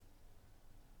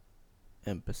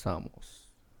Empezamos.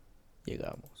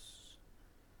 Llegamos.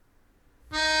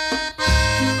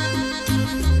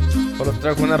 Solo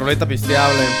traigo una roleta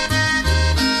pisteable.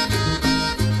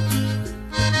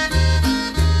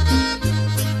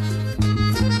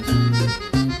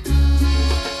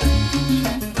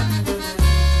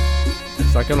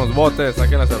 Saquen los botes,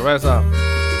 saquen la cerveza.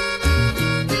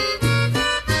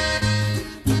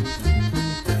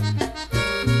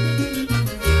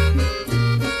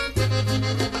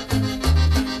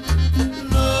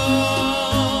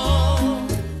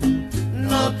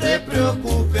 No te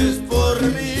preocupes por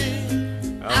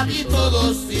mí, aquí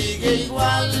todo sigue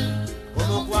igual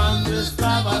como cuando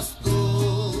estabas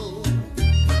tú.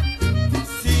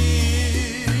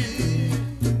 Sí,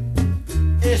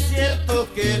 es cierto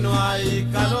que no hay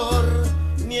calor,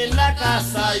 ni en la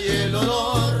casa y el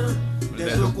olor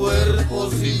de tu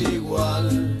cuerpo sigue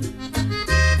igual.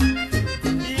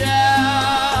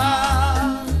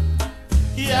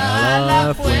 Ya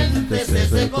la fuente se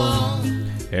secó,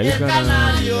 el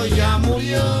canario ya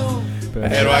murió,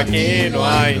 Pero aquí no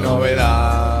hay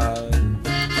novedad.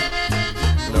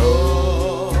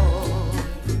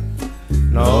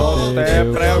 No te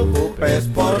preocupes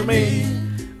por mí.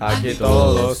 Aquí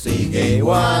todo sigue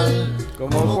igual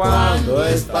como cuando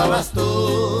estabas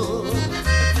tú.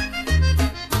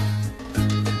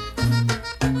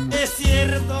 Es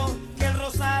cierto que el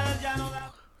rosal ya no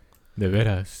da. De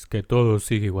veras, que todo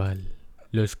sigue igual.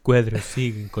 Los cuadros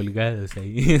siguen colgados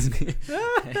ahí.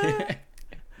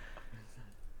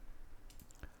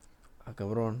 Ah,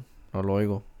 cabrón, no lo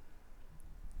oigo.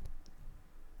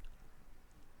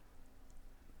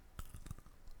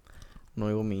 No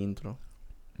oigo mi intro.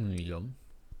 Y yo.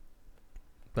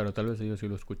 Pero tal vez ellos sí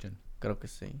lo escuchan. Creo que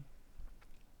sí.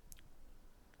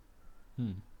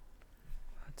 Hmm.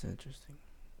 That's interesting.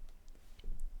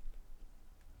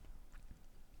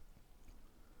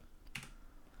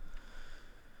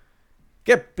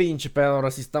 Qué pinche pedo,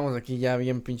 ahora sí estamos aquí ya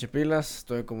bien pinche pilas.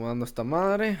 Estoy acomodando esta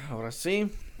madre, ahora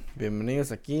sí.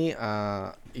 Bienvenidos aquí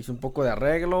a... Hice un poco de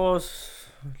arreglos.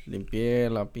 Limpié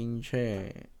la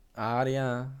pinche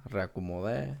área.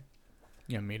 Reacomodé.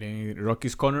 Ya miren,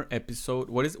 Rocky's Corner episode.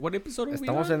 What episode are we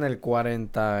Estamos on? en el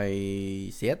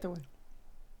 47, güey.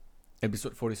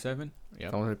 Episode 47. Yep.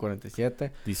 Estamos en el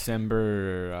 47.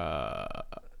 December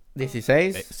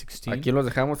 16. 16. Aquí los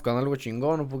dejamos con algo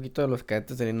chingón. Un poquito de los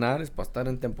Cadetes de Linares para estar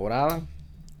en temporada.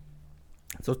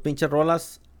 Esos pinches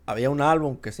rolas. Había un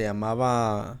álbum que se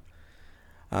llamaba...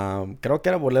 creo que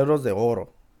era Boleros de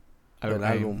Oro. El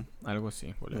álbum. Algo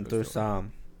así. boleros de Entonces, oro.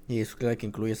 y eso es la que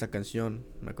incluye esa canción.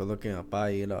 Me acuerdo que mi papá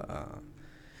ahí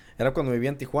era cuando vivía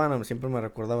en Tijuana, siempre me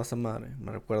recordaba esa madre.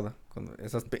 Me recuerda.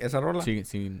 Esa rola. Siguen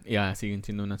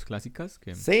siendo unas clásicas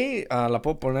que... Sí, la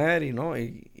puedo poner y no.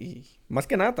 Y más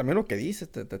que nada, también lo que dices,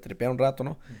 te tripea un rato,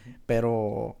 ¿no?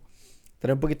 Pero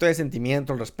trae un poquito de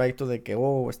sentimiento al respecto de que,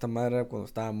 esta madre era cuando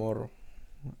estaba morro.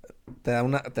 Te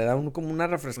da como una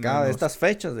refrescada de estas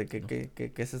fechas, de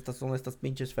que son estas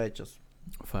pinches fechas.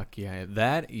 Fuck yeah.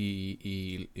 That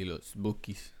y los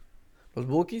Bookies. Los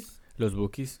Bookies. Los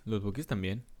Bookies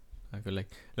también. I feel like.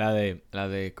 La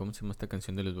de, ¿cómo se llama esta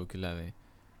canción de los Bookies? La de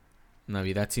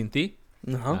Navidad sin ti.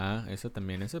 Ajá. Esa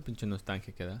también, esa pinche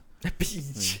nostalgia que da.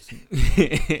 Pinche. Sí.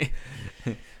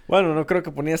 Bueno, no creo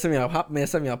que ponía esa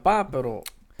mi papá, pero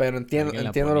entiendo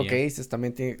Alguien la lo ponía. que dices.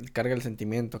 También carga el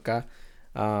sentimiento acá.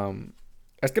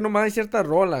 Es que nomás hay ciertas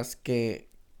rolas que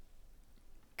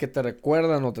te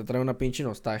recuerdan o te traen una pinche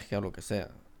nostalgia o lo que sea.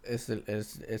 Es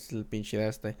el pinche de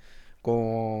este.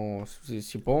 Como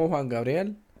si pongo Juan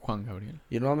Gabriel. Juan Gabriel.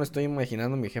 Yo no me estoy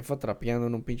imaginando a mi jefa trapeando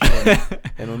en un pinche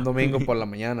en un domingo por la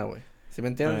mañana, güey. ¿Sí me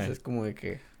entiendes? Ay. Es como de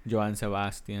que... Joan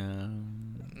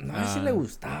Sebastián. No sé si le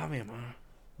gustaba a mi mamá.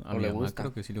 A o mi le mamá gusta.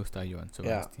 creo que sí le gustaba Joan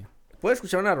Sebastián. Puedo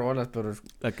escuchar unas rolas, pero...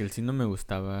 La que sí no me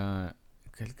gustaba...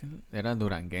 que era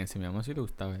duranguense. Mi mamá sí le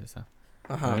gustaba esa.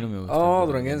 Ajá. A mí no me gusta Oh, el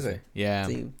duranguense. Yeah.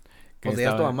 Sí. Que O sea,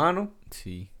 tu estaba- mano.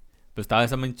 Sí. Pero estaba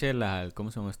esa manche, ¿cómo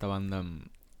se llama esta banda?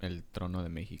 El Trono de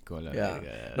México. La Ya.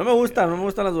 verga. No me gustan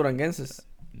las duranguenses.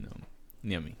 No,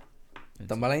 ni a mí.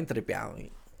 Tan mal intripeado.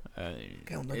 Ay,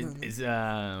 ¿Qué onda, no?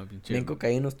 esa pinche... Bien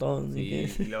cocaínos todos. ¿sí?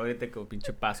 Sí, y luego ahorita con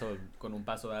pinche paso, con un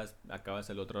paso acabas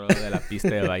el otro lado de la pista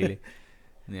de baile.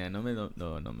 Ya, nomás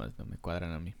no me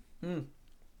cuadran a mí. Mm.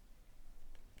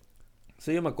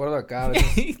 Sí, yo me acuerdo acá. A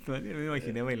veces. Me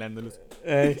imaginé bailándolos.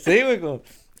 Sí, güey.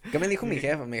 ¿Qué me dijo mi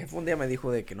jefa? Mi jefa un día me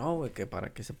dijo de que no, güey, que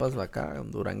para que sepas acá,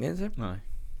 un duranguense. Ay,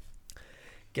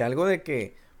 Que algo de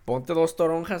que ponte 2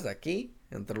 toronjas de aquí,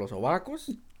 entre los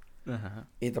sobacos. Ajá.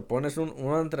 Y te pones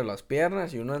uno entre las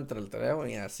piernas y uno entre el teléfono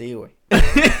y así, güey.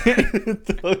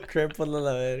 Todo crepado a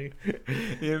la verga.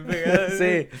 Bien pegado.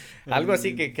 Sí, algo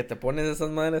así que te pones esas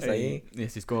madres ahí. Y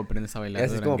así es como aprendes a Y bailar.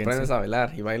 así es como duranguense. aprendes a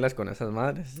bailar y bailas con esas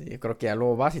madres. Y yo creo que ya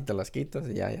luego vas y te las quitas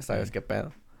y ya sabes qué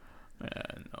pedo.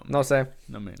 No sé.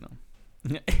 No me, no.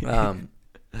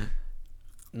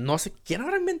 No sé, ¿quién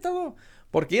habrá inventado?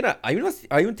 Porque mira,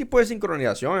 hay un tipo de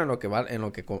sincronización en lo que va, en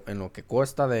lo que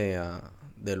consta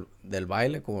del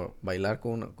baile, como bailar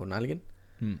con alguien.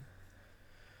 Mm.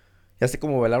 Ya sé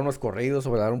como bailar unos corridos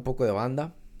o bailar un poco de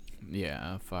banda.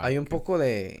 Yeah, fuck. Hay un poco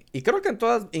de... Y creo que en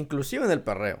todas, inclusive en el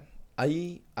perreo,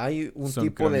 hay un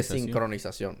tipo de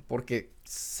sincronización. Porque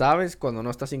sabes cuando no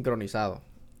está sincronizado.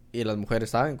 Y las mujeres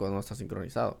saben cuando no está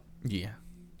sincronizado. Yeah.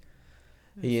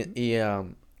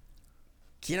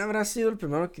 ¿Quién habrá sido el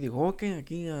primero que dijo, ok,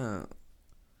 aquí,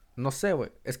 no sé,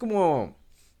 güey. Es como...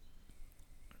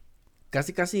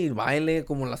 Casi baile,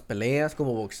 como las peleas,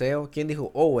 como boxeo. ¿Quién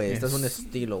dijo, oh, güey, este es un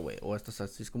estilo, güey? O esto es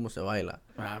así es como se baila.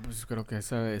 Pues creo que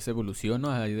esa evolución, ¿no?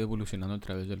 Ha ido evolucionando a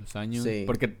través de los años. Sí.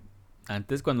 Porque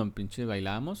antes cuando pinche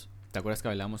bailábamos, ¿te acuerdas que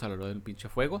bailábamos alrededor del pinche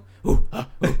fuego? O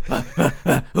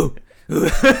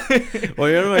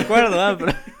yo no me acuerdo,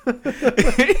 pero...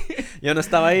 Yo no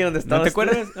estaba ahí donde estaba. ¿No te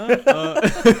acuerdas?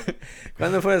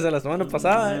 ¿Cuándo fue? ¿De la semana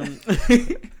pasada?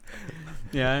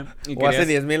 Ya. O hace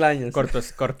 10,000 años.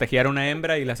 Cortejear una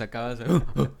hembra y la sacabas.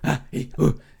 Y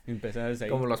empezabas ahí.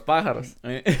 Como los pájaros.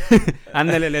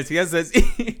 Ándale, le decías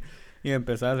así. Y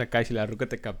empezabas acá. Y si la ruca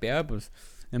te capeaba, pues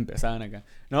empezaban acá.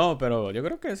 No, pero yo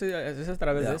creo que es a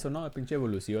través de eso, ¿no? Pinche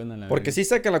evolución. Porque sí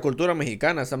sé que la cultura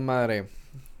mexicana, esa madre.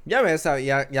 Ya ves,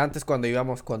 ya antes cuando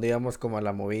íbamos como a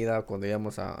la movida, cuando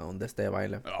íbamos a un de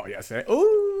baile. Oh, ya sé.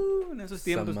 En esos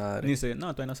tiempos. No,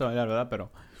 todavía no sé bailar, ¿verdad?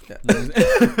 Pero.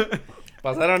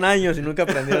 Pasaron años y nunca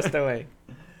aprendió güey.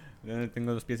 Yo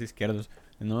tengo los pies izquierdos.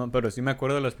 No, pero sí me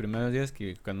acuerdo de los primeros días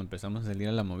que cuando empezamos a salir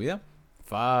a la movida.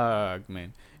 Fuck,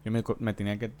 man. Yo me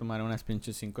tenía que tomar unas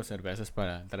pinches 5 cervezas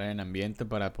para entrar en ambiente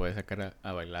para poder sacar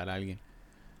a bailar a alguien.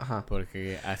 Ajá.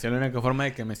 Porque hacía la única forma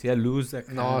de que me hacía luz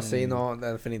acá. No, sí, no.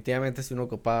 Definitivamente si uno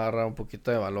ocupaba agarrar un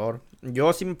poquito de valor.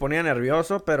 Yo sí me ponía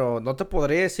nervioso, pero no te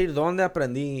podría decir dónde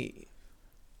aprendí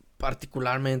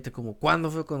particularmente. Como cuándo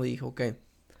fue cuando dije, ok.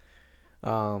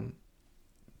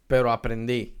 Pero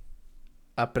aprendí.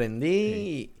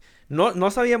 Sí.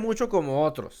 No sabía mucho como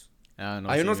otros. No,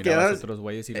 hay sí, unos que otros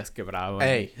güeyes y las quebraban.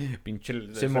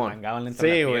 Pinche Simón.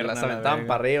 Sí, güey, las aventaban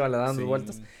para arriba, le daban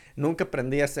vueltas. Nunca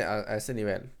aprendí a ese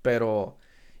nivel. Pero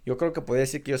yo creo que podía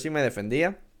decir que yo sí me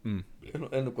defendía.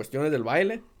 En cuestiones del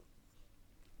baile.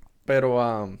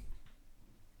 Pero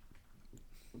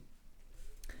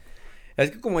es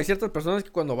que como hay ciertas personas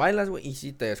que cuando bailas, güey, y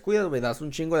si te descuidas, güey, das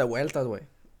un chingo de vueltas, güey.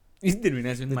 Y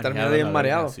terminas bien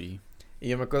mareado. Sí. Y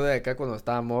yo me acuerdo de acá cuando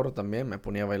estaba morro también, me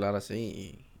ponía a bailar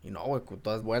así y no, güey, con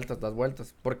das vueltas.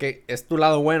 Porque es tu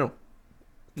lado bueno.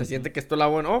 Te siente que es tu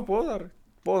lado bueno. Oh, puedo dar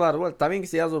vueltas. Está bien que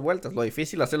si das 2 vueltas. Lo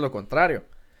difícil es hacer lo contrario.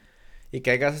 Y que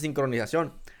haya esa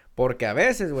sincronización. Porque a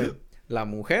veces, güey, la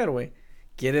mujer, güey,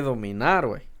 quiere dominar,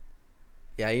 güey.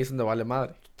 Y ahí es donde vale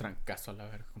madre. Trancazo a la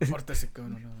verga. Compórtese,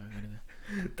 cabrón, a la verga.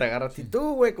 Te agarras y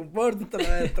tú, güey, compórtate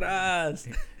la de atrás.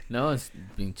 No,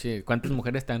 pinche. ¿Cuántas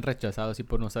mujeres te han rechazado así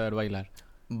por no saber bailar?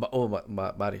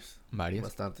 Varios. ¿Varias?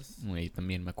 Bastantes. Y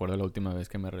también me acuerdo la última vez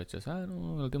que me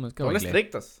rechazaron. La última vez que Son bailé.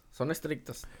 Son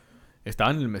estrictas.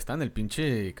 Estaba en el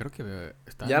pinche. Creo que.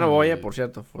 Ya no voy, por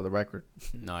cierto, for the record.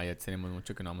 No, ya tenemos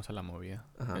mucho que no vamos a la movida.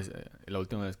 Ajá. La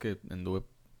última vez que anduve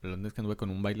con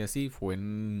un baile así fue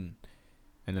en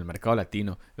el mercado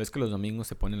latino. Ves que los domingos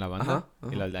se pone la banda.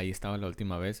 Ajá. Y ahí estaba la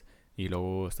última vez. Y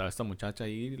luego estaba esta muchacha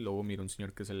ahí. Y luego miró un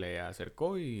señor que se le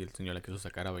acercó. Y el señor la quiso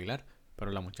sacar a bailar.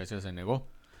 Pero la muchacha se negó.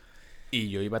 Y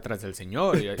yo iba atrás del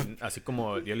señor. Y así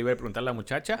como yo le iba a preguntar a la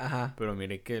muchacha. Ajá. Pero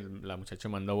miré que la muchacha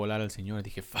mandó a volar al señor.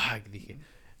 Dije, fuck.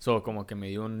 So, como que me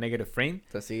dio un negative frame.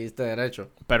 Te seguiste derecho.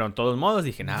 Pero en todos modos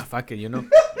dije, nah, fuck it, yo no.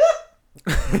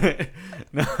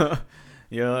 No.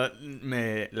 Yo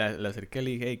la acerqué,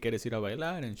 le dije, hey, ¿quieres ir a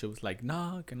bailar? And she was like,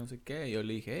 no, que no sé qué. Yo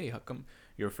le dije, hey, how come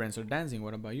your friends are dancing?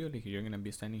 What about you? Le dije, you're gonna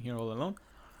be standing here all alone.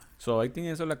 So I think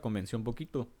eso la convenció un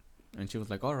poquito. And she was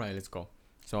like, alright, let's go.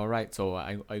 So alright, so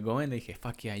I go in, le dije,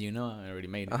 fuck yeah, you know, I already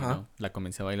made it, you know. La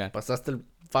comencé a bailar. Pasaste el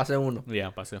fase 1.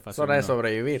 Ya, pasé fase 1. Es hora de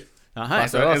sobrevivir. Ajá,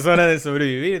 es hora de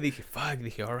sobrevivir. Dije, fuck,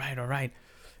 alright.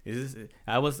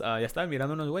 Ya estaba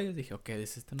mirando unos güeyes. Dije, ok,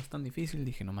 esto no es tan difícil.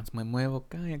 Dije, nomás me muevo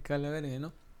acá, la verga,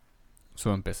 ¿no?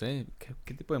 So empecé.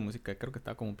 ¿Qué tipo de música? Creo que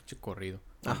estaba como un pinche corrido.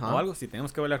 Ajá. O algo así,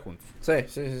 tenemos que bailar juntos.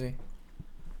 Sí.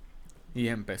 Y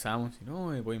empezamos. Y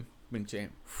no, voy pinche.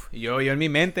 Y yo en mi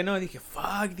mente, ¿no? Dije,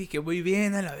 fuck, dije, voy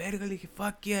bien a la verga. Dije,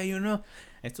 fuck, yeah, you know.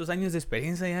 Estos años de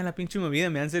experiencia ya en la pinche movida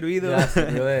me han servido. Ya,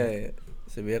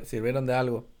 sirvieron de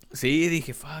algo. Sí,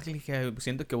 dije, fuck, dije,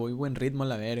 siento que voy buen ritmo a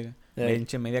la verga. Me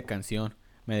hinche media canción.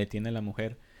 Me detiene la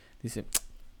mujer. Dice,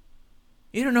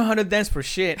 you don't know how to dance for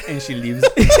shit. And she leaves.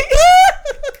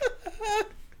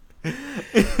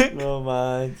 No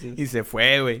manches. Y se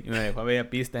fue, güey. Y me dejó a media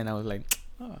pista. And I was like,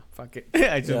 oh, fuck it.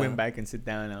 I just went back and sit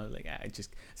down. And I was like, I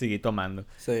just seguí tomando.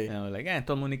 Sí. And I was like,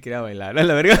 todo el mundo quería bailar. A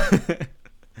la verga.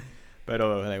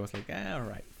 Pero I was like,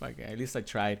 alright, fuck it. At least I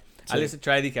tried. Sí. At least I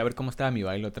tried. Dije, a ver cómo estaba mi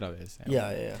baile otra vez.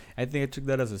 Yeah. I think I took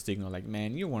that as a signal. Like,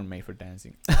 man, you weren't made for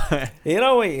dancing.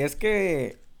 Mira, güey, es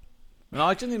que... No,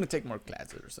 I just need to take more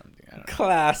classes or something. I don't know.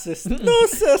 Classes. No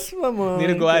seas mamón. Need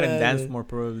to go out and dance more,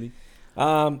 probably.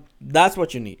 That's what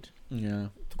you need. Yeah.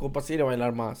 Tu compa sí ir a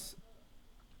bailar más.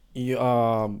 Y,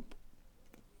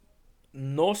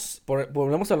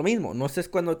 volvemos a lo mismo. No sé es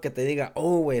cuando que te diga,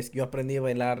 oh, güey, es que yo aprendí a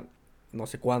bailar no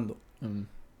sé cuándo.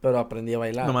 Pero aprendí a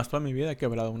bailar. Nomás toda mi vida he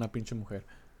quebrado a una pinche mujer.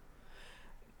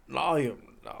 No.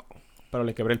 Pero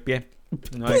le quebré el pie.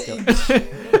 No,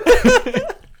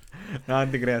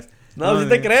 no te creas. No, sí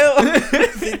te creo.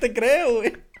 Sí te creo,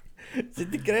 güey. Sí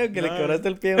te creo que le quebraste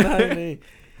el pie a una vez.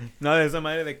 No, de esa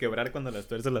madre de quebrar cuando las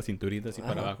tuerces la cinturita así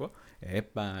para abajo.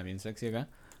 Epa, bien sexy acá.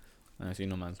 Así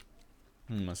nomás.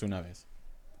 Nomás una vez.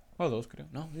 O dos, creo.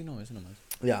 No, sí, no, eso nomás.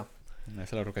 Ya.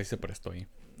 Esa la roca sí se prestó ahí.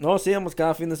 No, sí, íbamos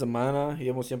cada fin de semana.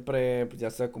 Íbamos siempre, pues,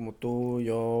 ya sea como tú,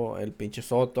 yo, el pinche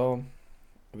Soto.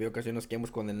 Había ocasiones que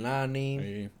íbamos con el Nani.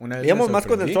 Sí. Una vez Íbamos me más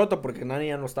con el sorprendí. Soto porque el Nani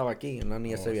ya no estaba aquí. El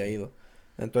Nani ya se había ido.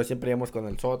 Entonces siempre íbamos con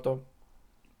el Soto.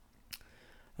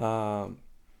 Una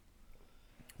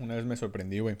vez me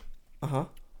sorprendí, güey. Ajá.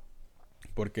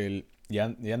 Porque ya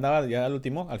andaba, ya al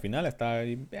último, al final, estaba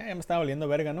ahí, ya me estaba oliendo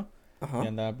verga, ¿no? Ajá. Ya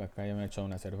andaba acá, ya me he echado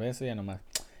una cerveza, ya nomás,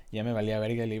 ya me valía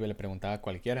verga y le preguntaba a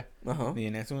cualquiera. Ajá. Y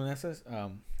en eso, una de esas,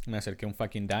 me acerqué a un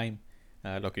fucking dime,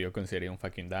 lo que yo consideré un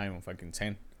fucking dime, un fucking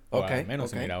cent. O al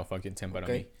menos se miraba un fucking cent para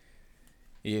mí.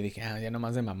 Y yo dije, ya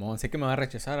nomás de mamón, sé que me va a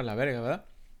rechazar a la verga, ¿verdad?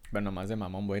 Pero nomás de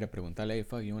mamón voy a ir a preguntarle, hey,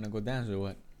 fuck, you wanna go dance or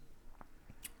what?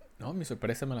 No, mi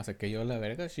sorpresa me la saqué yo a la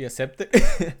verga. She accepted.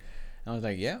 I was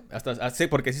like, yeah. Sí,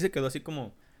 porque sí se quedó así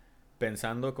como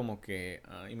pensando como que...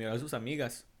 y miró a sus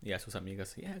amigas. Y a sus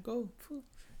amigas, yeah, go.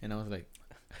 And I was like...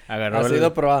 Agarró Ha sido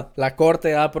aprobado. La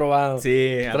corte ha aprobado.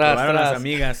 Sí, aprobaron las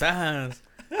amigas.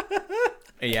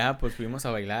 Y ya, pues fuimos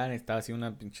a bailar. Estaba así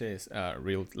una pinche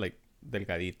real, like,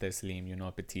 delgadita, slim, you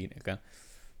know, petite, acá.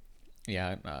 Y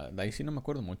ya, de ahí sí no me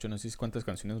acuerdo mucho. No sé cuántas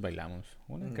canciones bailamos.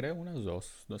 Creo unas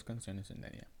dos canciones en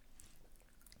ella.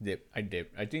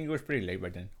 I think it was pretty late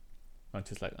by then. I'm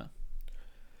just like,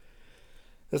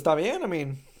 Está bien, I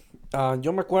mean.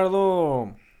 Yo me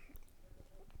acuerdo...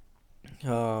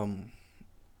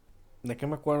 ¿de qué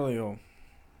me acuerdo yo?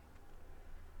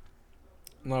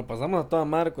 Nos la pasamos a toda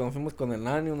madre cuando fuimos con el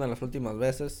Nani una de las últimas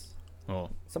veces.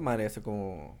 Oh. Esa madre hace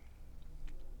como...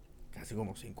 Casi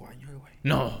como 5 años, güey.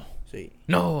 No. Sí.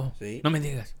 No. Sí. No me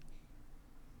digas.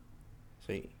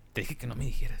 Sí. Te dije que no me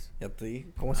dijeras. Ya te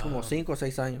dije. Como hace como 5 o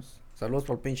 6 años. Saludos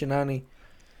por el pinche Nani.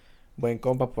 Buen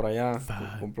compa por allá.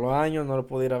 Cumplió años, no lo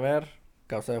pude ir a ver.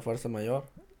 Causa de fuerza mayor.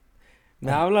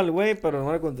 Me habla el güey, pero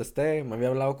no le contesté. Me había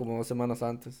hablado como 2 semanas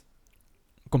antes.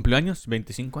 ¿Cumplió años?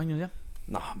 ¿25 años ya?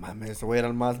 No, mames, ese güey era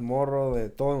el más morro de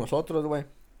todos nosotros, güey.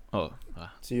 Oh.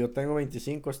 Si yo tengo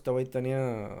 25, este güey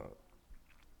tenía...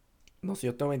 No, si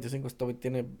yo tengo 25, este güey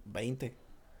tiene 20.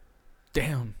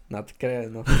 Damn. No te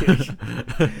creas, no.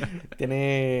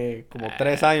 Tiene como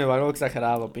 3 años, algo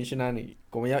exagerado, pinche Nani.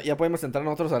 Como ya podemos entrar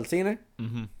nosotros al cine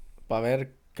para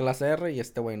ver clase R y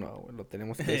este güey no, güey. Lo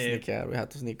tenemos que sneakear. We have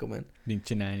to sneak him in.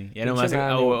 Pinche Nani. Ya nomás.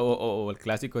 O el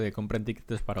clásico de compran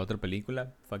tickets para otra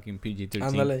película. Fucking PG-13.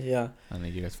 Ándale, ya. And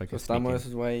you guys fucking Estamos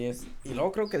esos güeyes. Y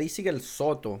luego creo que de ahí sigue el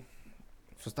Soto.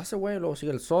 O sea, está ese güey, luego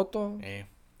sigue el Soto.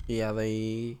 Y ya de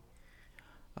ahí...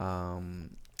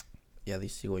 ya de ahí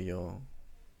sigo yo.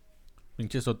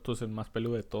 Pinche Soto es el más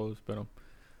peludo de todos, pero...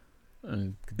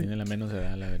 El que tiene la menos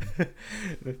edad, la verdad.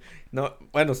 No,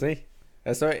 bueno, sí.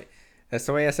 Eso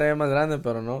ya se ve más grande,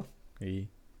 pero no. Y...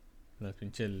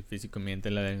 el físico miente,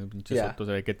 el pinche Soto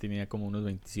se ve que tenía como unos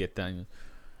 27 años.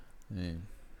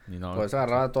 Y no, pues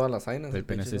agarraba todas las vainas. El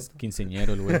penas es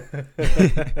quinceñero, el güey.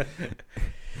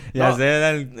 Ya sé, era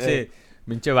el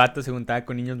pinche vato se juntaba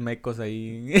con niños mecos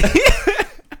ahí.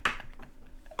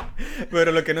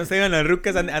 Pero lo que no sepan las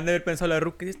rucas, han de haber pensado las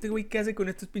rucas, este güey, ¿qué hace con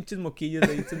estos pinches moquillos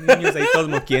ahí? Estos niños ahí todos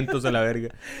moquientos a la verga.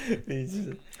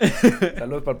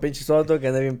 Saludos para el pinche Soto, que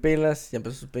anda bien pilas. Ya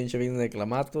empezó su pinche business de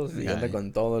clamatos y Ya, anda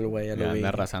con todo el güey. Ya lo vi. anda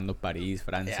arrasando París,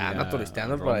 Francia, Ya anda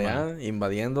turisteando por Roma. allá,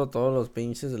 invadiendo todos los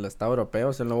pinches del Estado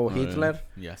europeo. Es el nuevo Hitler.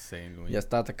 Ya sé, güey. Ya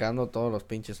está atacando todos los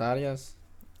pinches áreas.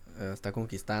 Está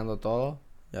conquistando todo.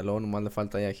 Ya luego nomás le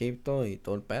falta ya Egipto y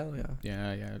todo el pedo, ya.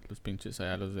 Ya, los pinches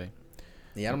allá, los de...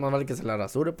 Y ya nomás vale que se la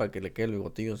rasure para que le quede el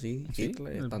bigotillo así. Sí,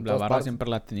 Hitler, está en la todas barra partes. siempre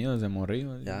la ha tenido desde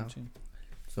morrido. Ya. Sí.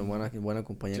 Son buena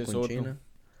compañía Che, con Soto. China.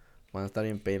 Van a estar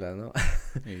bien pilas, ¿no?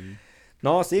 Y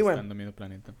No, sí, güey. estando medio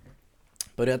planeta.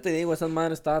 Pero ya te digo, esa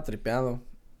madre estaba tripeado.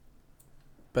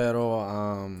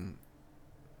 Pero,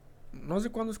 no sé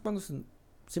cuándo es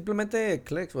simplemente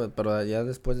clics, güey. Pero ya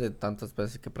después de tantas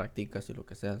veces que practicas y lo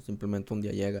que sea, simplemente un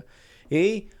día llega.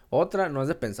 Y otra, no es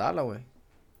de pensarla, güey.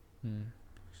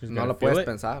 No lo puedes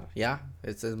pensar, ya.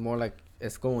 Es more like,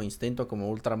 es como instinto, como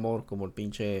ultra amor, como el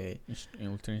pinche,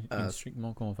 Ultra Instinct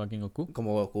Mode como fucking Goku.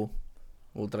 como Goku.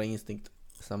 Ultra instinct.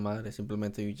 Esa madre,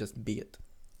 simplemente you just be it.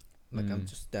 Like I'm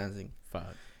just dancing.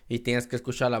 Fuck. Y tienes que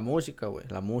escuchar la música, güey.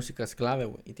 La música es clave,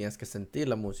 güey. Y tienes que sentir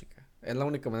la música. Es la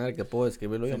única manera que puedo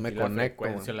describirlo. Yo me Sentir la conecto,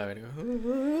 frecuencia, güey. la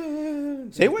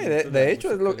verga. Sí, güey. Sientes la De hecho,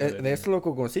 música, la de verga. eso es lo que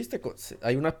consiste.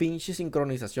 Hay una pinche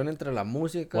sincronización entre la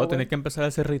música, Voy a güey. tener que empezar a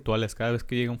hacer rituales cada vez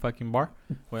que llega un fucking bar.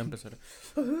 Voy a empezar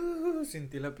a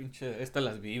sentir la pinche...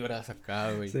 las vibras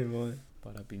acá, güey. Sí, güey.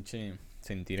 Para pinche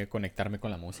sentir, conectarme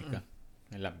con la música.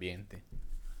 El ambiente.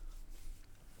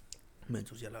 Me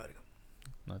ensucia la verga.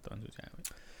 No te vas a ensuciar, güey.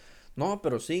 No,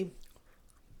 pero sí.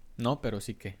 No, pero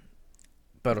sí que...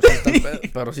 Pero sí está el pedo.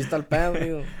 Pero sí está el pedo,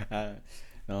 digo.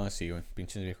 No, sí, güey.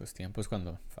 Pinches viejos tiempos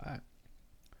cuando... Fuck.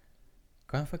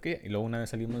 ¿Cuándo fue que? Y luego una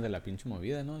vez salimos de la pinche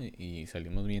movida, ¿no? Y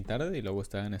salimos bien tarde. Y luego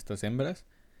estaban estas hembras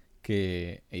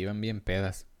que iban bien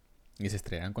pedas. Y se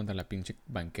estrellaron contra la pinche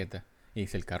banqueta.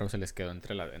 Y el carro se les quedó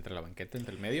entre la banqueta,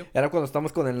 entre el medio. Era cuando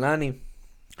estamos con el Nani.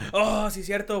 ¡Oh, sí,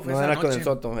 cierto! Fue No esa era noche. con el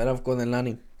Soto, era con el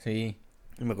Nani. Sí.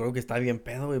 Y me acuerdo que estaba bien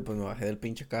pedo, güey. Pues me bajé del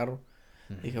pinche carro.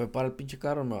 Dije, voy para el pinche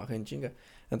carro, me bajé en chinga.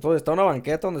 Entonces está una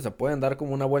banqueta donde se pueden dar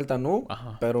como una vuelta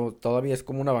Ajá. pero todavía es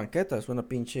como una banqueta, es una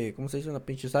pinche, ¿cómo se dice? Una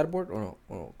pinche sideboard o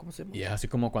no, ¿cómo se llama? Y es así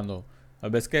como cuando...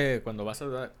 Ves que cuando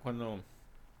cuando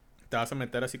te vas a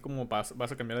meter así como vas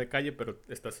a cambiar de calle, pero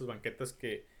estas esas banquetas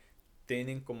que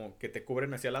tienen como que te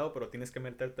cubren hacia el lado, pero tienes que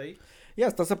meterte ahí. Ya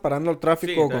está separando el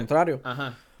tráfico Sí, contrario.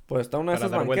 Ajá. Pues está una de Para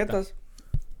esas dar vuelta. banquetas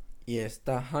y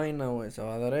esta Jaina, güey, se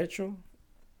va derecho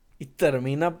y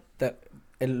termina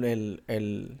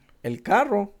el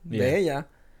carro de Yeah. ella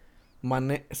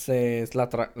es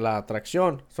la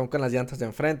tracción, son con las llantas de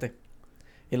enfrente.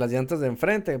 Y las llantas de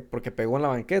enfrente, porque pegó en la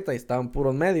banqueta y estaban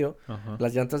puros medio, Ajá.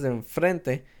 las llantas de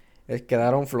enfrente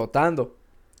quedaron flotando.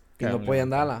 Y Quedaron no podían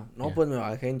levantadas. darla. No, Yeah. pues me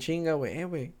bajé en chinga,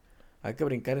 güey. Hay que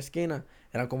brincar esquina.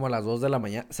 Eran como las 2 de la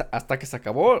mañana. O sea, hasta que se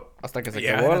acabó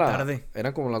Ya, acabó era la... tarde.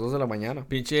 Eran como las 2 de la mañana.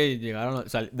 Pinche llegaron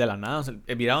de la nada,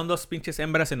 viraron dos pinches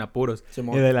hembras en apuros.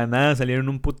 Simón. Y de la nada salieron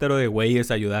un putero de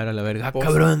güeyes a ayudar a la verga. ¡Ah, Pues,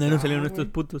 cabrón! ¿De dónde ah, salieron güey. estos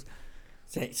putos?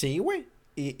 Sí, güey.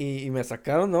 Y me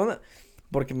sacaron de onda.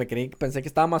 Porque pensé que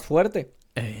estaba más fuerte.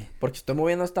 Porque estoy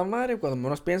moviendo a esta madre. Cuando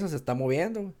menos piensas, se está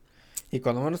moviendo, güey. Y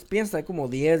cuando menos piensas, hay como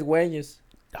 10 güeyes.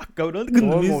 ¡Ah, cabrón!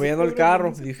 Todos moviendo el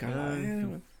carro. Sí, Y dije, "Ah, ay,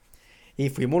 güey". Y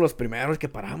fuimos los primeros que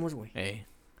paramos, güey.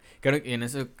 Creo que en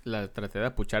eso la traté de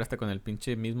apuchar hasta con el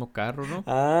pinche mismo carro, ¿no?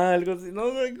 Ah, algo así.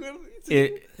 No me acuerdo.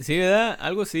 Sí, ¿verdad?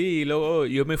 Algo así. Y luego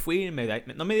yo me fui,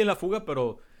 no me di la fuga,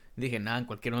 pero dije, nada, en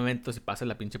cualquier momento se pasa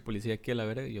la pinche policía aquí a la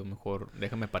verga. Yo mejor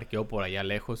déjame parqueo por allá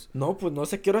lejos. No, pues no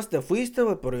sé qué horas te fuiste,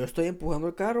 güey, pero yo estoy empujando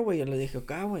el carro, güey. Yo le dije,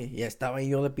 acá, güey. Y ya estaba ahí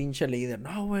yo de pinche líder.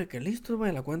 No, güey, que listo,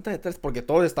 güey, la cuenta de 3. Porque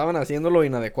todos estaban haciéndolo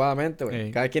inadecuadamente, güey.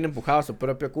 Ey. Cada quien empujaba su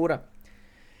propia cura.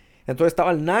 Entonces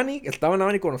estaba el Nani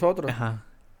con nosotros. Ajá.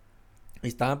 Y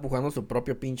estaba empujando a su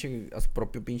propio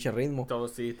pinche ritmo.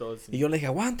 Todos sí. Y yo le dije,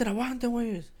 aguanten,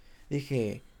 güey.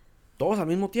 Dije, todos al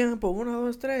mismo tiempo, 1,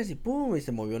 2, 3, y pum, y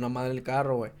se movió una madre el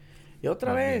carro, güey. Y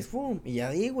otra vez, pum, y ya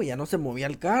digo, ya no se movía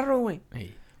el carro, güey.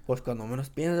 Ey. Pues cuando menos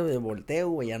piensas, de volteo,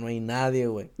 güey, ya no hay nadie,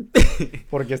 güey.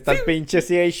 Porque está el pinche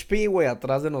CHP, güey,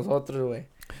 atrás de nosotros, güey.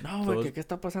 No, güey, Todos- ¿qué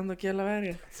está pasando aquí a la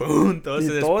verga? ¡Fum! Todos Y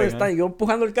se todo despegan. está, y yo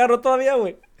empujando el carro todavía,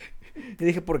 güey. Y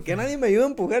dije, ¿por qué nadie me ayuda a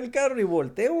empujar el carro? Y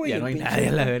volteo, güey. Ya y no el hay pinche- nadie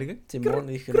a la verga. Simón,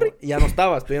 y dije, no. Y ya no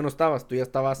estabas, tú ya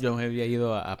estabas. Yo me había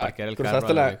ido a parquear el carro.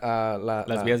 Cruzaste a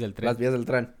las vías del tren. Las vías del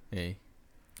tren. Ey.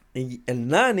 Y el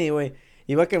Nani, güey,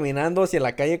 iba caminando hacia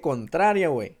la calle contraria,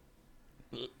 güey.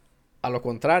 A lo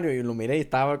contrario, y lo miré y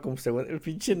estaba como el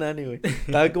pinche Nani, güey.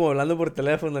 Estaba como hablando por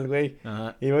teléfono el güey.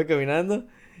 Ajá. Iba caminando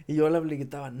Y yo le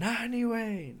gritaba, Nani,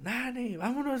 güey, Nani,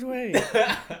 vámonos, güey.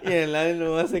 Y el Nani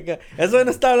nomás se cae. Eso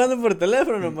no estaba hablando por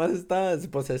teléfono, nomás estaba,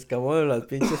 pues se escapó de las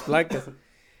pinches placas.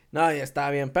 No, ya estaba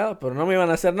bien pedo, pero no me iban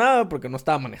a hacer nada porque no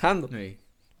estaba manejando. Hey,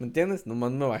 ¿Me entiendes?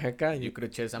 Nomás me bajé acá. you could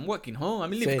have said, I'm walking home.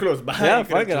 I'm Sí. live close by. Yeah, You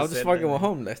could have fuck it, I'll just just said fucking that. go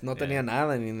home. No tenía Yeah.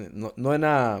 nada,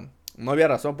 no había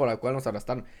razón por la cual nos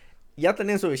arrestaron. Ya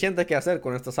tenían suficiente que hacer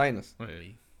con estas vainas.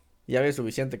 Hey. Ya había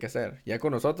suficiente que hacer. Ya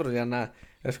con nosotros ya nada.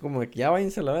 Es como de que ya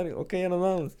váyanse a la verga. Ok, ya nos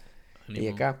vamos. Y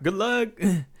acá. Good luck.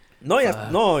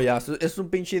 Ya, es un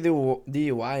pinche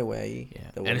DUI, güey, ahí. Yeah. De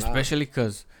And volada. especially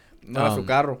because No era su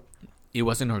carro. it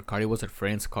wasn't her car, it was her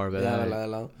friend's car, Ya, ¿verdad? la de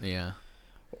lado. Yeah.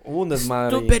 Hubo un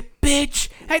desmadre. Stupid bitch.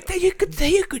 I thought you could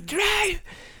say you could drive.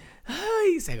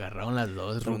 Ay, se agarraron las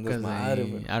dos Un rucas desmadre,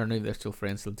 ahí. güey. I don't know if they're still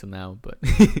friends until now, but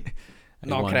I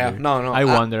No wonder. creo, no. I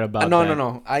wonder about No, that.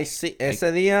 no. Ahí sí,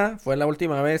 ese día fue la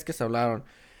última vez que se hablaron.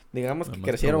 Digamos Lo que más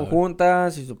crecieron probable.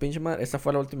 juntas y su pinche madre. Esa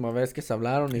fue la última vez que se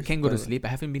hablaron. I Y can't go to pues, sleep. I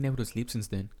haven't been able to sleep since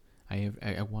then. I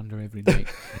wonder every night.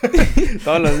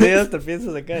 Todos los días te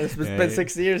piensas acá. Después Yeah, spent yeah.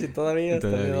 6 years y todavía hasta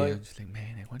el día de Todavía, hoy. just like,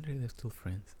 man, I wonder if they're still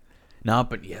friends. No,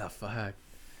 but yeah, fuck.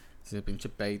 Ese pinche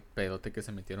pedote que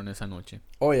se metieron esa noche.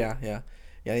 Oh, ya.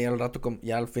 Ya al rato,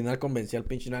 ya al final convencí al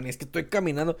pinche Nani. Es que estoy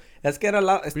caminando. Es que era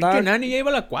la. Estaba... Pinche Nani ya iba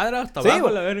a la cuadra hasta Sí, abajo,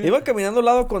 güey, la verga. iba caminando al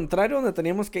lado contrario donde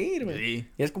teníamos que ir, güey. Sí.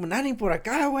 Y es como, Nani, por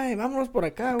acá, güey. Vámonos por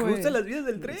acá, güey. Cruza las vías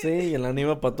del tren. Sí, y el Nani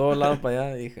iba para todos lados para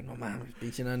allá. Y dije, no mames,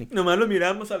 pinche Nani. Nomás lo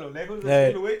miramos a lo lejos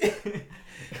güey.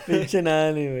 Pinche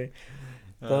Nani, güey.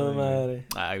 Toda madre.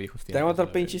 Ay, viejos Tengo tiempos, otra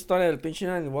la pinche historia del pinche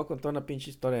Nani. Voy a contar una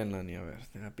pinche historia del Nani. A ver,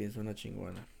 pienso una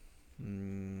chingona.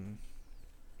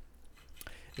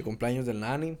 El cumpleaños del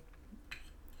Nani.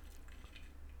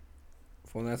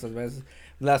 Fue una de esas veces.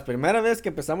 Las primeras veces que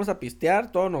empezamos a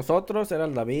pistear, todos nosotros, era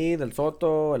el David, el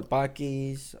Soto, el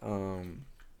Paquis.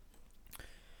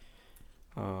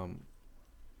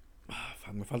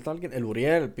 Me falta alguien. El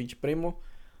Uriel, el pinche primo.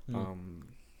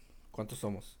 ¿Cuántos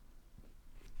somos?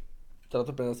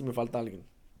 Trato de pensar si me falta alguien.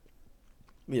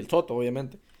 Y el Soto,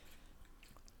 obviamente.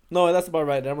 No, that's about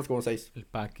right. Éramos como 6. El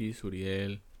Paquis,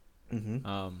 Uriel, el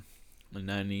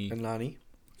Nani, El Nani,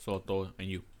 Soto, and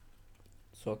you.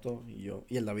 Soto y yo.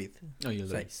 Y el David. Oh, y el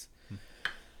David. 6.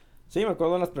 Sí, me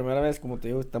acuerdo las primeras veces, como te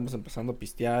digo, estamos empezando a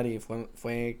pistear y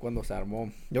fue cuando se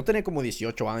armó. Yo tenía como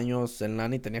 18 años, el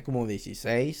Nani tenía como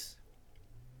 16.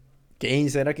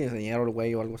 15 era quinceañero el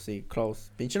güey o algo así,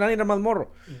 close. Pinche Nani era más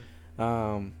morro.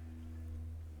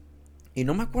 Y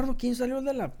no me acuerdo quién salió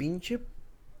de la pinche...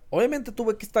 Obviamente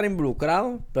tuve que estar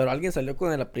involucrado, pero alguien salió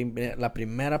con la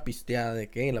primera pisteada de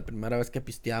que la primera vez que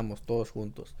pisteamos todos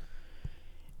juntos.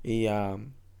 Y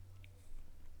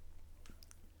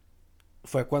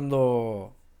fue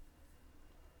cuando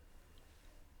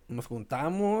nos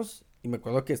juntamos y me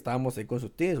acuerdo que estábamos ahí con su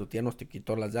tía nos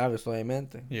quitó las llaves,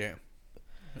 obviamente. Yeah.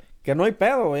 Que no hay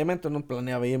pedo, obviamente no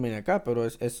planeaba irme ni acá, pero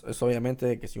es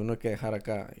obviamente que si uno hay que dejar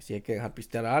acá, si hay que dejar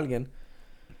pistear a alguien,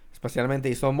 especialmente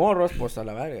si son morros, pues a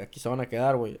la verga, aquí se van a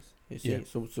quedar, güey. Y sí, Yeah.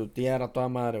 su tía era toda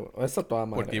madre, güey. O esa toda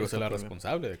madre. Porque iba a esa ser la premio.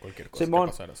 responsable de cualquier cosa Simón.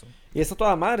 que pasara. Y esa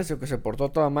toda madre, que se portó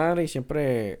toda madre y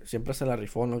siempre se la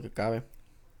rifó en lo que cabe.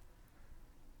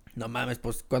 No mames,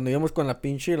 pues cuando íbamos con la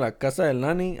pinche la casa del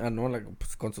Nani,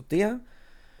 pues con su tía,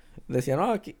 decía,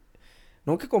 no, aquí,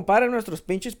 nunca comparen nuestros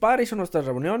pinches parties o nuestras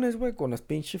reuniones, güey, con las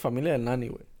pinches familia del Nani,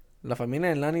 güey. La familia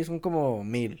del Nani son como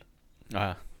 1000.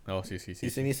 Ah, no, sí. Y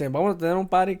se dicen, vamos a tener un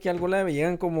party que algo leve,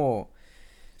 llegan como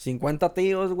 50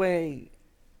 tíos, güey,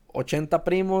 80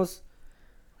 primos.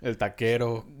 El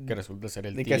taquero, que resulta ser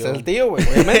el Y tío. que es el tío, güey.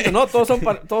 Obviamente, no, todos son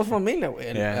todos familia,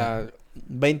 güey. Yeah.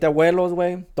 20 abuelos,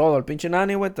 güey. Todo. El pinche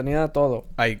Nani, güey, tenía todo.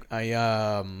 Hay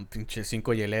pinche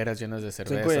 5 hieleras llenas de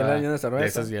cerveza. 5 hieleras llenas de cerveza. De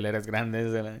esas hieleras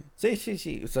grandes.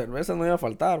 Sí. Cerveza no iba a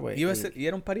faltar, güey. Y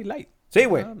era un party light. Sí,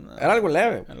 güey. No. Era algo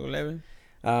leve. Algo leve.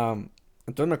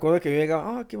 Entonces me acuerdo que yo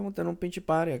llegaba, aquí vamos a tener un pinche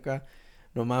party acá.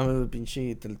 No mames,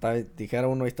 pinche, dijera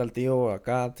uno, ahí está el tío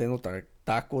acá, haciendo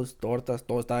tacos, tortas,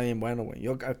 todo estaba bien bueno, güey.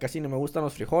 Yo casi no me gustan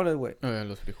los frijoles, güey.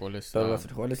 Los frijoles. Pero los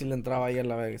frijoles sí le entraba ahí a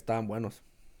la vez, estaban buenos.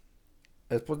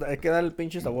 Después hay que dar el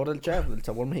pinche sabor del chef, el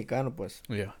sabor mexicano, pues.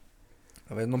 Yeah.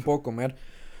 A veces no puedo comer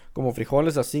como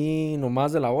frijoles así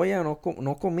nomás de la olla, no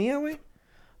comía, güey.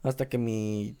 Hasta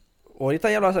que ahorita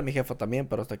ya lo hace mi jefa también,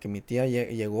 pero hasta que mi tía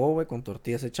llegó, güey, con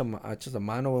tortillas hechas a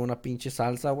mano, güey, una pinche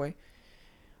salsa, güey.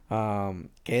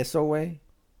 Queso, güey.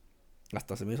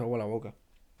 Hasta se me hizo agua la boca.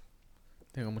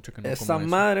 Tengo mucho que no Esa como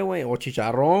madre, güey. O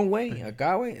chicharrón, güey. Ajá.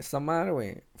 Acá, güey. Esa madre,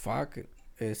 güey. Fuck.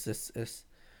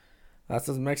 That's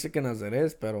as Mexican as it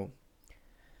is, pero...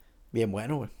 Bien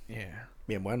bueno, güey. eso. Yeah.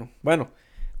 Bien bueno. Bueno.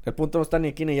 El punto no está ni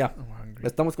aquí ni allá. I'm hungry.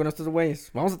 Estamos con estos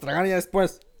güeyes. Vamos a tragar ya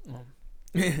después. Oh.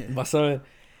 Vas a ver.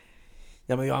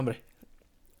 Ya me dio hambre.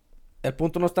 El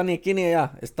punto no está ni aquí ni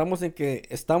allá. Estamos en que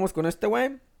estamos con este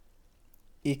güey.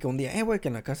 Y que un día, güey, que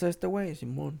en la casa de este güey,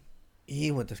 Simón. Y,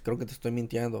 güey, creo que te estoy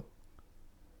mintiendo.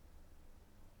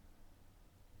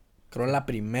 Creo la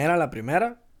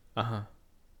primera. Ajá.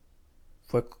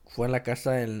 Fue en la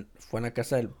casa del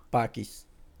Paquis.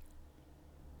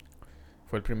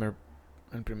 Fue el primera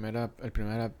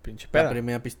pinche La peda.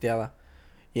 primera pisteada.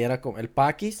 Y era como el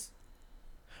Paquis.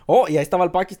 Oh, y ahí estaba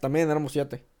el Paquis también, éramos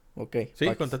 7. Ok. ¿Sí?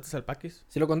 Paquis. ¿Contaste al Paquis?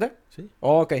 ¿Sí lo conté? Sí.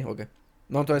 Oh, ok.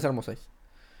 No, entonces éramos 6.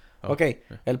 Oh, Ok.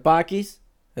 yeah. El Paquis,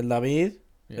 el David,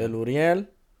 Yeah. el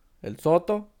Uriel, el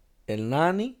Soto, el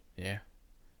Nani, Yeah.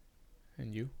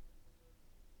 And you?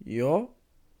 yo,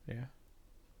 Yeah.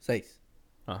 6.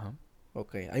 Ajá.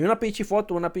 Ok. Hay una pinche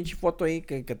foto ahí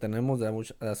que tenemos de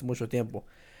hace mucho tiempo.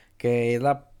 Que es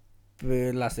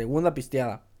la segunda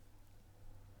pisteada.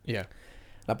 Yeah.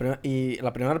 La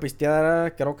primera pisteada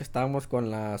era, creo que estábamos con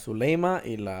la Zuleima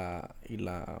y la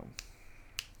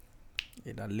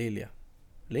Lilia.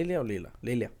 ¿Lilia o Lila?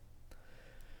 Lilia.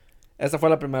 Esa fue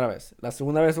la primera vez. La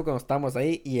segunda vez fue cuando estábamos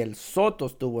ahí y el Soto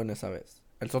estuvo en esa vez.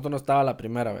 El Soto no estaba la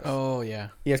primera vez. Oh,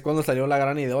 yeah. Y es cuando salió la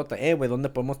gran idiota. Güey, ¿dónde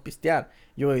podemos pistear?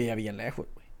 Yo vivía bien lejos,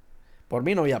 güey. Por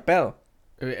mí no había pedo.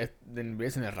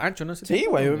 Vivías en el rancho, ¿no? Sí,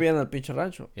 güey, yo vivía en el pinche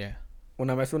rancho. Yeah.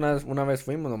 Una vez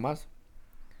fuimos nomás.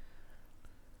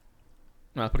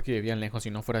 No, es porque vivían lejos. Si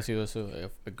no fuera sido eso,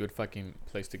 a good fucking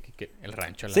place to kick it. El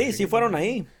rancho. la Sí, verga. sí fueron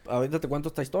ahí. Ahorita te cuento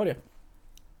esta historia.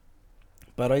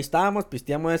 Pero ahí estábamos,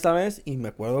 pisteamos esa vez. Y me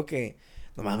acuerdo que,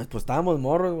 no mames, pues estábamos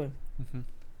morros, güey. Ujú.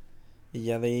 Y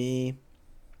ya de ahí,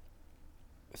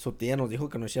 su tía nos dijo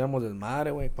que nos hiciéramos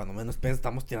desmadre, güey. Cuando menos pensamos,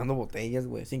 estamos tirando botellas,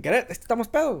 güey. Sin querer, es que estamos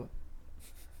pedos, güey.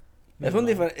 Es un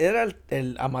era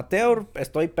el amateur,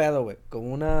 estoy pedo, güey.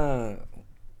 Como una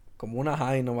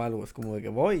high no algo. Es como de que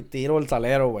voy y tiro el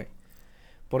salero, güey.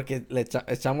 Porque le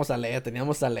echamos salero,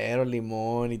 teníamos salero,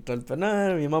 limón y todo el...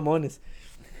 No, bien mamones.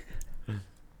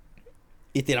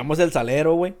 Y tiramos el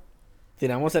salero, güey.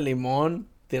 Tiramos el limón.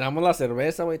 Tiramos la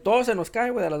cerveza, güey. Todo se nos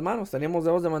cae, güey, de las manos. Teníamos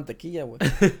dedos de mantequilla, güey.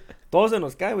 Todo se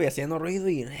nos cae, güey, haciendo ruido.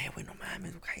 Y, güey, no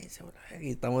mames, cállense, güey.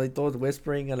 Y estamos ahí todos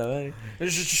whispering a la vez.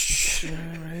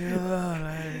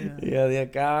 Y de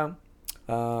acá...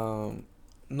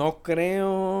 no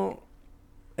creo...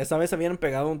 Esa vez habían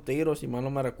pegado un tiro, si mal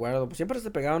no me recuerdo. Pues siempre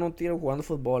se pegaban un tiro jugando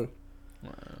fútbol.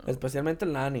 Wow. Especialmente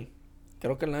el Nani.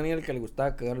 Creo que el Nani era el que le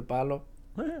gustaba cagar el palo.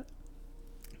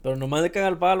 Pero nomás de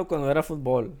cagar el palo cuando era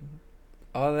fútbol.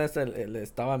 Ahora él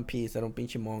estaba en peace, era un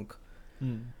pinche monk.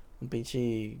 Un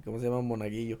pinche, ¿cómo se llama?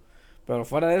 Monaguillo. Pero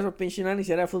fuera de eso, pinche Nani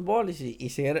si era de fútbol. Y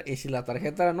si la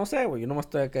tarjeta era, no sé, güey, yo no me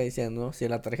estoy acá diciendo, ¿no? Si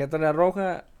la tarjeta era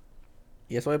roja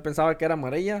y eso yo pensaba que era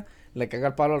amarilla, le caga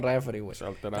el palo al referee, güey.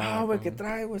 No, güey, ¿qué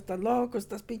trae, güey? Estás loco,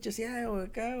 estás pinche ciego, güey,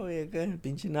 acá, el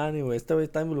pinche Nani, güey. Este güey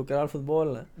está involucrado al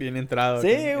fútbol, ¿no? Bien entrado.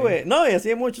 Sí, güey. No, y así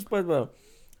hay muchos, pues, güey.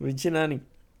 Pinche Nani.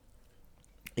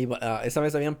 Y esa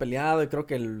vez habían peleado y creo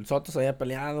que el Soto se había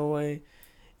peleado, güey.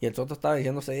 Y el Soto estaba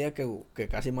diciendo ese día que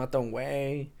casi mata a un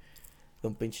güey. De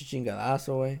un pinche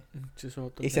chingadazo, güey.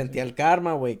 Y sentía el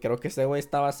karma, güey. Creo que ese güey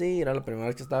estaba así. Era la primera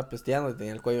vez que estaba pisteando y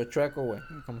tenía el cuello chueco, güey.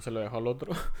 ¿Cómo se lo dejó al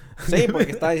otro? Sí,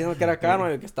 porque estaba diciendo que era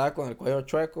karma y que estaba con el cuello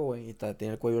chueco, güey. Y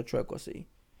tenía el cuello chueco así.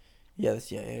 Y ya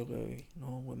decía, güey,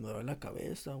 no, güey, me duele la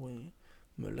cabeza, güey.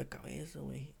 Me duele la cabeza,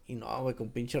 güey. Y no, güey,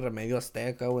 con pinche remedio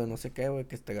azteca, güey, no sé qué, güey,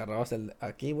 que te agarrabas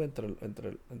aquí, güey,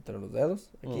 entre los dedos,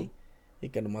 aquí. Y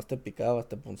que nomás te picabas,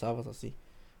 te punzabas así.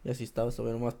 Y así estabas,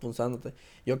 güey, nomás punzándote.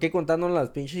 Yo aquí contando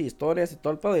las pinches historias y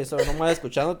todo el pedo, y eso, nomás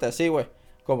escuchándote así, güey.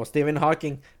 Como Stephen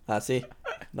Hawking, así.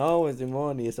 No, güey,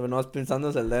 Simón, y eso, nomás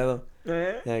pinzándose el dedo.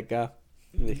 Y acá.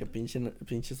 Y dije,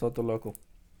 pinche Soto loco.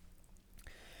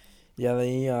 Ya de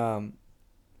ahí,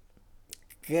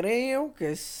 creo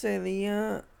que ese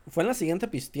día... Fue en la siguiente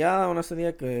pisteada, o en ese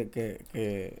día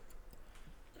que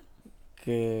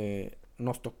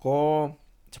nos tocó...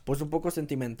 Se puso un poco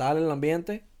sentimental el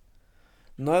ambiente.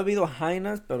 No debido a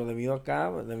Jainas, pero debido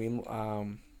acá,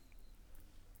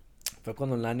 fue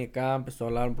cuando Lani acá empezó a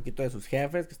hablar un poquito de sus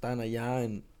jefes que estaban allá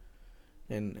en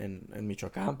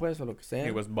Michoacán, pues, o lo que sea.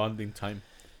 It was bonding time.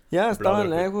 Ya estaban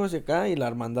Brotherhood. lejos y acá, y la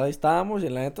hermandad ahí estábamos, y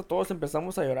la neta todos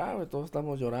empezamos a llorar, güey, todos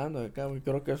estamos llorando acá, güey.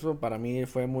 Creo que eso para mí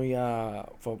fue muy,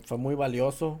 fue muy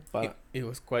valioso. It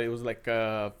was like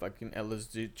a fucking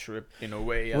LSD trip in a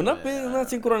way. Una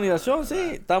sincronización, sí.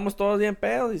 Estábamos todos bien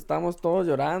pedos y estamos todos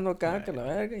llorando acá, que la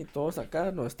verga, y todos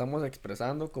acá nos estamos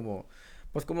expresando como,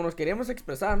 pues como nos queríamos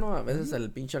expresar, ¿no? A veces el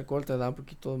pinche alcohol te da un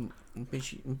poquito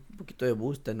de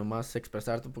boost, nomás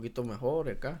expresarte un poquito mejor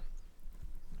acá.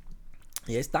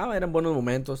 Y ahí estaba, eran buenos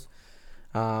momentos.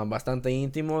 bastante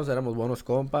íntimos, éramos buenos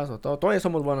compas, o todavía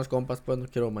somos buenos compas, pues no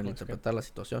quiero malinterpretar la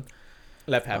situación.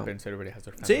 Life happens, everybody has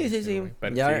their Sí, families, sí, anyway, sí.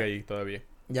 pero Ya, sigue ahí todavía.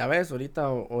 ya ves, ahorita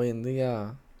hoy en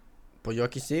día, pues yo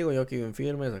aquí sigo, yo aquí bien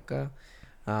firmes acá.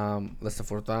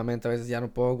 Desafortunadamente a veces ya no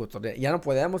puedo cotorrear, ya no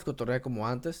podemos cotorrear como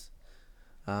antes.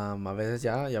 A veces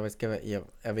ya ves que ya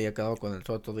había quedado con el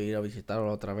Soto de ir a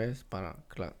visitarlo otra vez para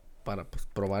pues,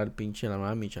 probar el pinche la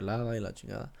nueva michelada y la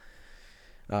chingada.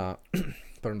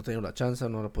 Pero no he tenido la chance,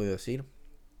 no lo he podido decir.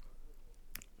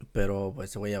 Pero pues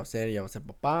ese güey ya va a ser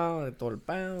papá de todo el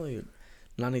pedo y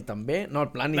Nani también. No, el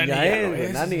Plani Nani ya ya es, lo güey,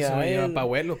 es, Nani ese ya güey lleva es. pa'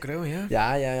 abuelo, creo, ya.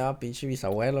 Ya, pinche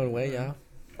bisabuelo el güey, ya.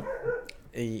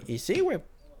 Y sí, güey.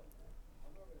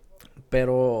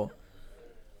 Pero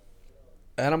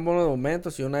eran buenos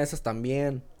momentos y una de esas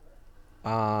también.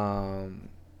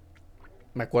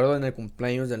 Me acuerdo en el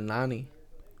cumpleaños del Nani.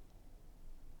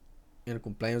 En el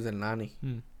cumpleaños del Nani.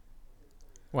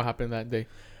 What happened that day?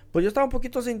 Pues yo estaba un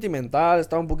poquito sentimental,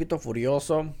 estaba un poquito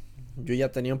furioso. Yo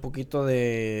ya tenía un poquito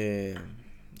de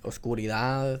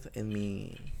oscuridad en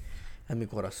mi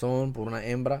corazón por una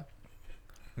hembra.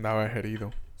 Andaba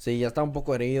herido. Sí, ya estaba un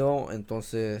poco herido,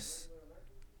 entonces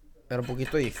era un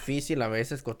poquito difícil a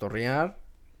veces cotorrear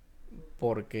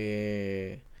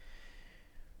porque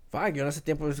yo en ese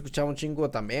tiempo escuchaba un chingo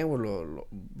también, güey,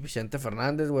 Vicente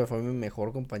Fernández, güey, fue mi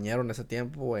mejor compañero en ese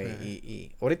tiempo, güey,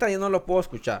 y ahorita ya no lo puedo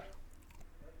escuchar.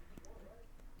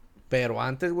 Pero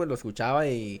antes, güey, lo escuchaba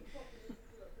y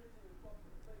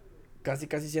casi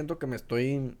siento que me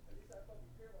estoy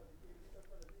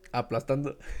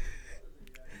aplastando.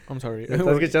 I'm sorry. Estás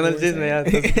escuchando el chisme ya.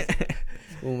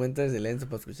 Un momento de silencio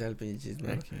para escuchar el pinche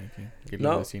chisme. ¿no? Aquí No.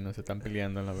 los vecinos se están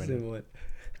peleando en la Sí, vereda. bueno.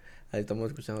 Ahí estamos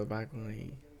escuchando el background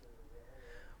y...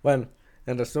 Bueno,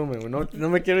 en resumen, güey, no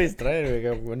me quiero distraer,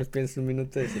 güey. Bueno, pienso un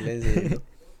minuto de silencio. ¿no?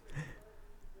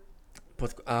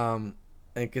 Pues,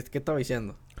 ¿qué estaba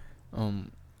diciendo?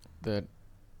 That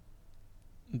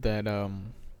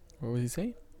what was he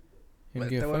saying?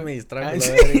 Este güey me distrae. Ah, la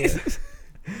sí. verga.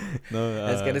 No,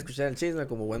 Es que era escuchar el chisme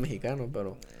como buen mexicano,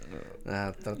 pero...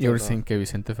 you were saying que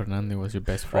Vicente Fernández was your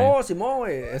best friend. Oh, Simón,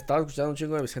 güey. Estaba escuchando un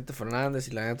chingo de Vicente Fernández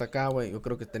y la neta acá, güey. Yo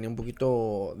creo que tenía un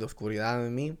poquito de oscuridad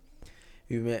en mí.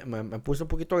 Y me puse un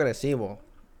poquito agresivo.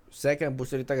 Sé que me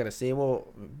puse ahorita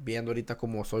agresivo, viendo ahorita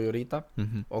como soy ahorita.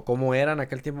 Mhm. O como era en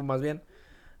aquel tiempo más bien.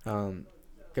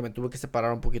 Que me tuve que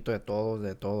separar un poquito de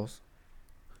todos.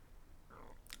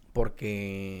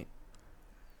 Porque...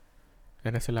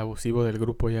 Eres el abusivo del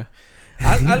grupo ya.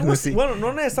 Algo Sí. bueno,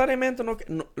 no necesariamente,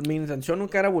 mi intención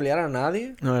nunca era bullear a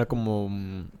nadie. No, era como...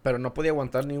 Pero no podía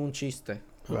aguantar ni un chiste.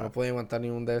 O Ah. no podía aguantar ni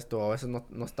un de esto. A veces no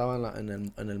estaba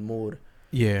en el mood.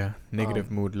 yeah, negative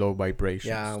mood, low vibrations.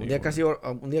 Ya, un sí, día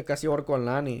güey. casi orco al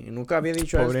Nani. Y nunca había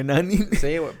dicho eso. Pobre Nani.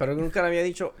 Sí, güey, pero nunca le había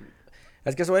dicho.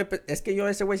 Es que yo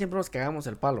ese güey siempre nos cagamos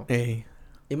el palo. Ey.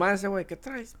 Y más ese güey, ¿qué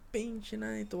traes? Pinche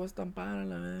Nani, tú vas a estampar a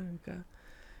la verga.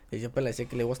 Y siempre le decía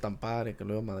que le iba a estampar y que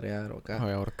lo iba a madrear o acá.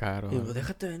 Voy a ahorcar. Y pues,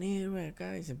 déjate venir, güey,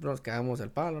 acá. Y siempre nos cagamos el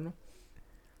palo, ¿no?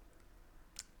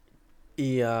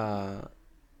 Y a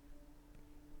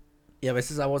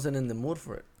veces I wasn't in the mood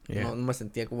for it. Yeah. No me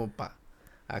sentía como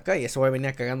acá. Y ese güey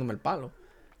venía cagándome el palo.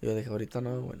 Y yo dije, ahorita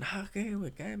no, güey. No, ¿qué,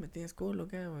 güey? ¿Qué? ¿Me tienes culo?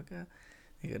 ¿Qué, güey? Acá.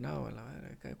 Y dije, no, güey, la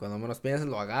verdad. Acá. Cuando menos piensas,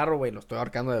 lo agarro, güey. Lo estoy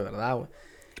ahorcando de verdad, güey.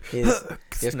 Y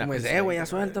es como, güey, ya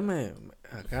suéltame.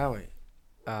 Acá, güey.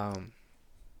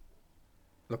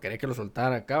 Lo quería que lo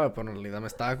soltara acá, güey. Pero en realidad me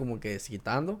estaba como que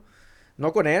desquitando.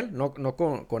 No con él, no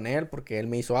con él, porque él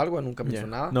me hizo algo, él nunca me hizo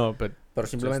nada. No, but Pero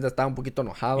simplemente estaba un poquito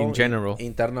enojado. in general.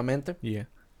 Internamente. yeah.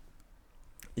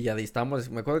 Y ya estamos,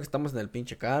 me acuerdo que estamos en el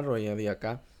pinche carro y ya di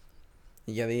acá.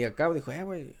 Y ya di acá, dijo,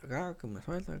 güey, acá, que me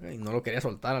suelta acá. Y no lo quería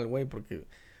soltar al güey porque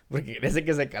quería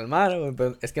que se calmara, güey.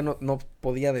 Pero es que no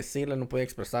podía decirle, no podía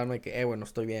expresarme que, güey, no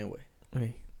estoy bien, güey.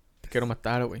 Ey, te quiero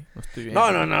matar, güey. No estoy bien. No,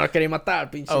 lo quería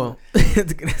matar, pinche. Oh.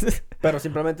 Pero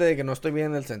simplemente de que no estoy bien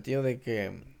en el sentido de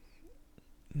que...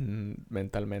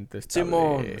 mentalmente estable.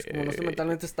 Simón, es como no estoy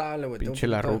mentalmente estable, güey. Pinche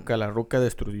la ruca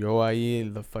destruyó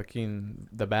ahí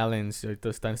the balance. Ahorita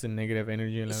estás en negative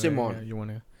energy. La Simón. verga. You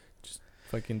wanna just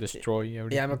fucking destroy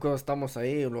everything. Ya me acuerdo, estamos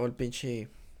ahí, y luego el pinche...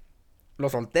 Lo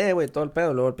solté, güey, todo el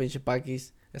pedo. Luego el pinche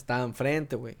Paquis estaba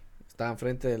enfrente, güey. Estaba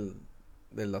enfrente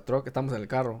de la troca. Estamos en el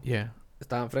carro. Yeah.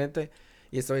 Estaba enfrente.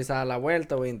 Y esto se da la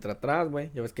vuelta, güey, entre atrás,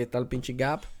 güey. Ya ves que está el pinche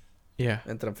gap. Yeah.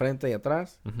 Entre enfrente y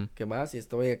atrás. Ujú. ¿Qué más? Y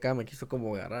estoy acá, me quiso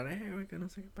como agarrar, güey, que no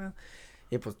sé qué pasa.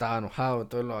 Y pues estaba enojado,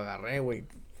 entonces lo agarré, güey.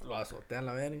 Lo azoté a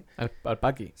la verga. Al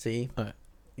Paqui. Sí. Ah.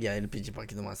 Y ahí el pinche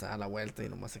Paquis nomás se da la vuelta y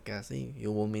nomás se queda así. Y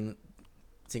hubo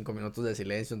 5 minutos de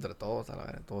silencio entre todos, a la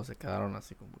verga. Todos se quedaron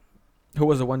así como... Who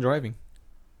was the one driving?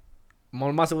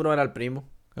 Más seguro era el primo.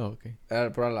 Oh, ok.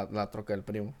 Pero la troca del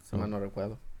primo, si mal no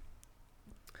recuerdo.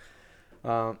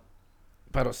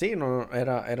 Pero sí, no,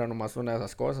 era nomás una de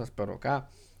esas cosas. Pero acá,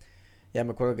 ya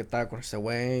me acuerdo que estaba con ese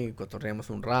güey y cotorreamos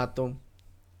un rato.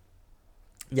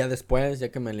 Ya después,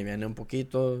 ya que me aliviané un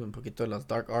poquito de las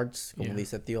Dark Arts, como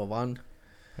dice tío Van.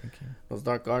 Okay. Los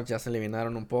Dark Arts ya se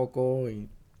eliminaron un poco y...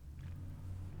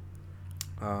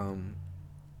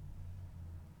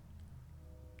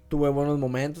 tuve buenos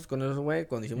momentos con esos güey,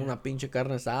 cuando hicimos una pinche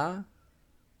carne asada.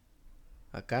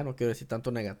 Acá no quiero decir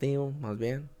tanto negativo, más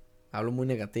bien. Hablo muy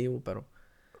negativo, pero...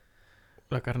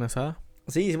 ¿La carne asada?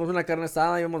 Sí, hicimos una carne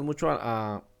asada, íbamos mucho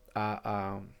a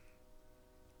la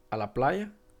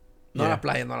playa. No a la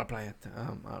playa,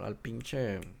 al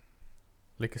pinche...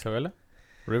 ¿Lake Isabela?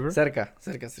 ¿River? Cerca.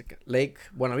 Lake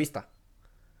Buenavista.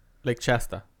 Lake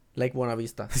Shasta. Lake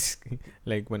Buenavista.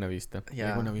 Lake Buenavista.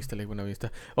 Yeah. Lake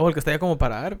Buenavista. Oh, el que está allá como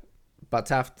para dar. Pa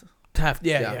Taft. Taft,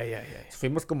 Yeah. Fuimos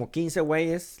Fuimos como 15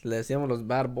 güeyes, le decíamos los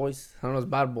Bad Boys. Son los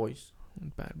Bad Boys.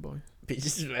 Bad boy.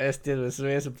 Pinches bestias, esos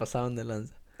güeyes se pasaban de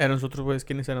lanza. ¿Eran los otros güeyes?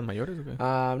 ¿Quiénes eran mayores o qué?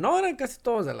 No, eran casi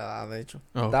todos de la edad, de hecho.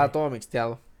 Oh, Estaba ok. todo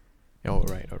mixteado. Oh,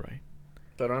 right.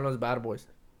 Pero eran los Bad Boys.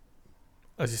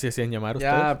 ¿Así se hacían llamar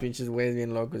Ya, ustedes? pinches güeyes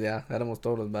bien locos, ya. Éramos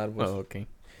todos los Bad Boys. Oh, ok.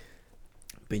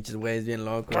 Pinches güeyes bien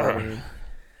locos, güey.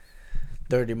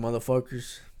 Dirty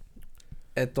motherfuckers.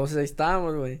 Entonces ahí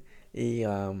estábamos, güey. Y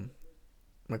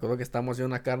me acuerdo que estábamos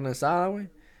haciendo una carne asada, güey.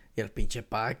 Y el pinche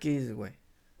Paquis, güey.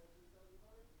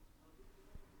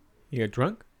 You get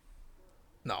drunk?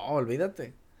 No,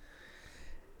 olvídate.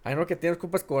 Hay uno que tienes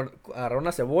culpas con agarrar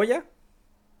una cebolla.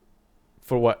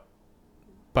 For what?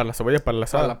 ¿Para la cebolla? ¿Para la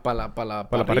asada? Para la ¿Para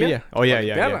la parrilla? Oh, ya.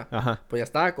 Ajá. Pues ya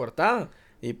estaba cortada.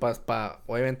 Y pues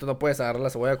obviamente no puedes agarrar la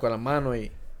cebolla con la mano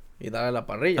y darle a la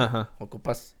parrilla. Ajá.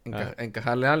 Ocupas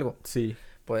encajarle algo. Sí.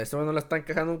 Pues eso no le está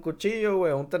encajando un cuchillo,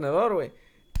 güey, o un tenedor, güey.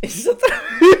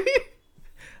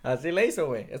 Así le hizo,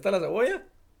 güey. Esta es la cebolla.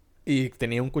 ¿Y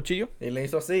tenía un cuchillo? Y le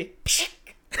hizo así.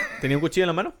 ¿Tenía un cuchillo en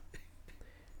la mano?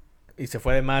 Y se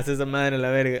fue de más esa madre a la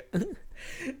verga.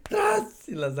 ¡Tras!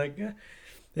 Y la saca.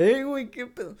 Güey, qué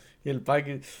pedo. Y el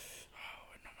paquete.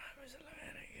 No mames, a la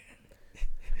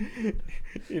verga.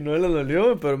 Y no le dolió,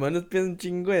 güey, pero hermano, piensa un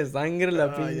chingo de sangre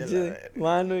la pinche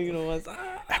mano y nomás.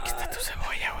 Aquí está tu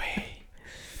cebolla, güey.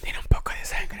 Tiene un poco de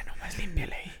sangre, nomás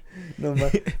límpiala ahí.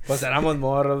 Nomás. Pues éramos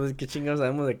morros, pues, qué chingados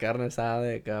sabemos de carne asada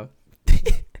de acá.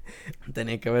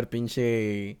 Tenía que haber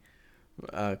pinche.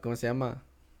 ¿Cómo se llama?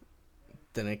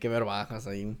 Tenía que haber bajas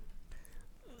ahí.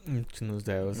 Unos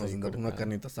dedos ahí Una cortados.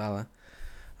 carnita asada.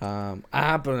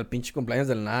 Pero en el pinche cumpleaños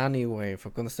del Nani, güey.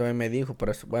 Fue cuando este güey me dijo. Por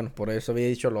eso había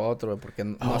dicho lo otro, güey. Porque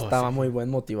no estaba muy buen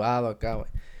motivado acá,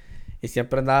 güey. Y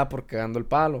siempre andaba por cagando el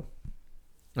palo.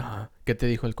 Ajá. ¿Qué te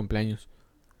dijo el cumpleaños?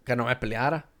 Que no me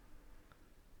peleara.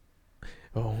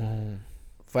 Oh.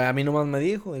 Fue a mí nomás me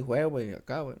dijo, güey,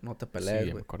 acá, güey, no te Sí, pelees, ya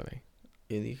me güey. acordé.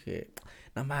 Y dije,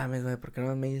 no mames, güey, ¿por qué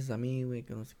no me dices a mí, güey?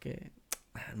 Que no sé qué.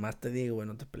 Más te digo, güey,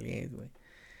 no te pelees, güey.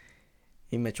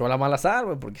 Y me echó la mala sal,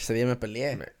 güey, porque ese día me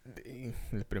peleé.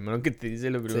 Lo primero que te dice,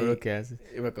 lo primero Sí. que hace.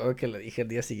 Y me acuerdo que le dije el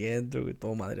día siguiente, güey,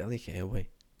 todo madreado. Dije, güey.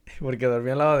 Porque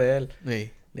dormí al lado de él.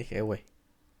 Sí. Le dije, güey.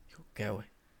 Dijo, ¿qué, güey?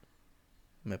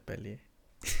 Me peleé.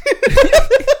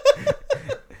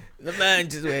 No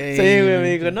manches, güey. Sí, güey,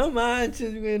 me dijo, no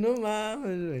manches, güey, no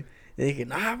mames, güey. Y dije,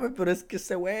 no, güey, pero es que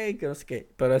ese güey, que no sé qué.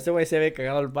 Pero ese güey se había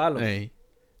cagado el palo. Ey.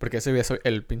 Porque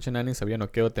el pinche Nani se había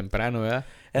noqueado temprano, ¿verdad?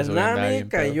 El Eso andaba Nani bien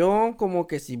pedo. cayó como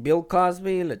que si Bill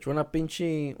Cosby le echó unas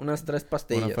 3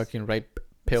 pastillas. Una fucking rape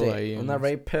pill Sí, ahí. una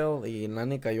rape pill y el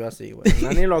Nani cayó así, güey. El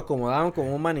Nani lo acomodaban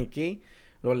como un maniquí,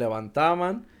 lo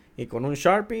levantaban y con un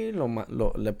Sharpie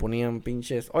le ponían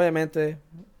pinches, obviamente,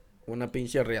 una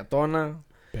pinche riatona.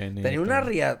 Tenía una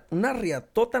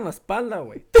riatota en la espalda,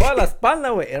 güey. Toda la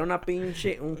espalda, güey. Era un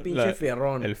pinche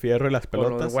fierrón. El fierro y las Con los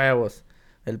pelotas. huevos.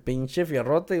 El pinche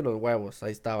fierrote y los huevos.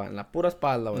 Ahí estaba. En la pura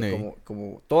espalda, güey. Sí.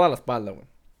 Como toda la espalda, güey.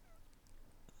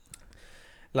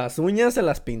 Las uñas se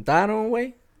las pintaron,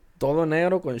 güey. Todo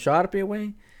negro con Sharpie,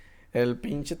 güey. El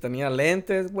pinche tenía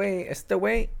lentes, güey. Este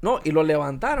güey. No, y lo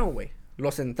levantaron, güey.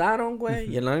 Lo sentaron,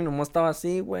 güey. Y el Nani nomás estaba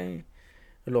así, güey.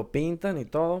 Lo pintan y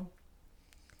todo.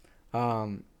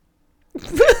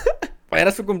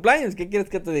 Era su cumpleaños. ¿Qué quieres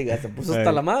que te diga? Se puso hasta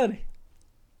Ay. la madre.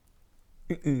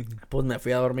 Pues me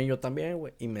fui a dormir yo también,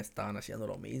 güey. Y me estaban haciendo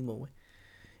lo mismo, güey.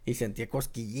 Y sentía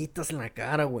cosquillitas en la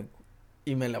cara, güey.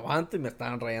 Y me levanto y me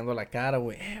estaban rayando la cara,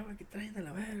 güey. Güey, ¿qué traen de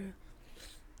la verga?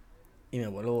 Y me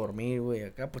vuelvo a dormir, güey.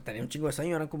 Acá, pues tenía un chingo de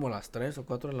sueño. Eran como las 3 o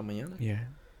 4 de la mañana.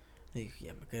 Yeah. Y dije,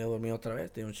 ya me quería dormir otra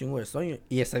vez. Tenía un chingo de sueño.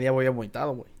 Y ese día había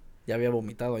vomitado, güey. Ya había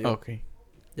vomitado yo. Ok.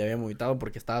 Ya había vomitado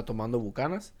porque estaba tomando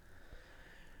Bucanas.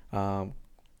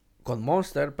 con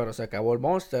Monster, pero se acabó el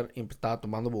Monster y estaba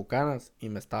tomando Bucanas y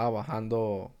me estaba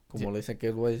bajando, como Sí. le dicen que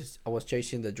I was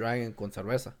chasing the dragon con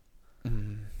cerveza.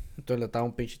 Entonces le daba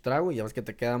un pinche trago y ya ves que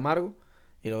te queda amargo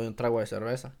y le doy un trago de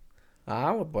cerveza.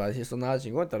 Ah, pues así eso nada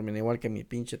chingón, terminé igual que mi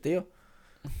pinche tío.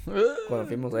 Cuando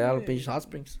fuimos allá a los pinches Hot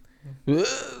Springs.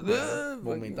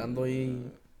 Vomitando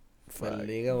ahí el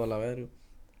hígado a la verga.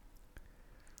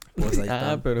 Pues ahí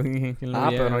está. Pero ¿quién lo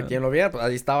Pero no, viera? ¿quién lo viera? Pues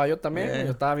ahí estaba yo también, Yeah.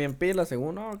 yo estaba bien pilas,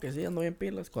 según, no, que sí, ando bien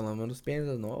pilas. Cuando menos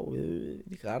piensas, no, güey,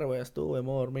 dije, güey, ya estuve, me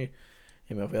voy a dormir.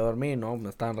 Y me fui a dormir, no, me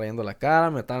estaban rayando la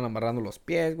cara, me estaban amarrando los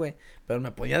pies, güey. Pero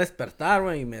me podía despertar,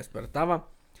 güey, y me despertaba.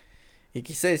 Y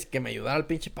quise que me ayudara el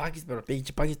pinche Paquis, pero el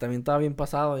pinche Paquis también estaba bien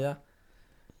pasado ya.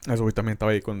 Eso güey también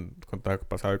estaba ahí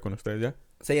pasaba con ustedes ya.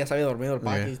 Sí, ya se había dormido el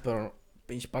Yeah. Paquis, pero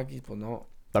pinche Paquis, pues no.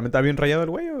 ¿También estaba bien rayado el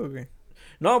güey o qué?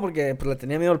 No, porque pues le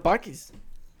tenía miedo al Paquis.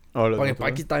 Oh, los Porque el otros,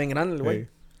 Paquis está bien grande, el güey.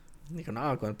 Sí. Dijo,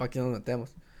 no, con el Paquis no nos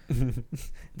metemos.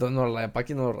 Entonces el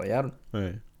Paquis nos lo rayaron.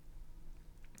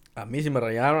 A mí sí me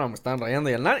rayaron, me estaban rayando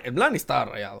y el Lani estaba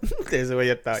rayado. Ese güey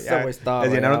ya estaba. Ese Ya, güey estaba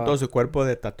les llenaron rayado. todo su cuerpo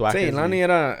de tatuajes. Sí, el Lani y-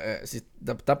 era, si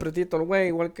está pretito el güey,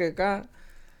 igual que acá.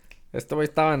 Este güey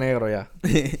estaba negro ya.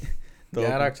 Todo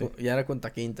pinche. Ya era con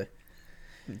taquinte.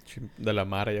 De la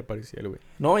mara ya parecía el güey.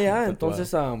 No, ya, Tatuado.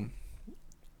 entonces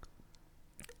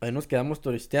ahí nos quedamos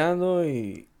turisteando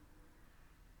y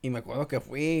me acuerdo que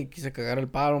fui, quise cagar el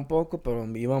paro un poco, pero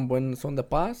iba en buen son de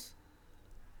paz.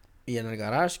 Y en el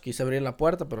garage quise abrir la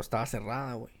puerta, pero estaba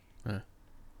cerrada, güey. Ah.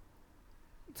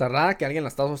 Cerrada que alguien la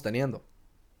estaba sosteniendo.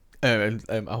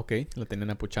 Ok, lo tenían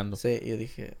apuchando. Sí, y yo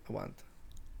dije, aguanta.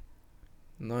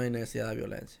 No hay necesidad de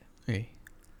violencia. Sí.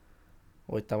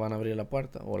 Ahorita van a abrir la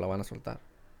puerta o la van a soltar.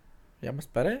 Ya me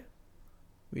esperé.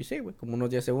 Y sí, güey, como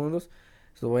unos 10 segundos.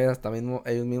 Esos güeyes hasta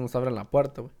ellos mismos abren la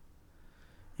puerta, güey.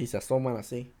 Y se asoman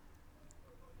así.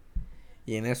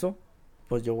 Y en eso,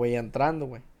 pues yo voy entrando,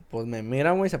 güey. Pues me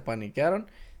miran, güey, se paniquearon.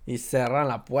 Y cerran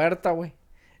la puerta, güey.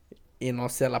 Y no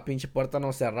sé, la pinche puerta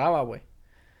no cerraba, güey.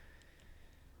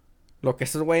 Lo que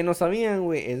esos güeyes no sabían,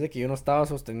 güey, es de que yo no estaba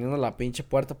sosteniendo la pinche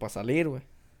puerta para salir, güey.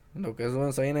 Lo que esos güeyes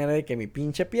no sabían era de que mi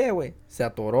pinche pie, güey, se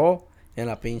atoró en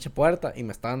la pinche puerta y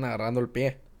me estaban agarrando el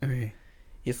pie. Sí.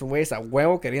 Y esos güeyes a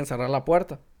huevo querían cerrar la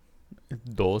puerta.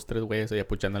 2, 3 güeyes ahí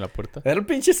apuchando la puerta. Era el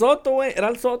pinche Soto, güey. Era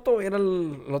el Soto, era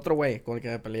el otro güey con el que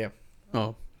me peleé.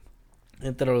 Oh,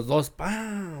 Entre los dos,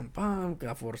 pam, pam, que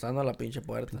forzando la pinche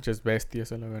puerta. pinches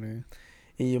bestias a la verga.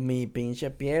 Y mi pinche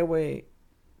pie, güey,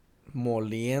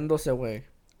 moliéndose, güey.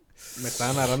 Me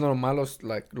estaban agarrando nomás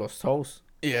los toes.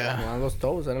 Yeah. Nomás los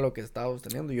toes era lo que estaba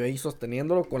sosteniendo. Yo ahí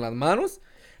sosteniéndolo con las manos,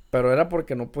 pero era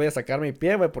porque no podía sacar mi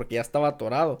pie, güey, porque ya estaba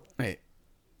atorado. Hey,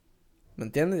 ¿Me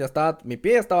entiendes? Mi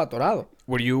pie ya estaba atorado.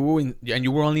 were you in, and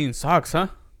you were only in socks, huh?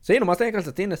 Sí, nomás tenía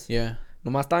calcetines. Yeah.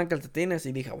 Nomás estaban calcetines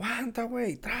y dije, aguanta,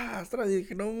 güey, tras. Y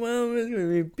dije, no mames, güey,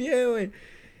 mi pie, güey.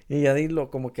 Y ya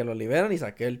como que lo liberan y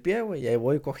saqué el pie, güey. Y ahí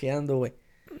voy cojeando, güey.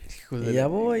 Hijo Y ya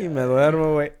voy y me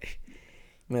duermo, güey.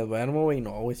 Me duermo, güey.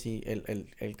 No, güey, sí.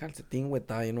 El calcetín, güey,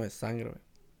 estaba lleno de sangre, güey.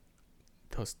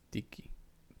 Todo sticky.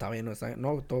 Estaba lleno de sangre.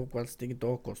 No, todo calcetín y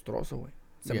todo costroso, güey.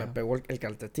 Se Yeah. me pegó el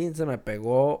calcetín, se me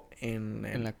pegó en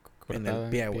En la en cortada el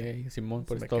pie, güey. Simón, Se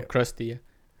por me eso todo quedó. crusty ya.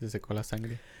 Se secó la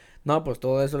sangre. No, pues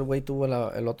todo eso el güey tuvo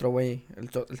el otro güey. El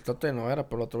Tote no era,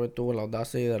 pero el otro güey tuvo la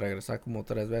audacia de regresar como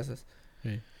 3 veces.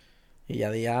 Sí. Y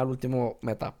ya al último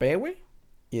me tapé, güey.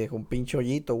 Y dejó un pinche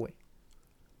hoyito, güey.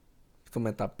 Entonces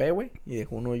me tapé, güey. Y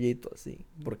dejó un hoyito así.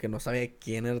 Porque no sabía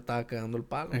quién estaba cagando el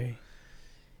palo. Hey,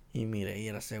 Y miré y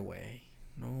era ese güey.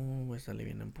 No, güey, salí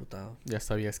bien emputado. ya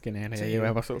sabías quién era. Sí. Ya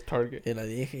llevabas el target. Y le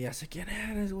dije, ya sé quién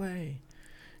eres, güey.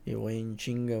 Y güey, en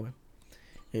chinga, güey.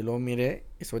 Y luego miré.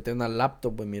 Y se tenía una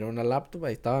laptop, güey. Miré una laptop.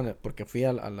 Ahí estaba. Porque fui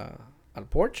al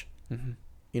porch. Ujú.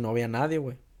 Y no había nadie,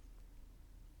 güey.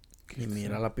 ¿Qué Y es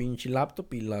mira eso? la pinche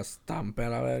laptop y la estampé a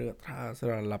la verga atrás.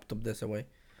 Era la laptop de ese güey.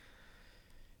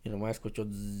 Y nomás escuchó.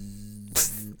 Y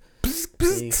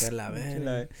dije, a la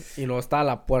verga. Y luego estaba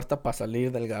la puerta para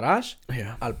salir del garage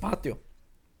Yeah. al patio.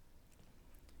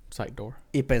 Side door.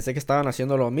 Y pensé que estaban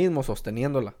haciendo lo mismo,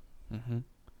 sosteniéndola. Ujú.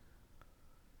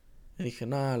 Y dije,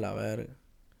 nada, la verga.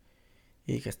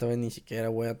 Y dije, esta vez ni siquiera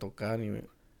voy a tocar.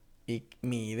 Y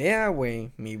mi idea,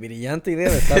 güey, mi brillante idea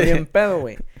de estar bien pedo,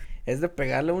 güey, es de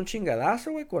pegarle un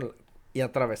chingadazo, güey, y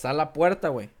atravesar la puerta,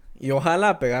 güey. Y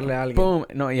ojalá pegarle a alguien. Pum.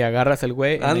 No, y agarras el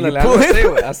güey. Ándale, and then you así,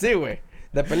 güey, así, güey.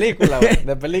 De película, güey,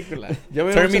 de película. Yo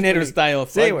veo Terminator muchas style.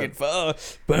 Sí, fucking güey.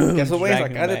 boom, Que esos güeyes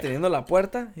drag him acá back. deteniendo la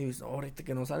puerta. Y dices, ahorita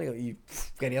que no salga. Y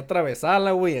quería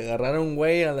atravesarla, güey. Agarrar a un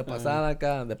güey a la pasada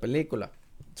acá, de película.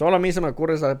 Solo a mí se me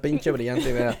ocurre esa pinche brillante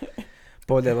idea.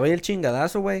 Pues le doy el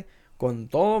chingadazo, güey. Con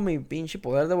todo mi pinche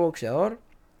poder de boxeador.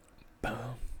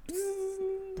 Boom.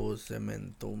 Pues se me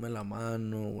entume la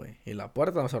mano, güey. Y la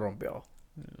puerta no se rompió.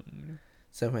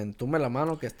 Se me entume la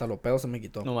mano que hasta los pedos se me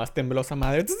quitó. Nomás tembló esa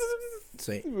madre.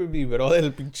 Sí. Vibró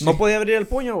del pinche. No podía abrir el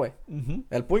puño, güey. Ujú.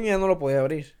 El puño ya no lo podía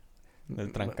abrir.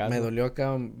 Del trancazo. Me dolió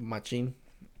acá machín.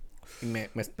 Y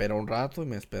me esperó un rato y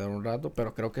me esperó un rato.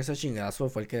 Pero creo que ese chingazo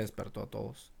fue el que despertó a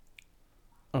todos.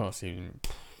 Oh, sí.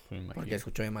 Me imagino. Porque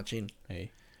escuchó de machín. Ey.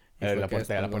 Y fue La el que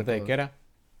puerta despertó a de todos. qué era.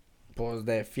 Pues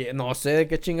no sé de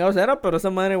qué chingados era, pero esa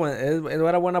madre, güey,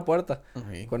 era buena puerta.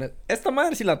 Ey. Esta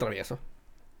madre sí la atravieso.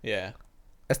 Yeah.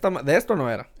 De esto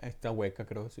no era. Esta hueca,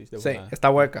 creo, sí. Sí, está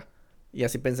hueca. Y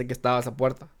así pensé que estaba esa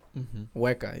puerta. Ujú.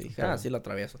 Hueca. Y dije, Claro. sí la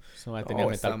atravieso. Esa madre tenía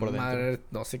metal esa por dentro. madre,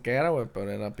 no sé qué era, güey, pero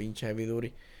era pinche heavy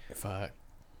duty. Fuck.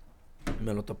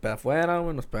 Me lo topé afuera,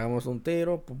 güey, nos pegamos un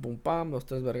tiro, pum pum pam, 2,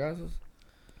 3 vergazos.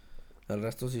 El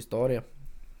resto es historia.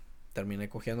 Terminé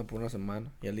cogiendo por una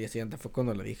semana. Y al día siguiente fue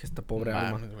cuando le dije, esta pobre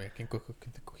alma. Mames, güey. ¿Quién te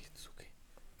cogiste o qué?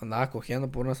 Andaba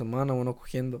cogiendo por una semana, uno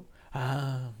cogiendo.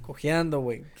 Ah. Cogiendo,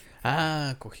 güey.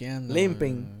 Cogiendo.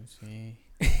 Limping. Sí.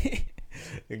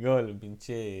 Tengo el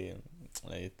pinche.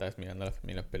 Ahí estás mirando a la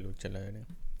familia peluche, la verdad.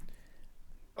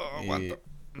 Oh, aguanta.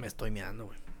 Me estoy meando,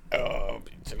 güey. Oh,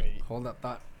 pinche güey. Hold that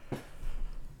thought.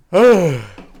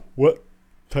 What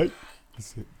type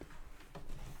is it?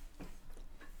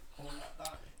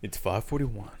 It's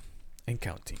 5:41 and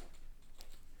counting.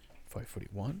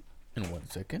 5:41 and 1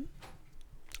 second.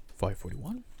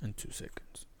 5:41 and 2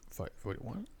 seconds.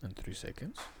 5:41 and 3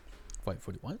 seconds.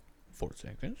 5:41, 4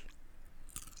 seconds.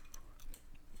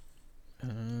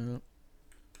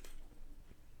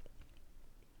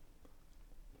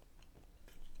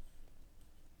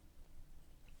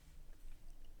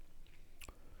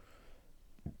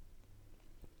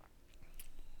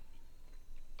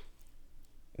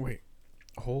 Wait,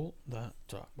 hold that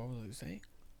thought. What was I saying?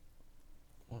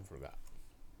 I forgot.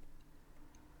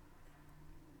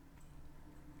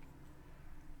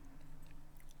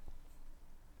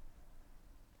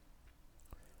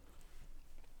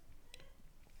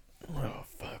 Oh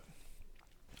fuck.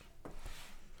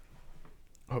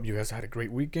 Hope you guys had a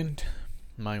great weekend.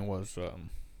 Mine was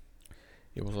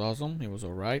it was awesome. It was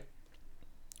alright.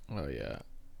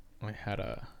 I had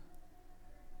a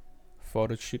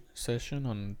photo shoot session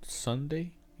on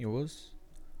Sunday. It was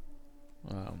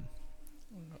a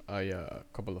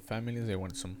couple of families they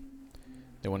wanted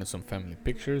some family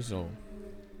pictures, so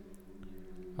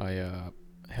I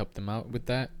helped them out with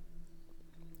that.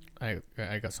 I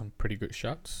got some pretty good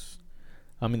shots.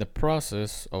 I'm in the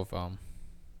process of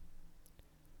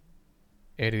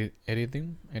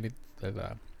editing, and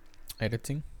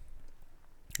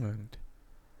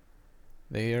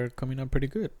they are coming out pretty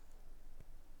good.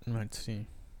 Let's see.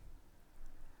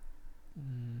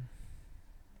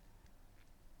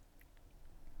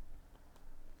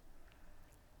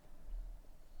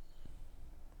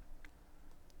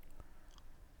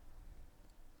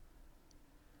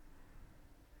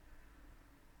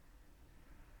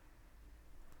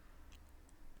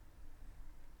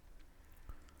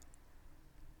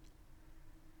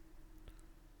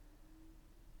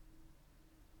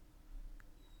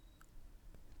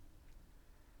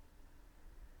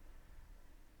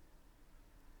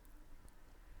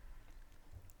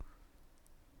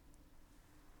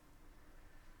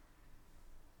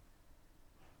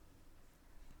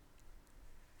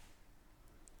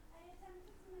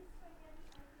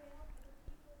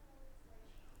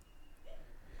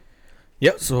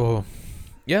 Yeah, so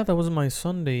yeah, that was my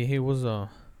Sunday. It was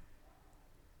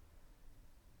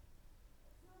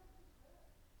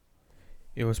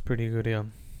it was pretty good, yeah.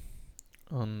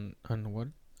 On what?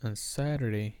 On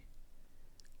Saturday,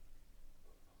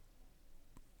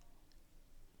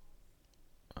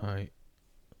 I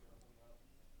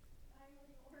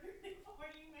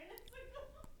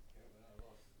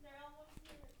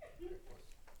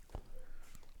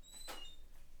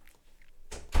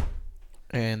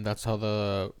and that's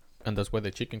why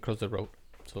the chicken crossed the road.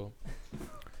 So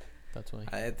that's why.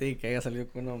 A de ti que haya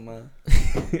salido con una mamá.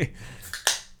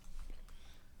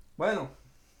 Bueno,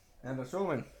 en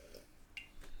resumen,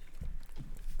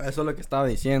 eso es lo que estaba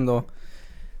diciendo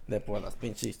de por las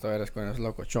pinches historias con esos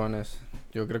locochones.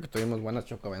 Yo creo que tuvimos buenas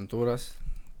chocoaventuras.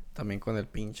 También con el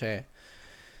pinche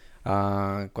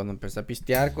cuando empecé a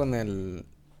pistear con el...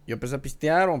 Yo empecé a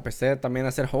pistear o empecé también a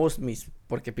hacer host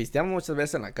porque pisteamos muchas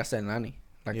veces en la casa del Nani.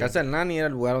 La casa del Nani era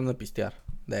el lugar donde pistear,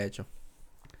 de hecho.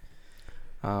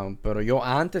 Pero yo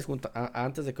antes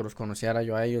de que los conociera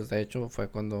yo a ellos, de hecho, fue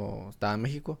cuando estaba en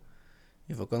México.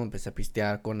 Y fue cuando empecé a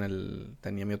pistear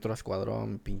tenía mi otro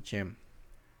escuadrón, pinche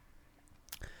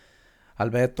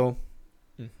al Beto,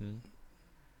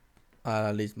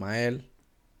 al Ismael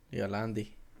y al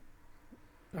Andy.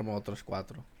 Éramos otros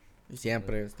 4. Y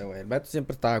siempre, el Beto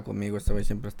siempre estaba conmigo,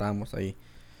 siempre estábamos ahí.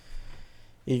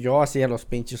 Y yo hacía los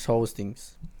pinches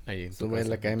hostings. Ahí en tu Estuve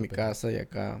casa, acá en mi tu pendejo. casa y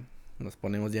acá nos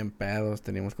ponemos bien pedos.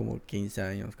 Teníamos como 15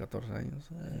 años, 14 años.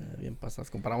 Bien pasados.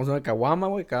 Compramos una caguama,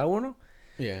 güey, cada uno.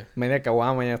 Yeah. Media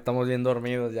caguama, ya estamos bien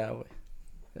dormidos ya, güey.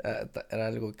 Era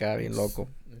algo acá bien loco.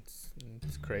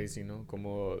 It's crazy, ¿no?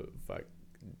 Como, fuck,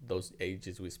 those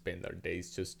ages we spend our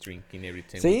days just drinking every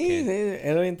time Sí, we sí, can.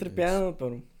 era bien tripeado,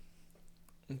 pero...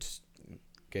 Just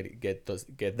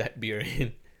get that beer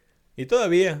in. Y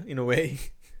todavía, in a way,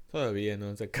 todavía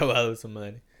no se ha acabado esa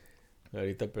madre.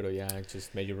 Ahorita, pero ya,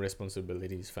 just major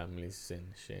responsibilities, families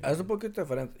and shit. Es un poquito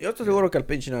diferente. Yo estoy seguro que el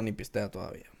pinche no ni pistea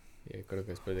todavía. Yeah, creo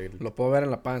que después de... Lo puedo ver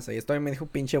en la panza. Y esto me dijo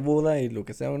pinche Buda y lo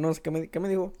que sea. No sé, ¿qué me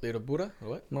dijo? ¿Little Buddha?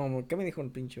 What? No, ¿qué me dijo el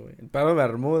pinche, güey? El Pablo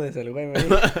Bermúdez, el güey me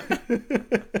dijo.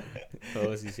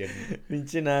 Oh, sí, cierto.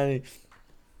 Pinche Nani.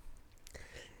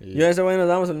 Yo y ese güey nos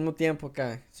damos al mismo tiempo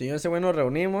acá. Si yo y ese güey nos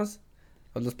reunimos,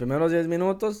 a los primeros 10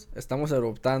 minutos, estamos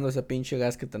eruptando ese pinche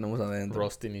gas que tenemos adentro.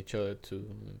 Roasting each other to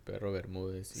Perro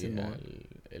Bermúdez y Simón.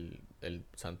 el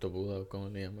Santo Buda, ¿cómo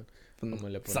le llaman? Pues, ¿Cómo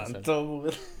le ponen sal? Santo,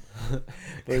 güey.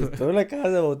 Pues tú le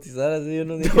acabas de bautizar así, yo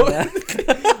no dije No. nada.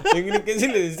 ¿Qué se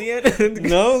le decían?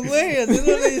 No, güey, así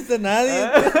no le dice a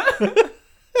nadie.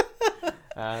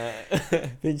 Ah.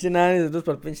 Pinche Nani, saludos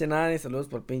para el pinche Nani, saludos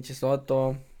para el pinche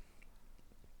Soto.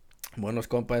 Buenos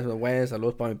compas esos güeyes,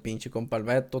 saludos para mi pinche compa el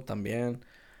Beto también.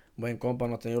 Buen compa,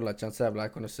 no he tenido la chance de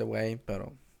hablar con ese güey,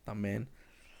 pero también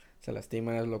se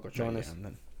lastiman esos locochones. Ahí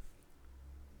andan.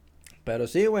 Pero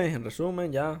sí, güey, en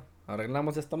resumen, ya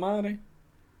arreglamos esta madre.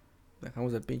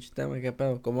 Dejamos el pinche tema, ¿qué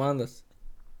pedo? ¿Cómo andas?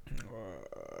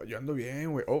 Yo ando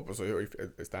bien, güey. Oh, pues hoy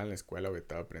estaba en la escuela, güey.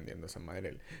 Estaba aprendiendo esa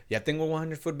madre. Ya tengo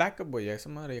 100 foot backup, güey. Ya esa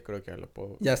madre ya creo que ya lo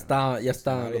puedo. Ya está,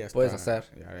 esa madre lo puedes hacer.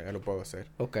 Ya lo puedo hacer.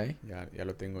 Ok, Ya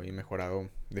lo tengo ahí mejorado.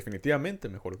 Definitivamente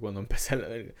mejor que cuando empecé a la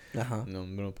verga. ajá.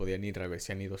 No podía ni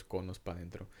reversear ni 2 conos para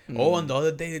adentro. Mm. Oh, and the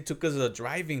other day they took us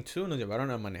driving too. Nos llevaron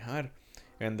a manejar.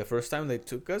 And the first time they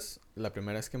took us, la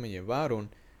primera vez que me llevaron,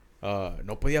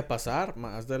 no podía pasar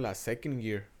más de la second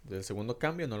gear. Del segundo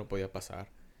cambio no lo podía pasar.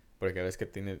 Porque ves que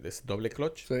tiene es doble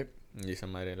clutch. Sí. Y esa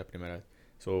madre la primera vez.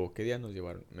 So, ¿qué día nos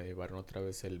llevaron? Me llevaron otra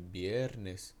vez el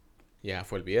viernes. Ya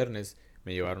fue el viernes.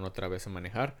 Me llevaron otra vez a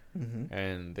manejar. Ujú.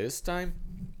 And this time,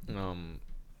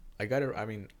 I got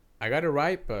it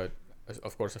right, but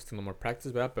of course I still no more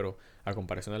practice, ¿verdad? Pero a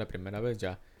comparación de la primera vez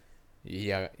ya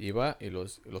iba y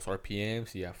los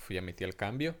RPMs y ya metí el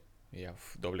cambio. Y ya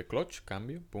doble clutch,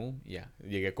 cambio, pum, ya.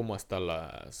 Llegué como hasta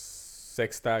la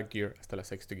sexta gear,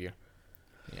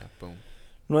 Ya, pum.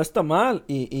 No está mal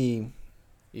y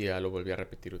Y ya lo volví a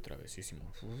repetir otra vez.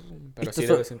 Pero Y sí,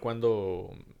 tú de vez en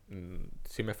cuando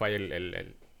sí me falla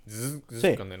el zzz,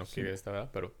 Sí, cuando no quiere esta, ¿verdad?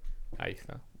 Pero ahí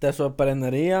está. te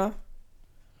sorprendería,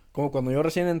 como cuando yo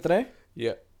recién entré,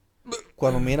 Yeah.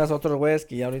 cuando miras a otros güeyes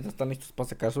que ya ahorita están listos para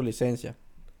sacar su licencia.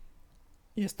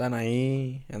 Y están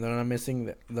ahí, and they're not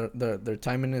missing, their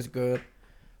timing is good.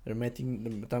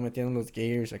 Están metiendo los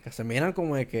gears. Acá se miran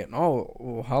como de que, no,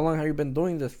 how long have you been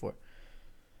doing this for?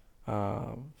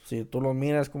 Si tú lo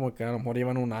miras como que a lo mejor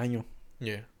llevan un año.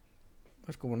 Yeah.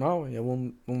 Es como, no, llevo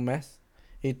un mes.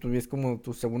 Y tú ves como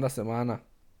tu segunda semana.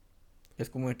 Es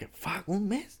como de que, fuck, un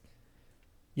mes.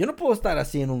 Yo no puedo estar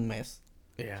así en un mes.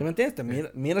 Yeah. ¿Sí me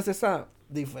entiendes? Miras esa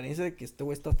diferencia de que este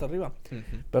güey está hasta arriba.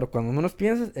 Mhm. Pero cuando menos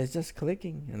piensas, it's just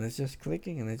clicking, and it's just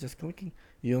clicking, and it's just clicking.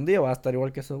 Y un día va a estar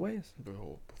igual que esos güeyes.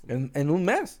 En un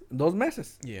mes, 2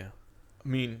 meses. Yeah. I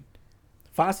mean,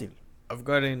 Fácil. I've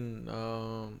gotten,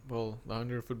 the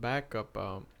 100 foot backup.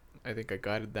 I think I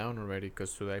got it down already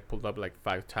because I pulled up like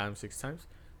 5 times, 6 times,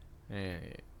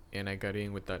 and I got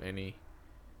in without any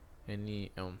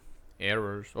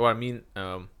errors. Or I mean,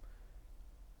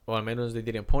 o al menos they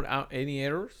didn't point out any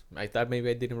errors. I thought maybe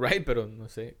I didn't write, pero no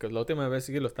sé. Because la última vez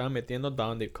que lo estaba metiendo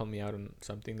down, they called me out on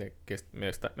something que me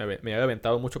había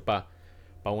aventado mucho para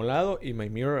un lado y my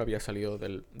mirror había salido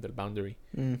del boundary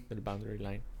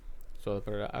line. So,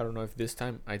 pero I don't know if this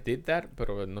time I did that,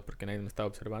 pero no porque nadie me estaba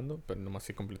observando, pero nomás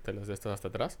sí completé las de estas hasta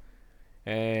atrás.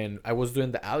 And I was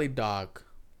doing the alley dog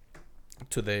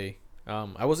today.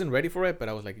 I wasn't ready for it, but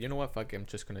I was like, you know what, fuck it, I'm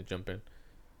just gonna jump in.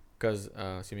 Because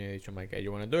si me ha dicho Mike, hey,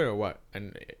 you wanna do it or what?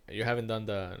 And you haven't done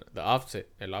the offset.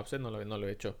 El offset no lo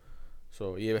he hecho.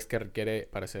 So, y ves que requiere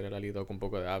para hacer el alley dog un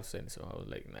poco de offset. So I was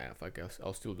like, nah, fuck it,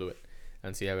 I'll still do it.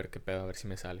 And sí, a ver qué pedo, a ver si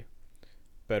me sale.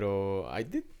 Pero I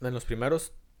did. En los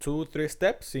primeros 2-3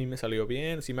 steps sí me salió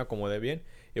bien, sí me acomodé bien.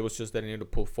 It was just that I needed to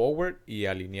pull forward y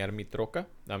alinear mi troque.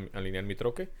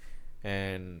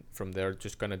 And from there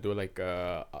just gonna do like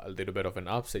a little bit of an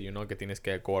offset, you know, que tienes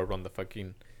que go around the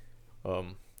fucking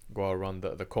go around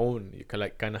the cone. You can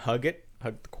like kind of hug the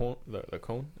cone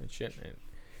and shit.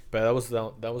 But that was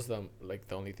the like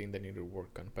the only thing that needed to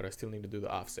work on. But I still need to do the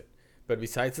offset. But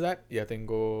besides that, ya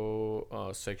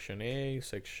tengo section A,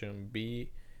 section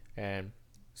B, and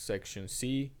section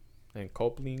C, and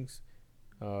couplings.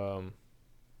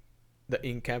 The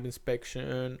in-cab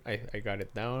inspection, I got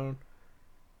it down.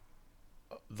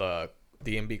 The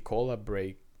DMB cola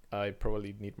brake, I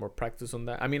probably need more practice on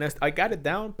that. I mean, I got it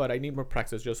down, but I need more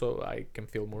practice just so I can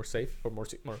feel more safe or more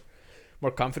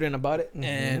confident about it.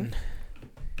 Mm-hmm.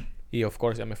 Y of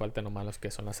course ya me faltan nomás los que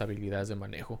son las habilidades de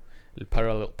manejo. El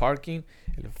parallel parking,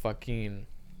 el fucking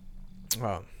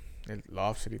el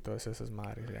offset y todas esas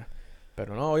madres ya.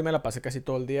 Pero no, hoy me la pasé casi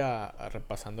todo el día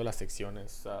repasando las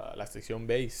secciones, la sección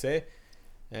B y C.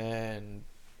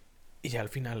 Y ya al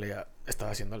final ya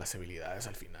estaba haciendo las habilidades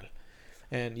al final.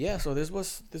 And yeah, so this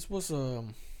was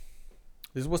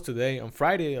today. On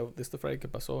Friday, this is the Friday que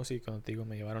pasó, sí, contigo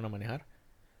me llevaron a manejar.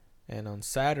 And on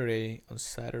Saturday,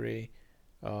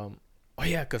 oh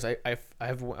yeah, because I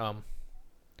have what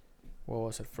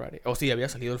was it, Friday? Oh sí, había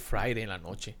salido el Friday en la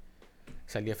noche.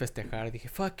 Salí a festejar, dije,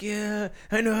 fuck yeah,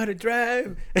 I know how to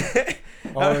drive.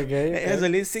 Okay.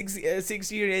 Salí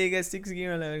 6 years, I got 6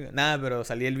 years. Nah, pero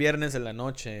salí el viernes en la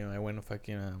noche. I went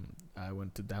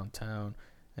to downtown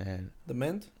and The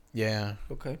Mint? Yeah.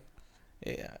 Okay.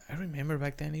 Yeah, I remember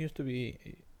back then it used to be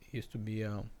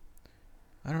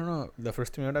I don't know, la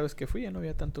primera vez que fui ya no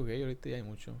había tanto gay, ahorita ya hay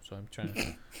mucho, so I'm trying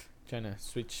to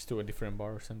switch to a different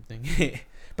bar or something.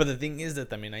 But the thing is that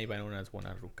también ahí van unas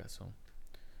buenas rucas, so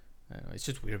I don't know, it's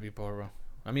just weird people, bro.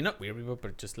 I mean, not weird people,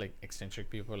 but just like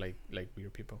eccentric people, like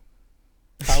weird people.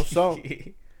 How so?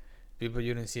 People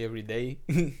you don't see every day.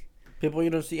 People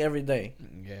you don't see every day.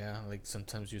 Yeah, like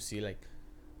sometimes you see like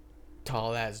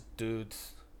tall ass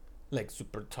dudes, like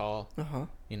super tall,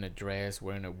 in a dress,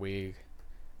 wearing a wig.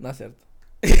 No es cierto.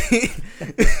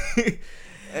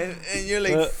 and you're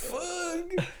like, fuck.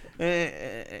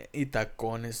 Y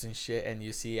tacones and shit. And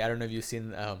you see, I don't know if you've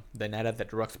seen The Night at the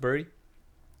Roxbury.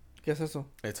 ¿Qué es eso?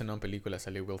 Es una película,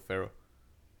 salió Will Ferrell.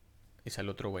 Y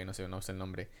sale otro güey, no sé el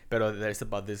nombre. Pero there's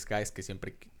about these guys que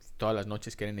siempre, todas las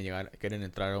noches quieren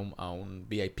entrar a un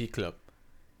VIP club.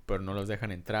 Pero no los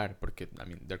dejan entrar porque, I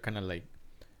mean, they're kind of like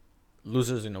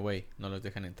losers in a way. No los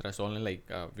dejan entrar. So only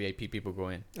like VIP people go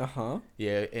in.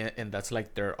 Yeah, and that's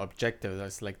like their objective.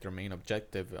 That's like their main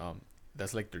objective.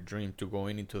 That's like their dream, to go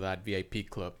into that VIP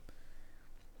club.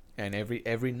 And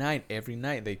every night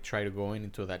they try to go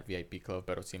into that VIP club,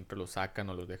 pero siempre lo sacan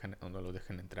o lo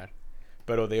dejan entrar.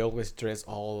 Pero they always dress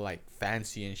all like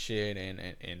fancy and shit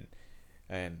and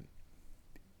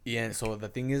yeah. So the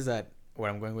thing is that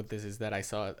where I'm going with this is that I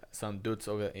saw some dudes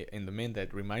over in the Mint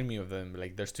that remind me of them.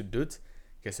 Like there's two dudes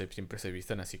que siempre se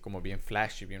visten así como bien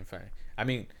flashy, bien I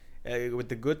mean, with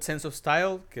the good sense of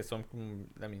style, que son,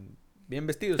 I mean, bien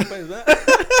vestidos, pues, ¿verdad?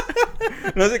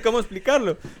 No sé cómo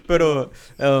explicarlo, pero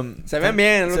se ven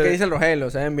bien, es lo que dice el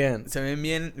Rogelio, se ven bien. Se ven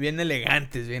bien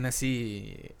elegantes, bien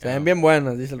así. Se ven bien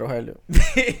buenas, dice el Rogelio.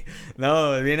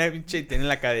 No, bien pinche, tienen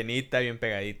la cadenita bien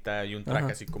pegadita y un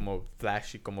traje así como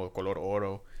flashy, como color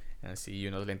oro, así, y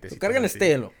unos lentes. Cargan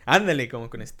estilo. Ándale, como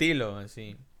con estilo,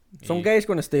 así. Son gays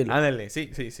con estilo. Ándale,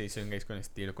 sí, son gays con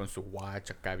estilo, con su watch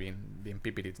acá bien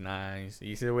pipiris nice.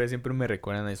 Y ese güey siempre me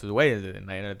recuerdan a esos güeyes de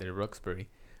Night at the Roxbury.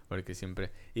 Porque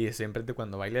siempre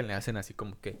cuando bailan le hacen así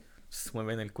como que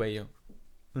mueven el cuello.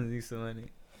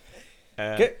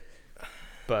 ¿Qué?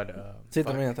 But sí,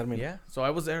 termina. Yeah, so I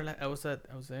was there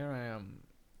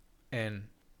and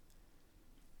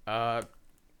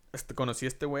conocí a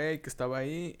este güey que estaba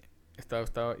ahí,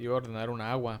 iba a ordenar un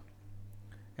agua.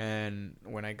 And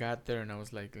when I got there and I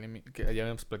was like, que ya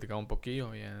habíamos platicado un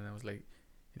poquillo, and I was like,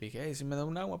 le dije, hey, si me da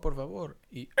un agua, por favor.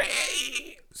 Y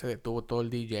se detuvo todo el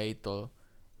DJ y todo.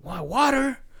 What,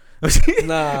 water?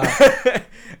 No.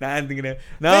 No,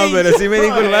 pero sí me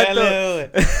dijo el vato.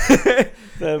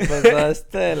 Te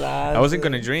pasaste la. I wasn't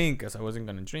gonna drink. I was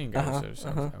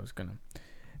gonna.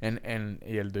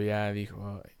 Y el dude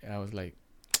dijo, I was like,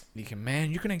 dije, man,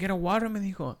 you gonna get a water? Me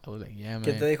dijo. I was like, yeah, man.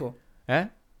 ¿Quién te dijo?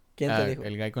 ¿Quién te dijo?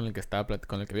 El guy con el que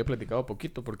había platicado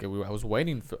poquito, porque I was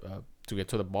waiting to get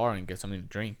to the bar and get something to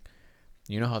drink.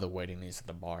 You know how the waiting is at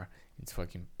the bar. It's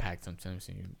fucking packed sometimes,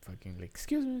 and you fucking like,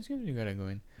 excuse me, you gotta go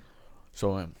in.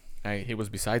 So he was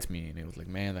beside me, and it was like,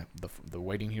 man, the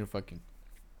waiting here fucking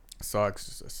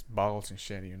sucks, just balls and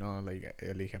shit, you know. Like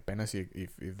apenas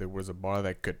if there was a bar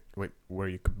that where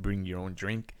you could bring your own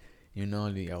drink, you know,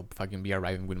 like, I'll fucking be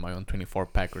arriving with my own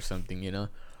 24-pack or something, you know.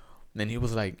 And then he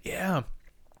was like, yeah,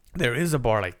 there is a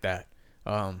bar like that.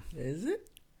 Is it?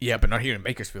 Yeah, but not here in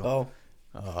Bakersfield. Oh.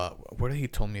 Where he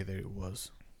told me that it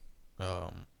was.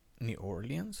 New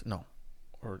Orleans? No.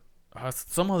 Or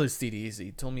some other city.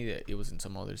 He told me that it was in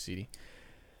some other city.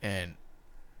 And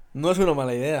No es una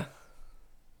mala idea.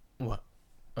 what?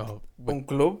 Oh, Un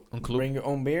club. Un club. Bring your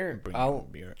own beer. Bring your I'll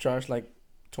own beer. charge like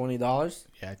 $20.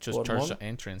 Yeah, just por charge month. the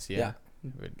entrance. Yeah. Yeah.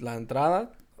 With- La entrada,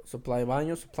 supply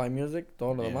baño, supply music,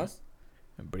 todo lo Yeah. demás.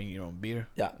 And bring your own beer.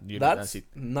 Yeah, You- that's así,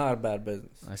 not a bad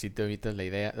business. así te evitas la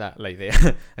idea. La idea.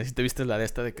 Así te viste la de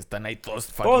esta de que están ahí todos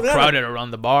fucking Todos ganan. crowded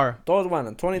around the bar. Todos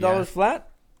ganan. $20 Yeah. flat.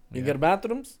 You Yeah. get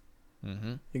bathrooms.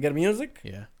 Mm-hmm. You get music.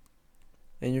 Yeah.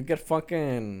 And you get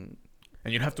fucking...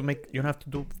 And you don't have to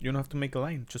make a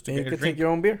line just to And you get a can drink. take your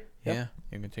own beer. Yeah. Yep.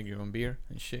 You can take your own beer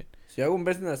and shit. Si hago un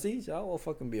business así, I will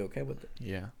fucking be okay with it.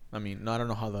 Yeah. I mean, I don't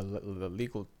know how the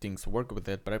legal things work with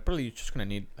it, but I probably you're just gonna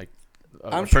need like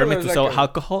a I'm sure permit to there's sell like a-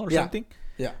 alcohol or Yeah. something.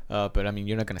 Yeah. But I mean,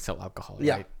 you're not gonna sell alcohol,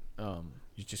 Yeah. right?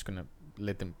 You're just gonna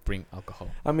let them bring alcohol.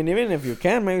 I mean, even if you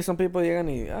can, maybe some people llegan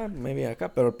y... maybe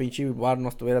acá, pero el pinche bar no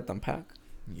estuviera tan packed.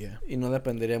 Yeah. Y no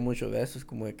dependería mucho de eso. Es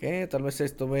como de que, tal vez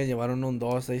esto, güey, llevaron un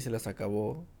 12 y se les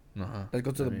acabó. Uh-huh. Let's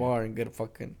go to I the mean, bar and get a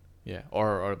fucking... Yeah.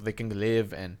 Or they can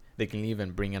leave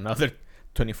and bring another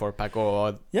 24 pack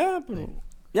or Yeah, pero...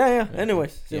 Yeah. Yeah.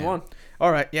 Anyways, Yeah. Simón.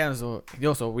 all right. Yeah. So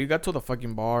we got to the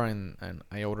fucking bar and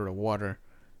I ordered a water.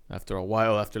 After a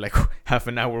while, after like half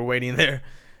an hour waiting there,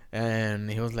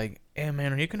 and he was like, "Hey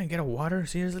man, are you gonna get a water?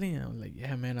 Seriously?" And I was like,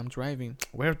 "Yeah man, I'm driving.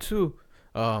 Where to?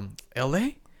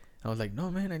 LA?" I was like, "No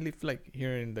man, I live like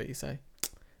here in the east side."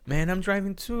 Man, I'm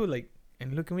driving too. Like,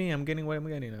 and look at me, I'm getting what I'm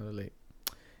getting. I was like,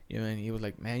 and he was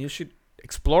like, "Man, you should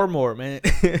explore more, man."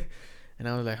 And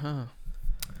I was like, "Huh."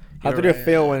 How did you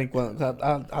feel when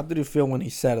how did you feel when he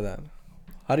said that?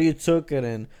 How do you took it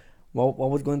and what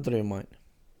was going through your mind?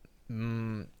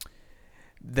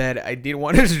 That I did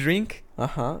want to drink.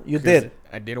 You did.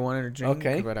 I did want to drink.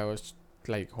 Okay. But I was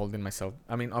like holding myself.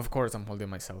 I mean, of course, I'm holding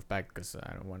myself back because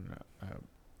I don't want to.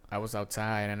 I was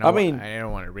outside and I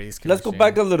didn't want to risk. Let's go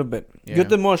back a little bit. Yeah. You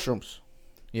did mushrooms.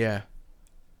 Yeah.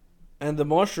 And the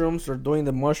mushrooms or doing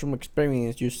the mushroom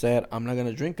experience, you said, I'm not going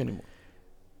to drink anymore.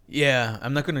 Yeah,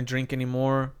 I'm not gonna drink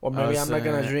anymore. Or maybe I'm not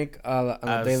going to drink on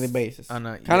a daily basis. Kind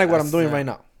of yeah, like what I'm doing right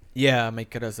now. Yeah,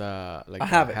 make it as a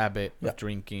habit Yeah. of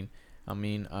drinking. I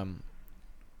mean,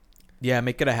 yeah,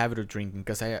 make it a habit of drinking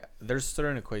because there's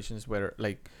certain occasions where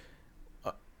like,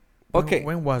 Okay.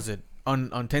 when was it on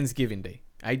Thanksgiving Day?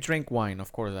 I drank wine,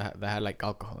 of course, that had like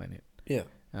alcohol in it.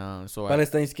 Yeah. So But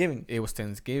it's Thanksgiving. it was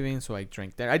Thanksgiving, so I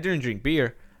drank that. I didn't drink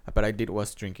beer, but I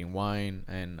was drinking wine,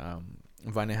 and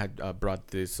Vane had brought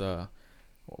this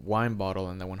wine bottle,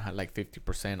 and that one had like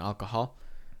 50% alcohol.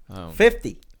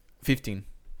 50 15.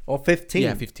 or 15.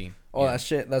 Yeah, 15. Oh, yeah. that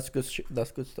shit. That's good.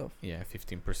 That's good stuff. Yeah,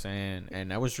 15%,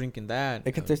 and I was drinking that.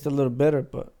 It can taste a little bitter,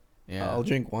 but Yeah, I'll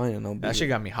drink wine and I'll be that shit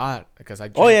got me hot because I.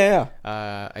 Drank, Oh, yeah.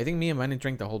 I think me and Vane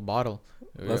drank the whole bottle.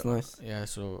 That's nice. Yeah,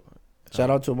 so. Shout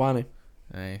out to Bonnie.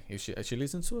 If she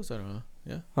listens to us, I don't know.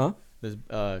 Yeah. Huh? She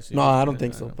No, I listens- don't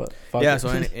think so, but fuck Yeah, it. so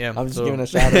yeah, I'm just so- giving a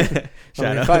shout out.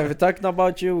 Shout out. If we're talking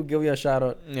about you, we'll give you a shout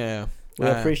out. Yeah. We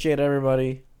appreciate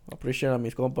everybody. Appreciate a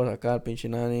mis compas acá, el pinche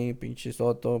Nani, pinche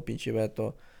Soto, pinche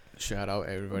Beto. Shout out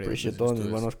everybody. Appreciate that todos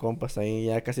listens mis to us. buenos compas ahí.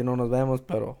 Ya casi no nos vemos,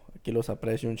 pero aquí los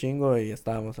aprecio un chingo y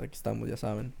aquí estamos, ya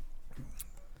saben.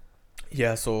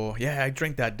 Yeah, so yeah, I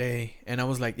drank that day, and I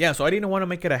was like, yeah, so I didn't want to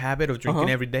make it a habit of drinking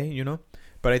Uh-huh. every day, you know.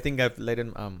 But I think I've let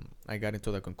him. I got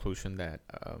into the conclusion that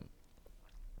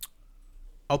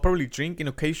I'll probably drink in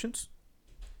occasions,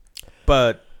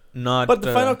 but not. But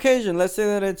the final occasion, let's say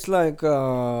that it's like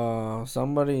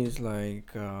somebody's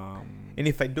like. And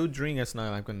if I do drink, it's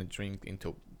not I'm gonna drink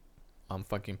until I'm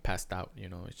fucking passed out. You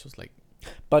know, it's just like.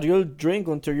 But you'll drink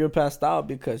until you're passed out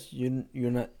because you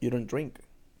don't drink,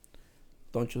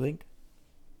 don't you think?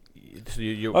 So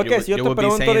you Okay, you, si yo you te will be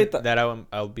pregunto saying ahorita- that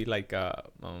I'll be like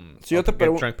Si yo I'll te get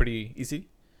pregun- drunk pretty easy.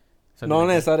 Something No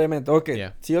like that. necesariamente. Okay.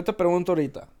 Yeah. Si yo te pregunto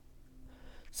ahorita,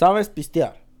 ¿sabes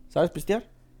pistear? ¿Sabes pistear?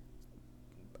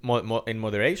 In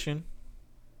moderation.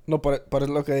 No, por es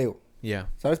lo que digo. Yeah.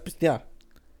 ¿Sabes pistear?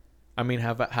 I mean,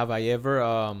 have I ever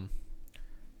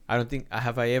I don't think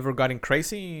have I ever gotten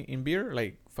crazy in beer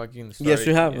like fucking. Yes,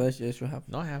 you have. Yeah. Yes, you have.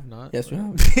 No, I have not. Yes, you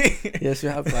have. Yes, you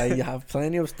have. I have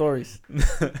plenty of stories.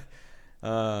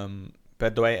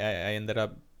 Pero I ended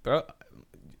up. Pero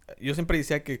yo siempre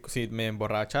decía que si me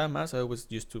emborrachaba más, I was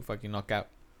used to fucking knock out,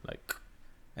 like,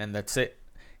 and that's it.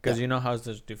 Because Yeah. you know how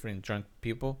there's different drunk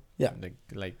people. Yeah.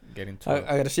 Like getting to.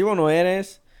 Agresivo no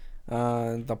eres.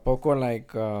 Tampoco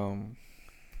like.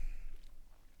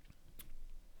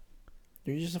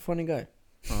 You're just a funny guy.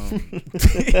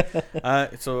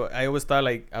 So I always thought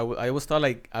like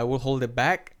I will hold it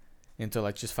back until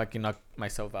I just fucking knock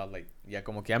myself out. Like, ya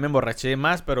como que ya me emborraché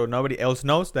más, pero nobody else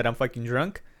knows that I'm fucking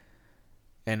drunk.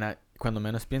 And cuando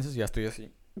menos piensas, ya estoy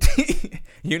así.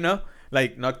 You know?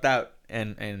 Like, knocked out.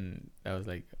 And I was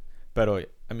like, pero,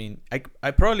 I mean,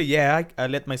 I probably, yeah, I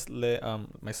let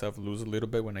myself lose a little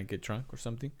bit when I get drunk or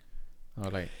something. Or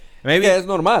like, maybe. Que es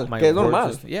normal, my que es words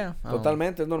normal. just- yeah.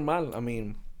 Totalmente, es normal. I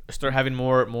mean... Start having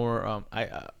more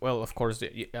well, of course,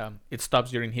 it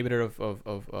stops your inhibitor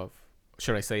of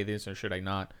should I say this or should I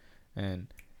not? And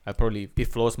I probably, it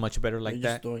flows much better like you're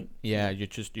that. just doing. Yeah, you're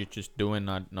just doing,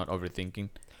 not overthinking.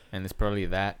 And it's probably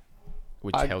that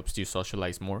which helps you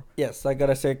socialize more. Yes, I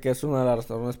gotta say que es una de las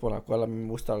razones por la cual a mí me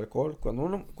gusta el alcohol.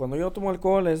 Cuando yo tomo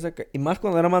alcohol es de que... Y más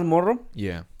cuando era más morro.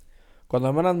 Yeah. Cuando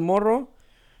era más morro,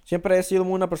 siempre he sido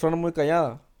una persona muy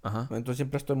callada. Uh-huh. Entonces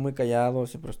siempre estoy muy callado,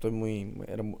 siempre soy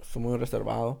muy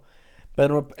reservado.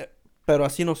 Pero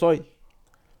así no soy.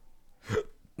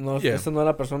 No, Yeah. esa no es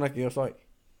la persona que yo soy.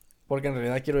 Porque en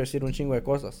realidad quiero decir un chingo de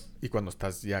cosas. Y cuando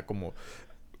estás ya como...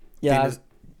 Ya,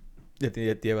 Ya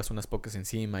te llevas unas pocas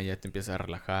encima, ya te empiezas a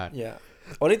relajar. ya.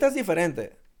 Ahorita es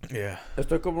diferente. Yeah.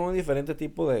 Estoy como en un diferente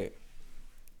tipo de...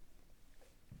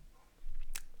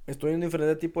 Estoy en un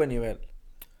diferente tipo de nivel.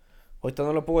 Ahorita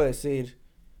no lo puedo decir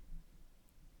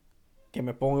que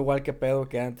me pongo igual que pedo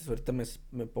que antes. Ahorita me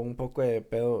pongo un poco de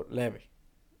pedo leve.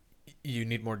 You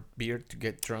need more beer to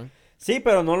get drunk. Sí,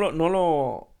 pero no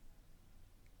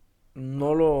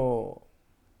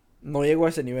llego a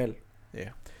ese nivel.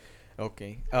 Yeah.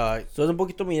 Okay. Soy un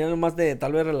poquito mirando más de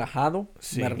tal vez relajado.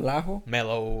 Sí. Me relajo.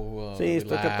 Mellow. Sí,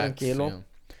 estoy relax, tranquilo.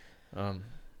 yeah.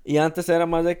 Y antes era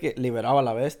más de que liberaba a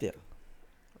la bestia.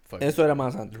 Fuck, Eso era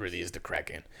más antes. release the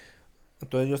Kraken.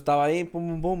 Entonces yo estaba ahí, pum,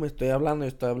 pum, pum, estoy hablando.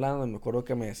 Y me acuerdo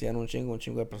que me decían un chingo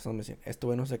de personas. Me decían, este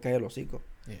güey no se cae el hocico.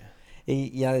 Yeah.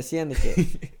 Y ya decían de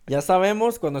que ya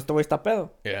sabemos cuando este güey está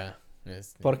pedo. Yeah.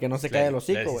 Yes. Porque no se cae el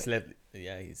hocico, güey.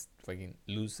 Yeah, he's fucking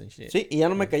loose and shit. Sí, y ya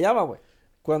no me callaba, güey.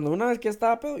 Cuando una vez que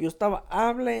estaba pedo, yo estaba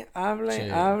hable.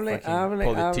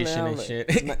 Politician and shit.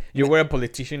 You were a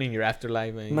politician in your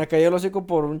afterlife, man. Me cayó el hocico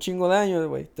por un chingo de años,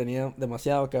 güey. Tenía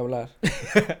demasiado que hablar.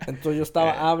 Entonces yo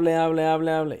estaba hable.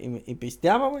 Y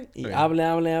pisteaba, güey. Y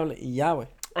hable. Y ya, güey.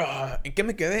 ¿En qué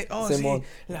me quedé? Oh, Simón.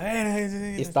 sí. La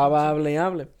verga. Y estaba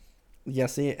hable. Y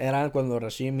así era cuando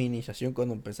recién mi iniciación,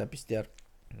 cuando empecé a pistear.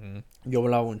 Yo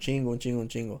hablaba un chingo.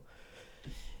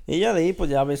 Y ya de ahí, pues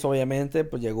ya ves, obviamente,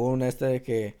 pues llegó un de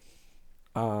que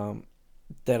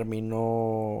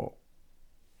terminó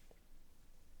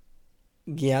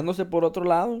guiándose por otro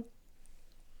lado.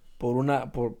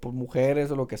 Por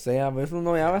mujeres o lo que sea. ¿Ves?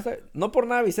 No por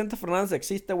nada Vicente Fernández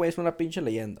existe, güey. Es una pinche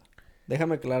leyenda.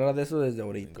 Déjame aclarar de eso desde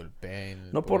ahorita.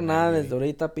 No por nada desde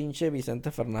ahorita, pinche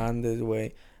Vicente Fernández,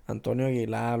 güey. Antonio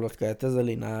Aguilar, los Cadetes de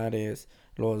Linares,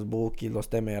 los Bukis, los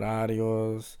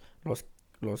Temerarios, los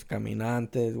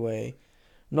Caminantes, güey.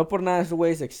 No por nada esos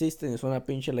güeyes existen, es una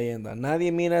pinche leyenda.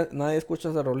 Nadie escucha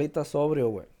esa rolita sobrio,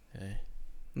 güey.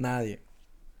 Nadie.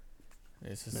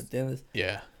 ¿Me entiendes?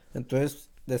 Yeah. Entonces,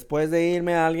 después de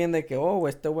irme a alguien de que,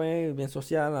 este güey es bien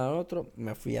social, al otro,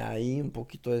 me fui ahí un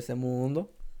poquito de ese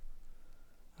mundo.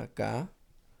 Acá.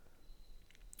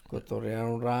 Cotorrear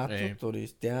un rato,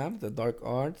 turistear, the dark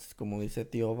arts, como dice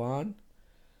Tío Van.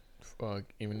 Fuck,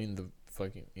 even in the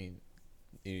fucking...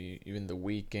 Even the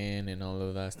Weeknd and all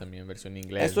of that, también versión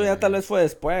inglés. Eso ya tal vez fue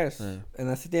después. En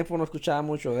ese tiempo no escuchaba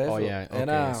mucho de eso. Oh, yeah, okay.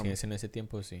 Era... Sí, en ese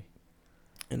tiempo sí.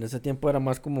 En ese tiempo era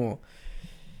más como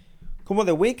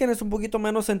The Weeknd es un poquito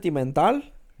menos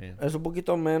sentimental. Yeah. Es un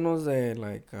poquito menos de,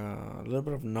 like, a little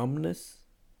bit of numbness.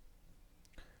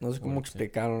 No sé cómo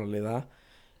explicarlo en realidad.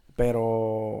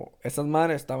 Pero esas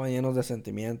madres estaban llenos de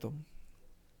sentimiento.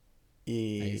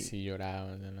 Y... Ahí sí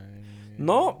lloraba.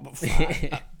 No,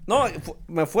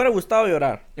 me fuera gustado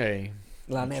llorar. Hey.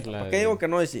 La neta. ¿Por qué digo que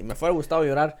no? Sí, me fuera gustado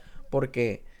llorar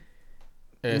porque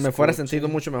me fuera sentido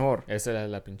mucho mejor. Esa era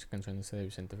la pinche canción esa de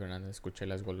Vicente Fernández. Escuché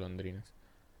las golondrinas.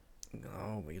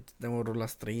 No, güey, yo tengo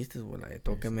rolas tristes, güey. La de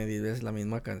Tóqueme 10 veces la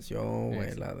misma canción,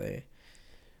 güey. La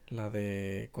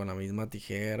de Con la misma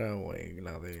tijera, güey.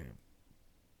 La de...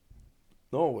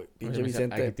 No, güey. Pinche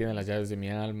Vicente. Aquí tiene las llaves de mi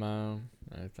alma.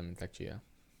 También está chida.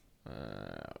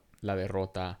 La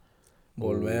derrota.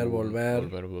 Volver.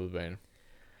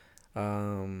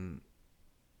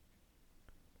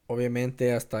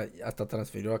 Obviamente hasta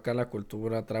transfirió acá la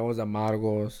cultura. Tragos de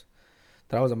amargo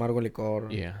licor.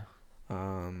 Yeah.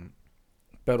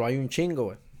 Pero hay un chingo,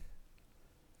 güey.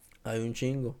 Hay un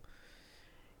chingo.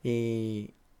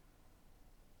 Y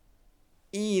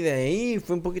de ahí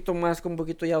fue un poquito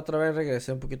ya otra vez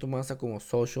regresé un poquito más a como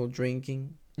social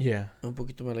drinking. Yeah. Un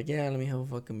poquito más like, yeah, let me have a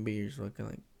fucking beer so I can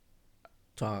like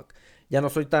talk. Ya no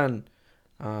soy tan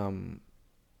am,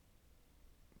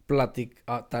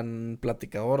 tan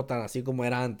platicador, tan así como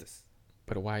era antes.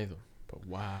 Pero why though? But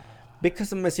why?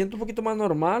 Because me siento un poquito más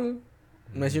normal,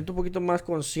 me siento un poquito más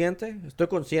consciente, estoy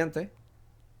consciente.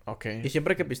 Okay. Y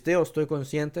siempre que pisteo estoy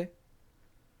consciente.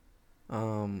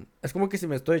 Es como que si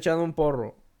me estoy echando un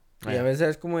porro. Y a veces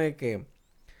es como de que...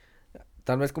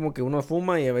 Tal vez como que uno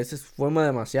fuma y a veces fuma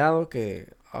demasiado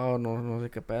que... Oh, no sé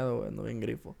qué pedo, güey, ando bien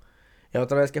grifo. Y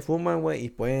otra vez que fuman, güey, y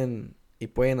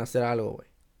pueden hacer algo, güey.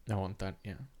 Aguantar,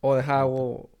 yeah. O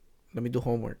hago... Let me do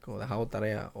homework. O hago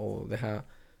tarea. O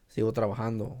sigo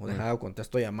trabajando. O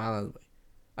contesto llamadas, güey.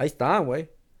 Ahí están, güey.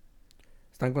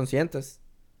 Están conscientes.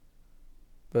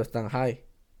 Pero están high.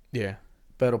 Yeah.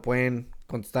 Pero pueden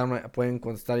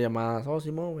contestar llamadas. Oh,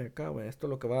 Simón, güey, acá, güey. Esto es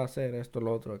lo que va a hacer. Esto es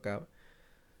lo otro acá, güey.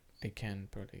 I can,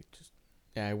 but I just...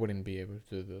 Yeah, I wouldn't be able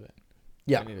to do that.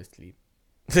 Yeah. I need to sleep.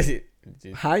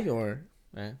 High or...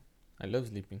 I love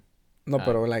sleeping. No,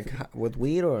 pero like with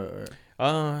weed or...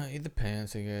 It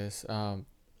depends, I guess.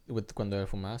 Cuando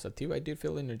fumaba sativa, I did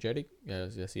feel energetic. Y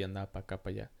así andaba para acá,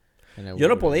 para allá. Yo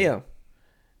no podía.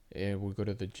 We go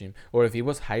to the gym. Or if it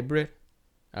was hybrid,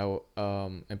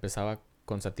 empezaba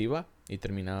con sativa y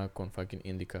terminaba con fucking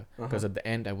indica. Because at the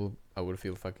end, I would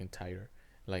feel fucking tired.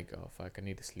 Like, oh, fuck, I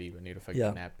need to sleep. I need to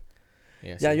fucking nap.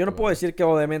 Ya, yo no puedo decir que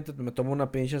obviamente me tomo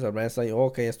una pinche cerveza y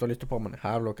ok, estoy listo para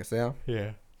manejar, lo que sea.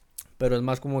 Yeah. Pero es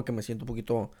más como que me siento un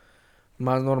poquito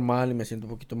más normal y me siento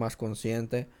un poquito más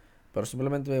consciente. Pero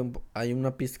simplemente hay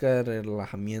una pizca de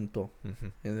relajamiento.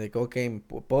 En el que, ok,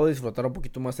 puedo disfrutar un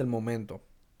poquito más el momento.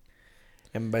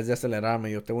 En vez de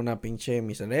acelerarme. Yo tengo una pinche...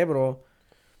 Mi cerebro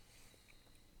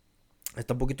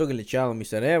está un poquito glitchado. Mi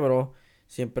cerebro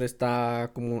siempre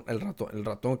está como el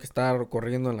ratón que está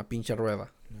corriendo en la pinche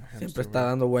rueda. Siempre está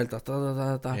dando vueltas.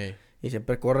 Y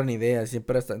siempre corren ideas.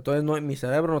 Siempre está... Entonces mi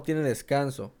cerebro no tiene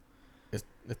descanso.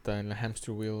 Está en la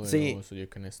hamster wheel. Sí. So you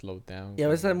can slow down. Y a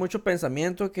veces hay mucho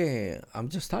pensamiento que... I'm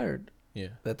just tired.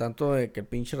 Yeah. De tanto de que el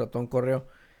pinche ratón corrió.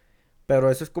 Pero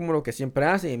eso es como lo que siempre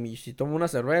hace. Y si tomo una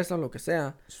cerveza o lo que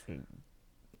sea...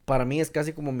 Para mí es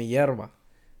casi como mi hierba.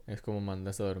 Es como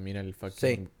mandas a dormir al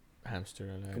fucking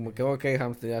hamster. Como que, ok,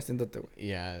 hamster, ya siéntate, güey. Y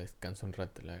ya descansa un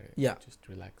rato. Ya. Just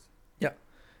relax. Ya.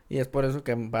 Y es por eso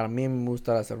que para mí me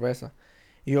gusta la cerveza.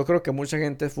 Y yo creo que mucha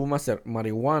gente fuma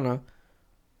marihuana...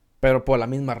 Pero por la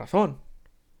misma razón.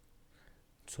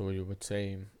 So you would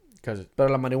say... Pero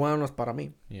la marihuana no es para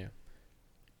mí. Yeah.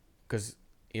 Because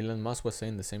Elon Musk was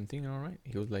saying the same thing, all right?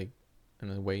 He was like, in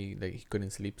a way, like he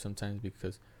couldn't sleep sometimes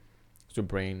because his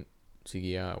brain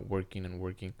seguía working and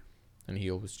working. And he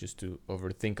always just to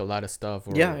overthink a lot of stuff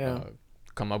or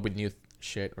come up with new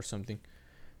shit or something.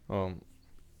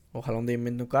 Ojalá un día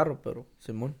invente un carro, pero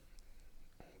Simón.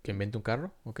 ¿Que invente un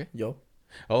carro? Okay. Yo.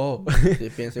 Oh. Sí,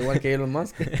 pienso igual que Elon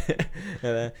Musk.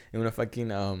 En una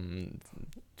fucking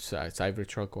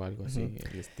Cybertruck o algo así,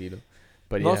 el estilo.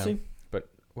 But no, yeah, sí. But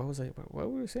what were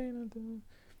we saying?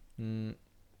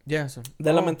 Yeah, so.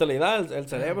 De la mentalidad, el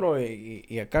cerebro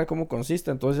y acá cómo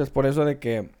consiste. Entonces, por eso de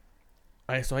que...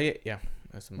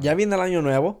 Ya viene el año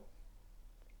nuevo.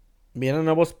 Vienen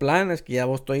nuevos planes que ya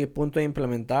estoy a punto de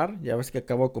implementar. Ya ves que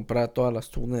acabo de comprar todas las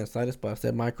tools necesarias para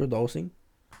hacer microdosing.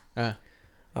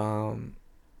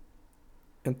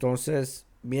 Entonces,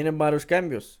 vienen varios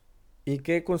cambios. ¿Y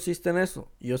qué consiste en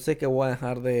eso? Yo sé que voy a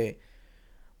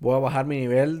bajar mi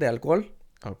nivel de alcohol.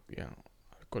 Oh, yeah.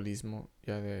 Alcoholismo,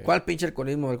 ya de... ¿Cuál pinche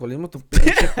alcoholismo? Alcoholismo, tu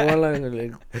pinche cola.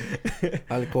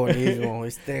 Alcoholismo,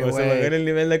 güey. ¿Vas a bajar el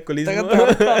nivel de alcoholismo?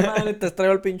 Te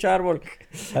extraigo el pinche árbol.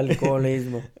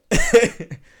 Alcoholismo.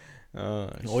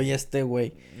 Oye,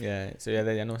 güey.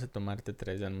 Ya no vas a tomarte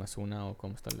 3, ya más una o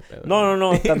cómo está el pedo.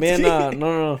 No. También,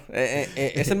 no.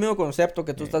 Es el mismo concepto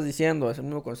que tú estás diciendo. Es el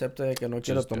mismo concepto de que no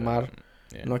quiero tomar.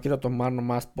 No quiero tomar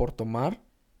nomás por tomar.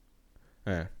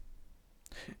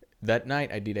 That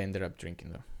night I did end up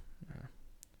drinking though.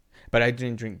 But I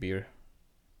didn't drink beer.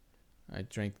 I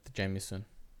drank the Jameson.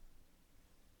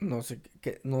 No sé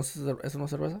qué. ¿Es una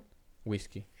cerveza?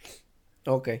 Whiskey.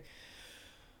 Ok.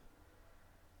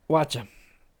 Guacha.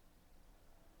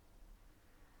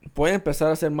 Voy a empezar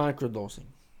a hacer microdosing.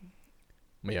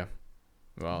 Yeah.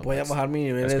 Well, voy a bajar mi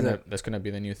nivel That's gonna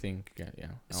be the new thing.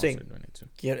 Yeah. Sí.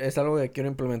 Es algo que quiero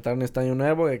implementar en este año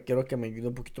nuevo. Que quiero que me ayude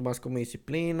un poquito más con mi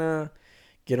disciplina.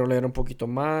 Quiero leer un poquito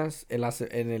más.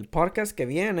 En el podcast que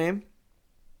viene.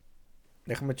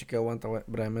 Déjame chequear, aguanta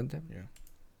brevemente. Yeah.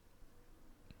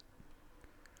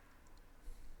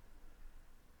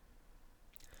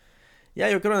 Ya,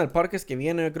 yo creo en el podcast que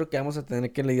viene, yo creo que vamos a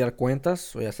tener que lidiar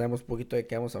cuentas. O ya sabemos un poquito de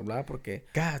qué vamos a hablar. Porque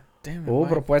God damn it, hubo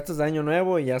propuestas de año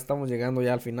nuevo y ya estamos llegando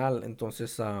ya al final.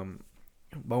 Entonces,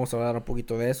 Vamos a hablar un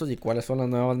poquito de eso y cuáles son las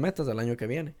nuevas metas del año que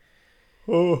viene.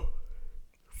 Oh,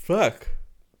 fuck.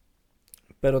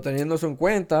 Pero teniendo eso en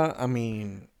cuenta, I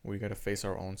mean... We gotta face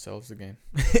our own selves again.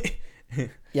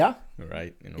 Ya.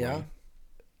 Right, in a Ya. way.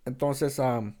 Entonces,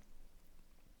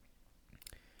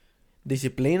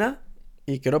 disciplina.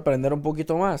 Y quiero aprender un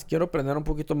poquito más. Quiero aprender un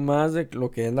poquito más de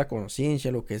lo que es la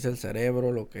conciencia, lo que es el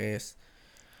cerebro, lo que es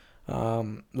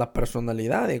la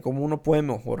personalidad y cómo uno puede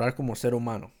mejorar como ser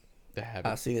humano. The habit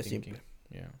Así de thinking. simple.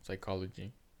 Yeah,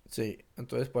 psychology. Sí,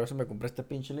 entonces por eso me compré este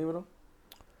pinche libro.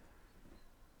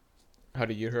 How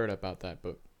did you heard about that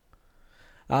book?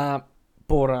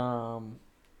 Por...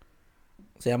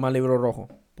 se llama Libro Rojo.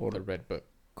 Por The Red Book.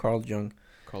 Carl Jung.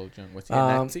 Carl Jung. Was he a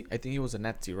Nazi? I think he was a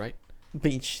Nazi, right?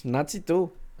 Pinche Nazi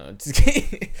tú. Just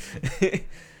kidding.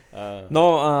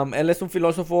 No, él es un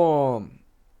filósofo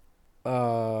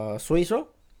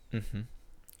suizo. Mhm.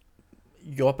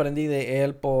 Yo aprendí de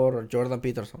él por Jordan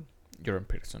Peterson. Jordan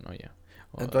Peterson, oh yeah.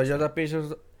 Well, Entonces Jordan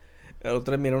Peterson... El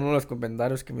otro día miré uno de los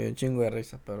comentarios que me dio un chingo de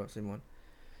risa, pero Simón.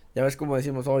 Ya ves como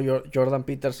decimos, Jordan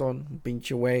Peterson, un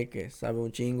pinche güey que sabe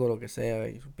un chingo lo que sea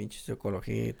y su pinche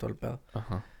psicología y todo el pedo.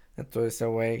 uh-huh. Entonces ese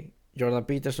güey, Jordan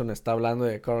Peterson, está hablando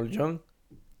de Carl Jung.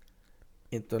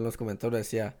 Y entonces en los comentarios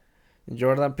decía,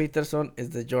 Jordan Peterson is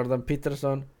the Jordan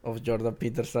Peterson of Jordan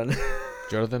Peterson.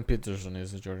 Jordan Peterson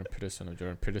is the Jordan Peterson of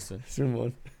Jordan Peterson.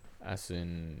 Simón. As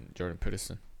in Jordan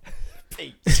Peterson.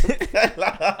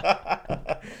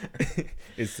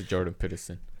 It's the Jordan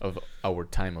Peterson of our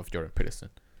time of Jordan Peterson.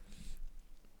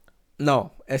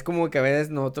 No, es como que a veces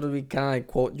nosotros we kind of like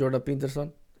quote Jordan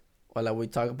Peterson. Or like we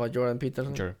talk about Jordan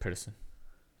Peterson. Jordan Peterson.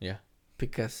 Yeah.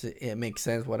 Because it makes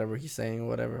sense, whatever he's saying, or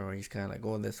whatever. Or he's kind of like,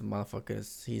 oh, this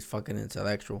motherfucker he's fucking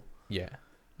intellectual. Yeah.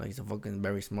 Like, he's a fucking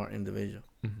very smart individual.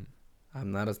 Mm-hmm.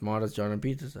 I'm not as smart as Jordan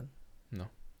Peterson. No.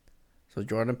 So,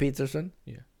 Jordan Peterson.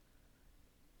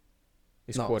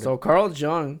 He's No, quoted. so Carl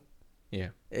Jung Yeah.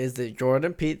 is the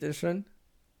Jordan Peterson.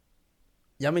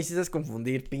 Ya me hiciste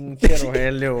confundir, pinche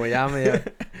Rogelio, güey.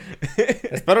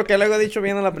 Espero que lo haya dicho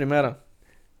bien en la primera.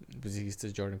 Because he's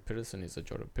the Jordan Peterson is the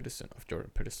Jordan Peterson of Jordan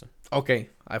Peterson. Okay,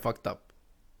 I fucked up.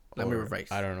 Let me Or,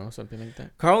 rephrase. I don't know, something like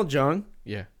that. Carl Jung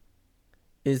Yeah.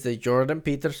 is the Jordan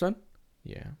Peterson.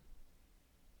 Yeah.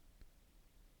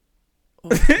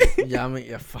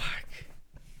 Yeah, fuck.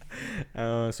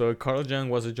 So Carl Jung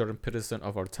was a Jordan Peterson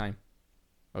of our time.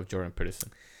 Of Jordan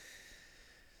Peterson.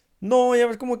 No, ya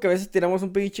ves como que a veces tiramos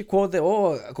un pinche quote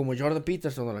de, como Jordan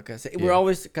Peterson o lo que sea. Yeah. We're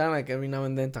always kind of like every now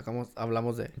and then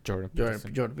hablamos de Jordan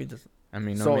Peterson. Jordan Peterson. I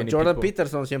mean, not So, many Jordan people.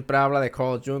 Peterson siempre habla de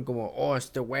Carl Jung como,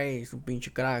 este güey es un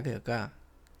pinche crack de acá.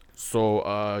 So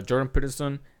Jordan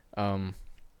Peterson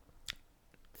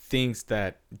thinks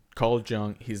that Carl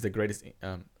Jung, he's the greatest,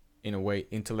 in a way,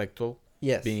 intellectual,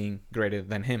 Yes. being greater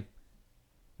than him,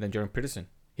 than Jordan Peterson.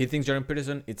 He thinks Jordan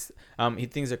Peterson, he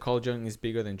thinks that Carl Jung is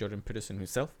bigger than Jordan Peterson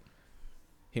himself.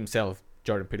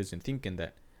 Jordan Peterson, thinking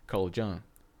that Carl Jung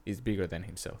is bigger than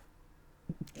himself.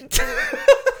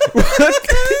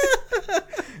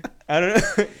 I don't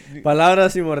know.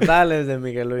 Palabras inmortales de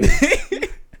Miguel Luis.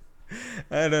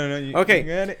 I don't know. You Okay.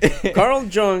 got it? Carl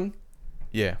Jung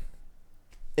Yeah,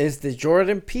 is the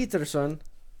Jordan Peterson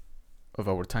of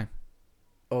our time.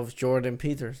 of Jordan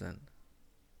Peterson.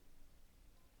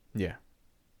 Yeah.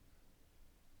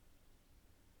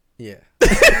 Yeah.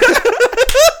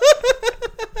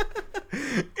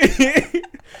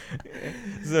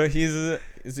 So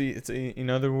in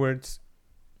other words,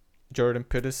 Jordan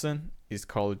Peterson is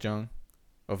Carl Jung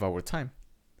of our time.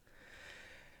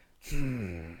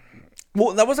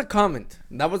 Well, that was a comment.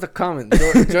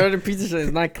 Jordan Peterson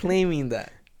is not claiming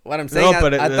that. What I'm saying, No,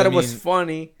 but I thought I it was mean-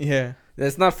 funny. Yeah.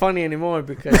 It's not funny anymore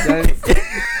because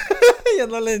ya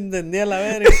no le entendí a la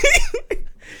verga.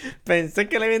 Pensé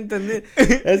que le había entendido.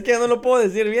 Es que ya no lo puedo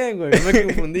decir bien, güey. Me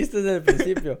confundiste desde el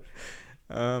principio.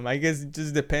 I guess it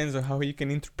just depends on how you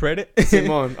can interpret it.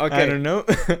 Simón, I okay. don't know.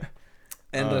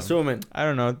 En resumen. I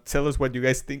don't know. Tell us what you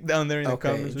guys think down there in the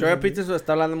Okay. comments. Jordan Peterson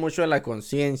está hablando mucho de la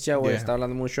conciencia, güey. Yeah. Está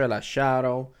hablando mucho de la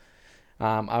shadow.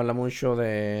 Habla mucho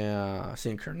de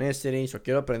synchronicity. So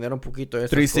quiero aprender un poquito de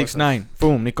eso. 369.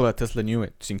 Boom. Nikola Tesla knew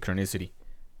it. Synchronicity.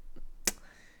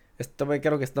 Esto, güey,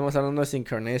 creo que estamos hablando de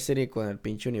synchronicity con el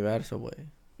pinche universo, güey.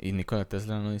 ¿Y Nikola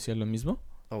Tesla no decía lo mismo?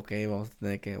 Ok, vamos a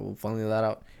tener que find that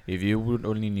out. If you would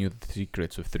only knew the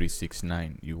secrets of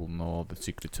 369, you will know all the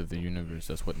secrets of the universe.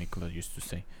 That's what Nikola used to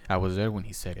say. I was there when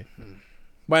he said it.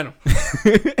 Bueno.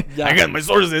 Ya. I got my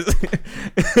sources.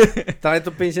 Trae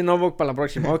tu pinche notebook para la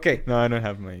próxima. Ok. No, I don't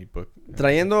have my book.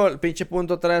 Trayendo el pinche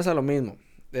punto 3 a lo mismo.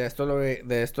 De esto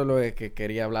es lo que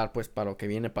quería hablar, pues, para lo que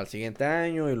viene para el siguiente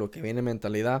año y lo que viene en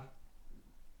mentalidad.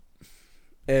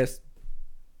 Es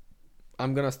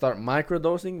I'm gonna start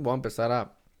microdosing. Voy a empezar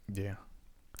a Yeah.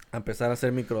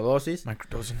 hacer microdosis.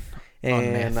 Microdosing.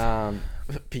 En,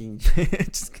 pinche.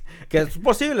 Que es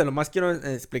posible, nomás quiero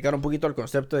explicar un poquito el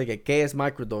concepto de que qué es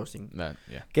microdosing.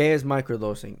 Yeah. ¿Qué es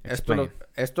microdosing? Explain.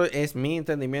 Esto es mi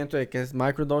entendimiento de qué es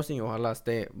microdosing. Ojalá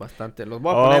esté bastante. Los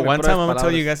voy a poner en One time I'm puras gonna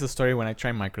tell you palabras. guys a story when I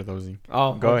tried microdosing.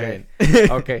 Oh, Go okay.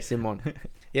 ahead. Ok, Simón.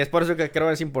 Y es por eso que creo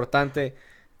que es importante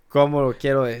cómo lo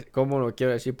quiero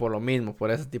decir por lo mismo, por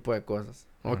ese tipo de cosas.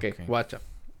 Ok, Okay. guacha.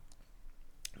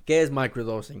 ¿Qué es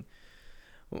microdosing?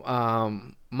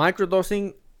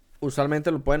 Microdosing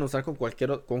usualmente lo pueden usar con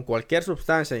cualquier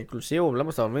sustancia, inclusive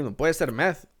hablamos de lo mismo. Puede ser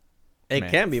meth. It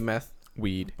Meth. can be meth.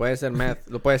 Weed. Puede ser meth.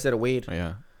 Lo puede ser weed.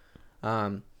 Yeah.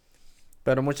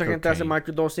 Pero mucha gente hace Cocaine.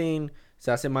 microdosing.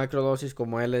 Se hace microdosis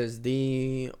como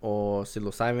LSD o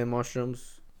psilocybin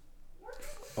mushrooms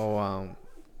o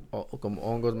como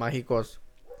hongos mágicos.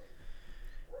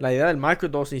 La idea del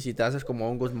microdosing, si te haces como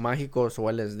hongos mágicos o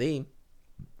LSD,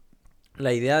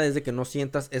 la idea es de que no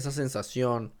sientas esa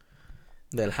sensación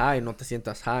del high, no te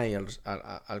sientas high,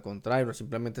 al contrario,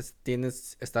 simplemente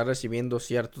estás recibiendo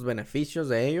ciertos beneficios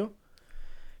de ello,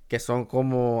 que son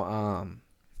como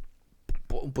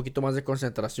un poquito más de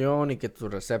concentración y que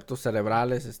tus receptores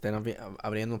cerebrales estén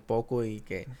abriendo un poco y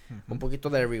que un poquito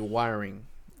de rewiring.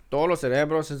 Todos los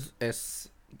cerebros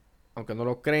es aunque no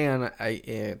lo crean,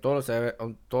 todos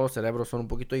los cerebros son un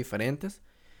poquito diferentes.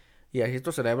 Y hay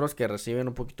estos cerebros que reciben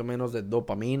un poquito menos de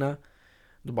dopamina.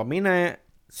 Dopamina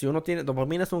es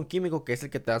un químico que es el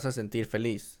que te hace sentir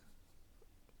feliz.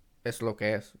 Es lo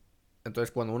que es.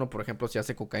 Entonces, cuando uno, por ejemplo, si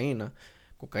hace cocaína,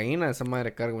 esa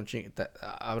madre carga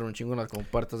abre un chingo las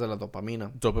compuertas de la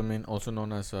dopamina. Dopamine, also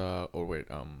known as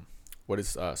what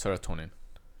is serotonin?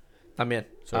 También.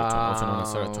 Serotonin, also known as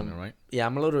serotonin, right? Yeah,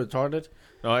 I'm a little retarded.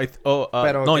 No,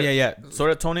 Pero no, que- yeah.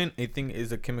 Serotonin, I think,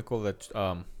 is a chemical that,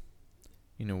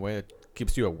 in a way, it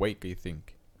keeps you awake. I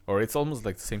think, or it's almost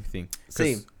like the same thing. 'Cause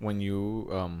Sí. when you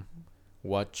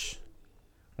watch,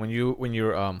 when your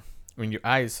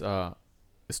eyes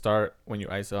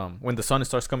when the sun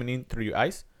starts coming in through your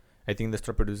eyes, I think they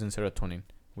start producing serotonin,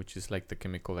 which is like the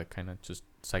chemical that kind of just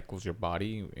cycles your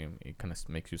body and it kind of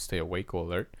makes you stay awake or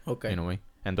alert Okay. in a way.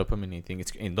 And dopamine, I think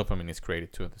dopamine is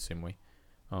created too the same way.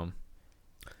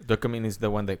 Dopamine is the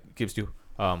one that gives you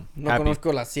No happy.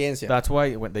 conozco la ciencia. That's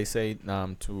why when they say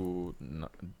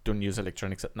don't use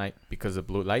electronics at night because the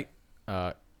blue light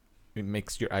it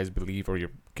makes your eyes believe or your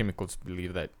chemicals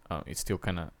believe that it's still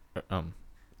kind of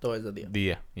Todo es de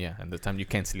día. and the time you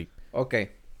can't sleep.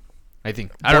 Okay. I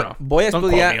think I don't know. Voy a Don't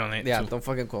quote estudiar. me on it, Yeah, too. don't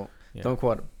fucking quote. Yeah. Don't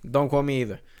quote me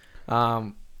either.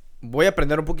 Voy a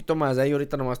aprender un poquito más de ahí.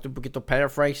 Ahorita nomás estoy un poquito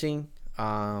paraphrasing.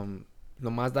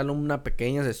 Nomás darle una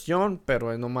pequeña sesión,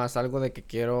 pero es nomás algo de que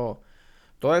quiero.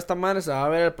 Toda esta madre se va a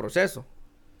ver el proceso.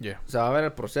 Yeah, Se va a ver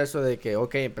el proceso de que,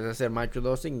 ok, empecé a hacer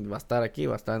microdosing. Va a estar aquí,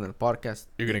 va a estar en el podcast.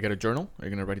 you're gonna get a journal. Are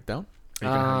you gonna write it down? Are you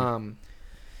gonna have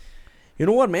You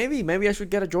know what? Maybe I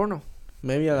should get a journal.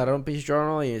 Maybe agarrar un pinche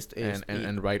journal y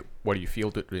and write what you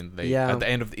feel during the day. Yeah. At the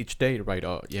end of each day, write,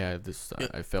 oh yeah, this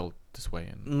I felt this way,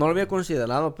 and no lo había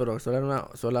considerado, pero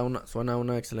suena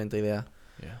una excelente idea.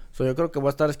 yeah. So, yo creo que voy a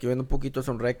estar escribiendo un poquito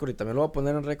eso en récord y también lo voy a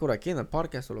poner en récord aquí en el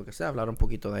podcast o lo que sea, hablar un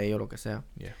poquito de ello o lo que sea.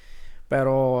 Yeah.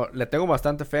 Pero le tengo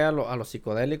bastante fe a los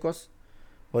psicodélicos.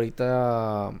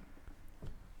 Ahorita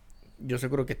yo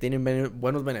seguro que tienen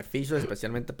buenos beneficios,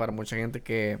 especialmente para mucha gente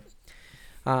que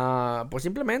pues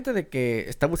simplemente de que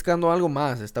está buscando algo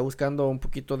más, está buscando un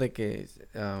poquito de que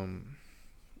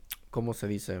 ¿cómo se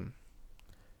dice?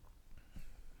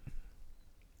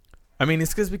 I mean,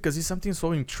 it's because it's something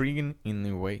so intriguing in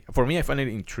a way. For me, I find it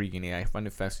intriguing. Yeah, I find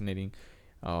it fascinating,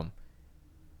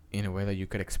 in a way that you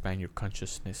could expand your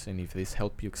consciousness, and if this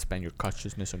help you expand your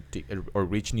consciousness or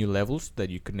reach new levels that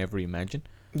you could never imagine,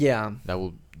 Yeah.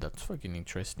 that's fucking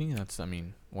interesting. I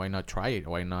mean, why not try it?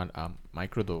 Why not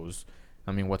microdose?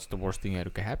 I mean, what's the worst thing that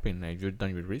could happen? If you've done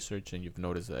your research and you've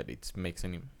noticed that it makes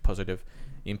any positive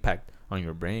impact on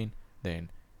your brain,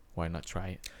 then why not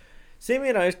try it? Sí,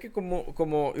 mira, es que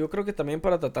como yo creo que también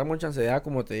para tratar mucha ansiedad,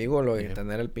 como te digo, lo de Yeah.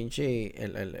 tener el pinche,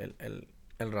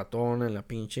 el ratón en la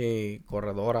pinche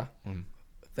corredora,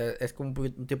 es como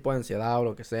un tipo de ansiedad o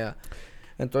lo que sea.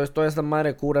 Entonces toda esta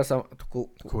madre cura todo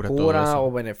eso.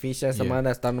 o beneficia a esa Yeah. madre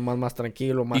a estar más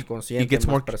tranquilo, más consciente, It gets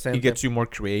más more. presente. It gets you more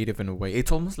creative in a way.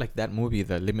 It's almost like that movie,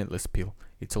 The Limitless Pill.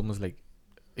 It's almost like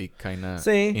it kind of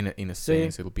Sí, in a sí.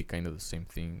 sense it'll be kind of the same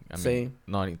thing. I mean, Sí.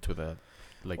 not into the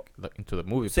into the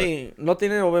movie. Sí, no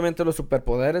tiene obviamente los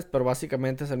superpoderes, pero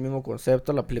básicamente es el mismo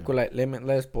concepto. La película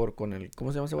Limitless con el,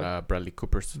 ¿cómo se llama ese güey? But, Bradley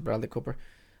Cooper's. Bradley Cooper.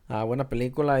 Buena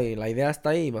película y la idea está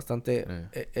ahí, bastante,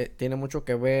 tiene mucho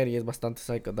que ver y es bastante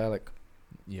psychedelic.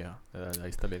 Yeah, ahí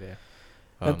está la idea.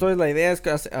 Entonces la idea es que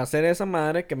hacer esa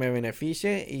madre que me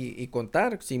beneficie y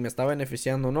contar si me está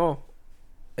beneficiando o no.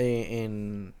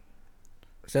 En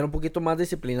ser un poquito más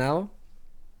disciplinado.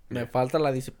 Me falta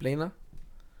la disciplina.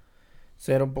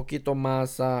 Ser un poquito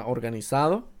más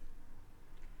organizado.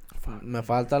 Me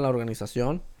falta la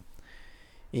organización.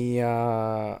 Y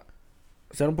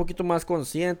ser un poquito más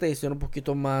consciente y ser un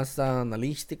poquito más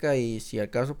analítica. Y si al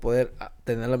caso poder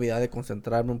tener la habilidad de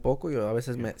concentrarme un poco. Yo a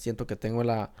veces me siento que tengo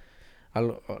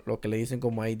lo que le dicen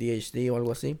como ADHD o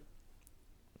algo así.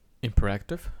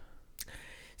 Hyperactive.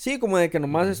 Sí, como de que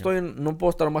nomás no puedo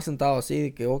estar más sentado así,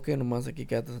 de que, ok, nomás aquí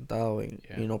quédate sentado y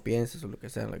no pienses o lo que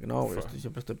sea. Like, no,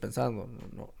 siempre estoy pensando,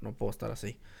 no puedo estar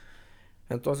así.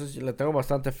 Entonces, le tengo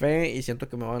bastante fe y siento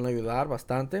que me van a ayudar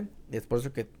bastante. Y es por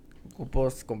eso que ocupo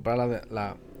comprar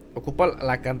ocupa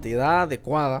la cantidad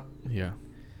adecuada. Yeah.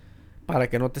 Para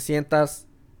que no te sientas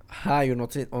high o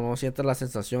no sientas la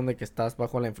sensación de que estás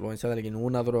bajo la influencia de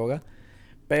ninguna droga.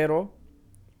 Pero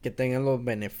que tengan los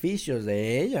beneficios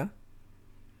de ella.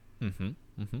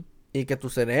 Y que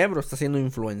tu cerebro está siendo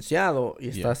influenciado y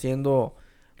está siendo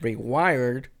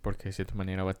rewired. Porque de cierta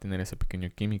manera va a tener ese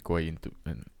pequeño químico ahí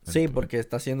sí, porque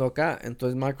está haciendo acá.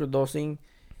 Entonces microdosing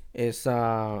es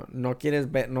no quieres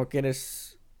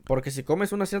porque si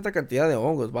comes una cierta cantidad de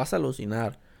hongos vas a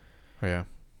alucinar. Yeah.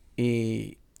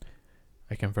 Y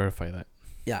I can verify that.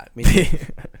 Ya,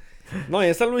 no,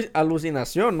 esa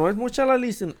alucinación no es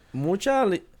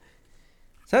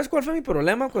 ¿Sabes cuál fue mi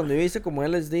problema cuando yo hice como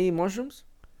LSD y mushrooms?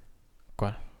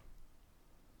 ¿Cuál?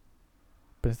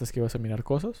 ¿Pensaste que ibas a mirar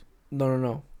cosas?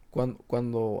 No.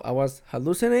 Cuando I was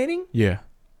hallucinating. Yeah.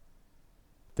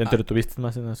 ¿Te entretuviste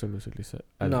más en las alucinaciones?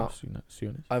 No.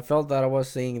 I felt that I was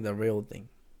seeing the real thing.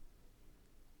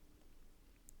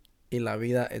 Y la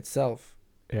vida itself.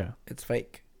 Yeah. It's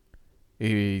fake.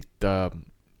 Y,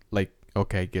 like,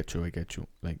 okay, I get you.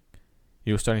 Like,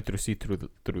 you're starting to see through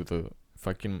the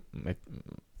fucking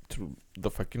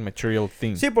material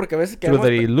thing. Sí, porque a veces through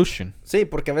the illusion. Sí,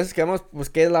 porque a veces quedamos, pues,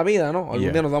 ¿qué es la vida, no?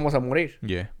 Algún día nos vamos a morir.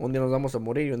 Yeah. Un día nos vamos a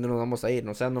morir y un día nos vamos a ir.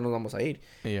 No sé dónde nos vamos a ir.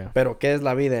 Yeah. Pero, ¿qué es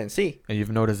la vida en sí? And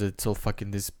you've noticed it's all fucking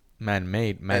this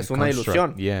man-made. Es una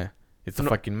ilusión. Yeah. It's a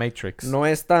fucking matrix. No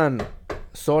es tan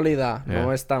sólida,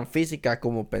 no es tan física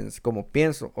como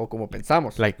pienso o como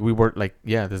pensamos. Like, we were, like,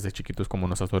 desde chiquitos como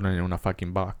nos adoran en una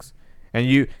fucking box. And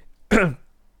you...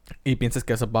 y piensas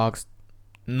que esa box...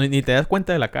 Ni te das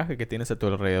cuenta de la caja que tienes a tu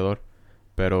alrededor.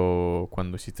 Pero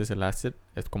cuando hiciste el acid,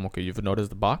 es como que you've noticed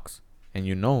the box. And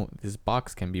you know this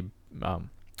box can be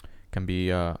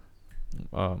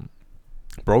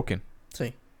broken.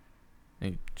 Sí.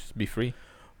 And just be free.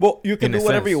 Well, you can do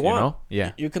whatever you want. You know?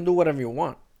 Yeah. You can do whatever you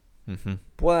want. Mm-hmm.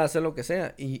 Puedes hacer lo que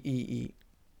sea.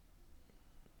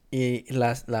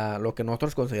 Lo que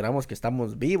nosotros consideramos que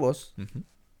estamos vivos... Mm-hmm.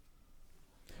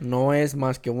 No es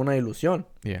más que una ilusión.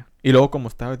 Yeah. Y luego, como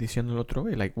estaba diciendo el otro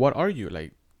güey, like, what are you?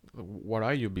 Like, what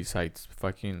are you besides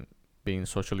fucking being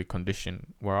socially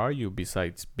conditioned? What are you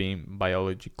besides being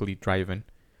biologically driven?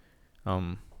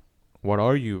 What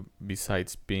are you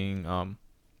besides being,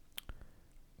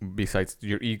 besides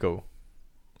your ego?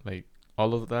 Like,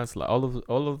 all of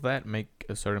that make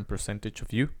a certain percentage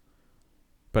of you.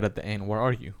 But at the end, what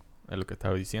are you? Es lo que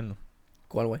estaba diciendo.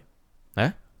 ¿Cuál güey?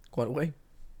 ¿Eh? ¿Cuál güey?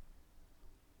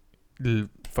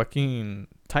 Fucking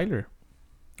Tyler.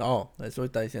 Oh, eso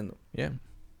está diciendo. Yeah.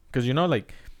 Because, you know,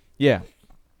 like, yeah.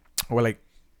 Well, like,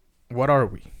 what are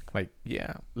we? Like,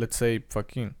 yeah, let's say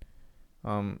fucking,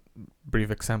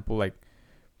 brief example, like,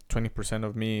 20%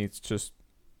 of me, it's just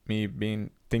me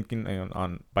thinking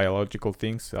on biological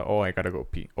things. Oh, I gotta go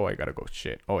pee. Oh, I gotta go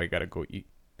shit. Oh, I gotta go eat.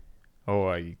 Oh,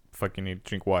 I fucking need to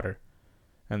drink water.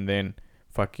 And then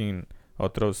fucking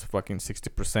otros fucking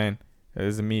 60%.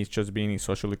 Is me just being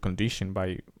socially conditioned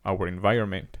by our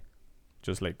environment,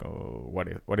 just like what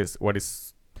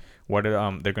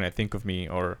they're gonna think of me,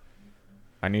 or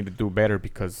I need to do better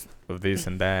because of this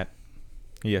and that.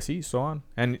 Y así, so on,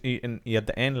 and at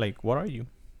the end, like, what are you?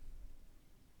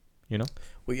 You know,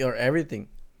 we are everything,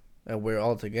 and we're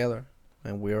all together,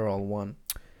 and we are all one.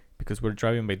 Because we're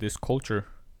driven by this culture.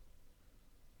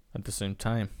 At the same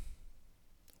time,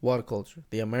 what culture?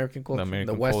 The American culture,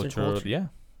 the Western culture. Yeah.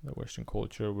 The Western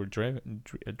culture, we're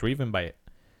driven by it.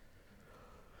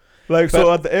 Like, but,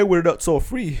 so at the end, we're not so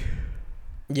free.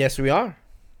 Yes, we are.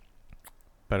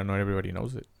 But not everybody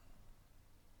knows it.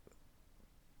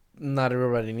 Not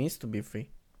everybody needs to be free.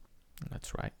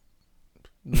 That's right.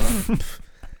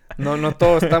 No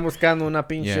todos están buscando una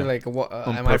pinche, yeah. like,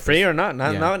 am I free or not?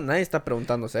 Nadie está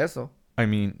preguntándose eso. I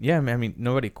mean,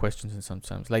 nobody questions it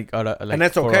sometimes. Like, and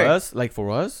that's okay.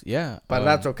 For us, yeah. But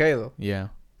that's okay, though. Yeah.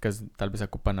 Because tal vez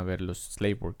ocupan a ver los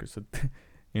slave workers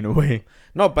in a way.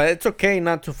 No, but it's okay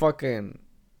not to fucking...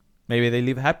 Maybe they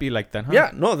live happy like that, huh? Yeah,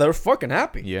 no, they're fucking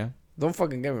happy. Yeah. Don't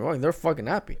fucking get me wrong. They're fucking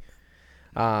happy.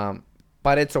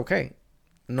 But it's okay.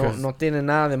 No tiene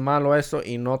nada de malo eso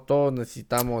y no todos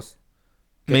necesitamos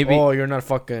que, Maybe. oh, you're not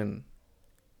fucking...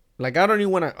 Like, I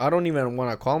don't even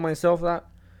wanna call myself that.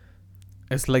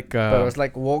 It's like But it's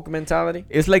like woke mentality.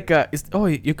 it's like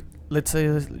let's say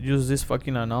use this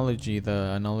fucking analogy,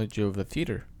 the analogy of the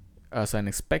theater. As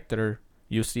an spectator,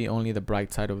 you see only the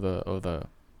bright side of the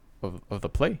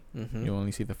play. Mm-hmm. You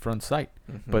only see the front side.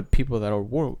 Mm-hmm. But people that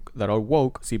are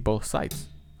woke see both sides.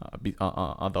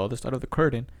 On the other side of the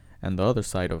curtain and the other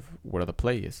side of where the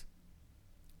play is.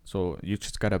 So you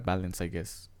just gotta balance, I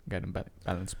guess.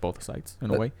 Balance both sides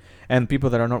in a way. And people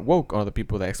that are not woke are the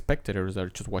people that are spectators that are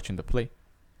just watching the play.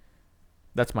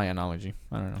 That's my analogy.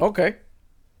 I don't know. Okay.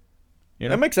 You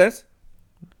know? That makes sense.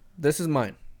 This is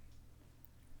mine.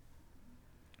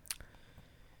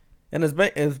 And it's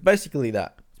basically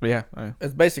that. But yeah.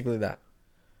 It's basically that.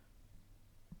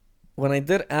 When I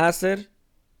did acid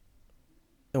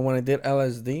and when I did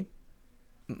LSD,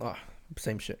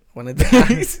 same shit. When I did,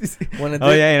 when I did,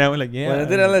 Oh yeah, and I was like, yeah. when I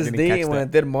did LSD and when I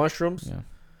did mushrooms, Yeah.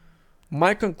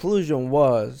 my conclusion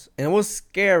was, and it was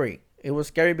scary. It was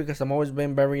scary because I'm always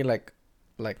been very like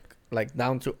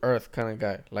down to earth kind of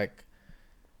guy. Like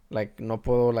no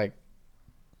puedo like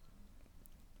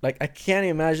I can't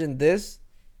imagine this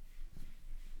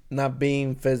not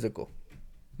being physical.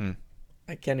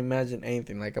 I can't imagine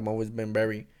anything. Like I'm always been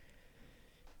very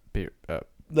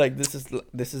like this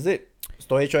is it.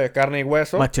 Estoy hecho de carne y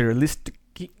hueso. Materialistic.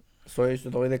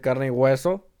 Estoy de carne y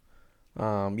hueso.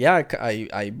 Yeah,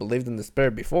 I believed in the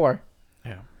spirit before.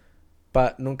 Yeah.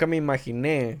 But nunca me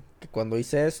imaginé que cuando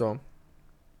hice eso,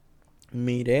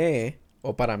 miré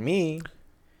lo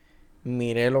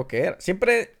que era.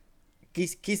 Siempre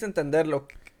quise entender lo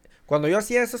que... Cuando yo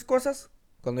hacía esas cosas,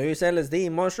 cuando yo hice LSD y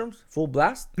mushrooms, full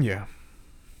blast, Yeah.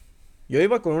 yo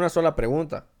iba con una sola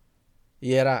pregunta.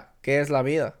 Y era, ¿qué es la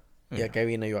vida? ¿Y Yeah. a qué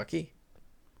vine yo aquí?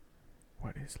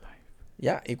 What is life?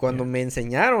 Ya, y cuando Yeah. me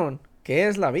enseñaron qué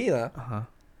es la vida, Uh-huh.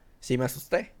 sí me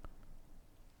asusté.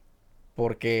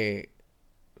 Porque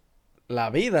la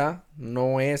vida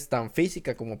no es tan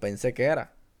física como pensé que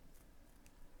era.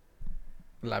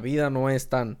 La vida no es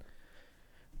tan...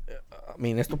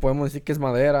 esto podemos decir que es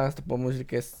madera, esto podemos decir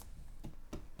que es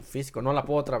físico, no la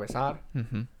puedo atravesar.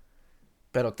 Mm-hmm.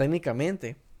 Pero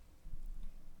técnicamente,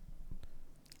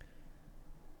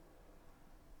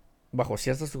 bajo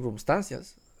ciertas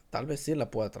circunstancias, tal vez sí la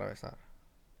puedo atravesar.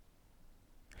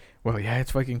 Well, yeah,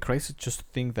 it's fucking crazy just to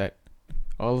think that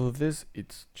all of this,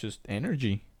 it's just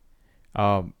energy.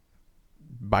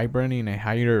 Vibrating in a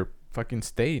higher fucking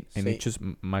state. And Sí. it just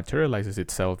materializes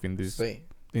itself in this Sí.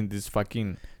 in this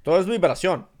fucking... Todo es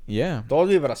vibración. Yeah. Todo es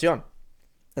vibración.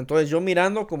 Entonces yo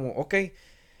mirando como, ok,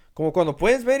 como cuando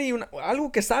puedes ver y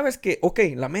algo que sabes que, ok,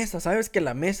 la mesa, sabes que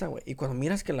la mesa, güey. Y cuando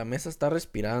miras que la mesa está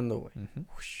respirando, güey. Mm-hmm.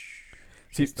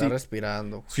 Sí, está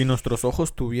respirando. Si nuestros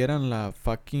ojos tuvieran la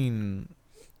fucking...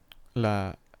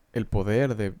 el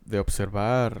poder de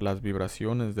observar las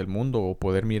vibraciones del mundo o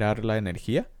poder mirar la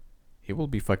energía, it will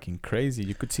be fucking crazy.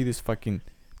 You could see this fucking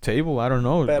table, I don't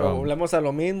know. Pero volvemos a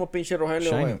lo mismo, pinche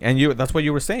Rogelio, güey. And that's what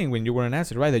you were saying when you were in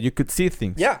acid, right? That you could see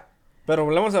things. Yeah, pero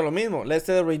volvemos a lo mismo. Let's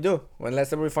say that we do. When let's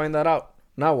say we find that out.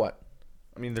 Now what?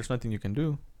 I mean, there's nothing you can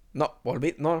do. No,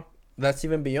 that's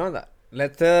even beyond that.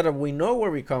 Let's say that we know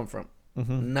where we come from.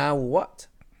 Mm-hmm. Now what?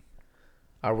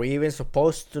 Are we even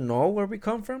supposed to know where we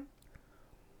come from?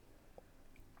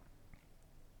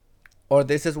 Or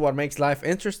this is what makes life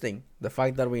interesting. The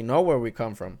fact that we know where we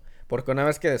come from. Porque una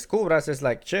vez que descubras, it's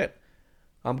like, shit,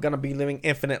 I'm gonna be living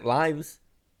infinite lives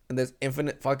in this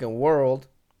infinite fucking world.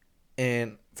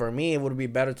 And for me, it would be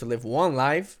better to live one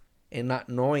life and not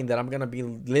knowing that I'm gonna be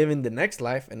living the next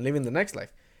life and living the next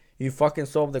life. You fucking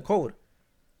solve the code.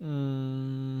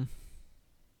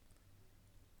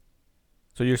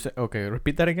 So you're saying... Okay,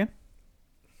 repeat that again?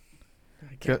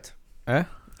 I can't. Eh?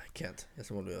 I can't. Ya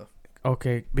se me olvidó.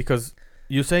 Okay, because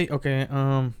you say... Okay,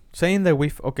 saying that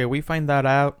we find that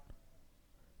out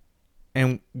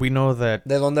and we know that...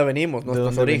 ¿De dónde venimos?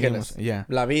 Nuestros dónde orígenes. venimos, yeah.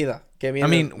 La vida. ¿Qué viene, I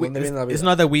mean, ¿dónde viene la vida? it's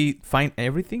not that we find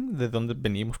everything de donde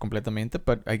venimos completamente,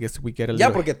 but I guess we get a Ya,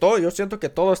 little... porque todo, yo siento que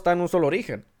todo está en un solo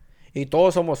origen. Y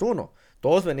todos somos uno.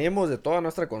 Todos venimos de toda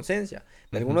nuestra conciencia.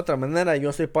 De alguna otra manera,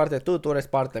 yo soy parte de tú eres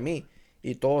parte de mí.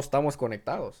 Y todos estamos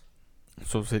conectados.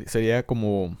 So, sería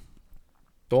como...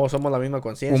 Todos somos la misma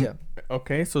conciencia.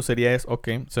 Okay, so sería es...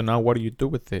 Okay, so now what do you do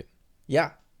with it?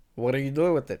 Yeah. What are you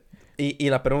doing with it? Y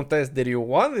la pregunta es, did you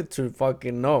want it to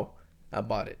fucking know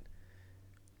about it?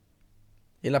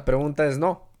 Y la pregunta es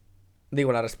no.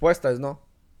 Digo, la respuesta es no.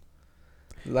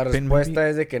 La Then respuesta maybe-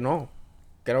 es de que no.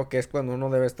 Creo que es cuando uno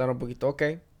debe estar un poquito,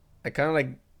 okay. I kind of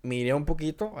like miré un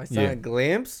poquito. I saw Yeah. a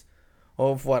glimpse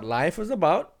of what life is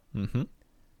about. Mhm.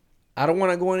 I don't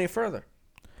want to go any further.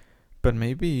 But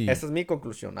maybe, Esa es mi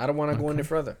conclusión. I don't want to go any Okay.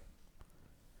 further.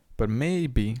 but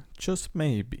maybe, just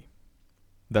maybe,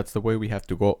 that's the way we have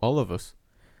to go, all of us,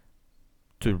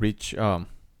 to reach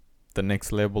the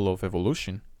next level of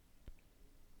evolution.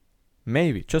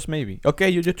 Maybe, just maybe. Okay,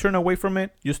 you turn away from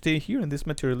it. You stay here in this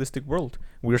materialistic world.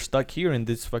 We're stuck here in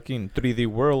this fucking 3D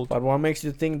world. But what makes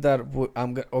you think that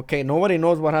okay, nobody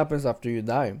knows what happens after you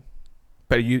die.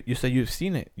 But you say you've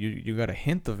seen it. You got a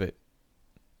hint of it.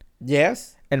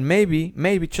 Yes. And maybe,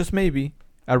 just maybe,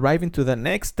 arriving to the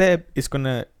next step is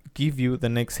gonna give you the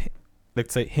next,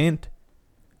 let's say, hint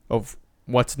of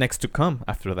what's next to come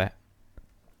after that.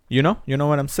 You know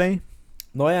what I'm saying?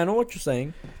 No, I know what you're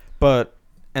saying. But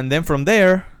and then from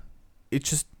there, it's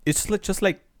just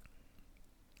like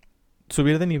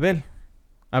subir de nivel.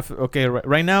 Okay,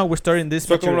 right now we're starting this.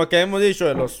 Eso como lo que hemos dicho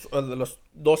de los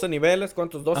 12 niveles.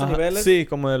 ¿Cuántos? 12 Ajá, niveles. sí,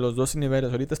 como de los 12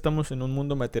 niveles. Ahorita estamos en un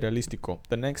mundo materialístico.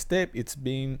 The next step, it's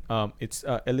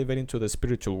elevating to the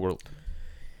spiritual world.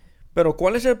 Pero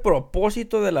 ¿cuál es el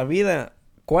propósito de la vida?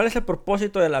 ¿Cuál es el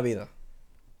propósito de la vida?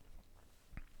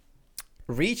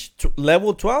 Reach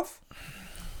level 12?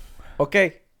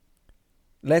 Okay.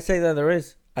 Let's say that there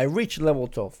is. I reached level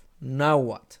 12. Now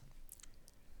what?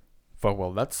 But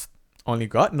well, that's only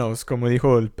God knows, como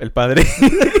dijo el padre.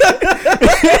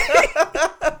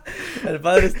 El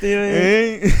padre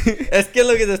Steven. Es que es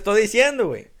lo que te estoy diciendo,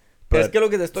 güey. Es que es lo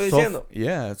que te estoy diciendo.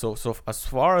 Yeah, so as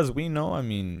far as we know, I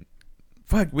mean,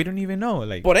 fuck, we don't even know,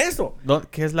 like, Por eso.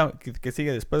 ¿Qué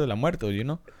sigue después de la muerte, you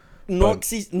know? No,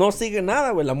 no sigue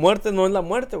nada, güey. La muerte no es la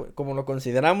muerte, güey. Como lo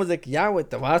consideramos de que ya, güey,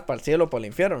 te vas para el cielo o para el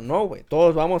infierno. No, güey.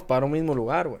 Todos vamos para un mismo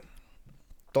lugar, güey.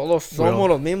 Todos somos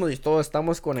los mismos y todos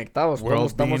estamos conectados.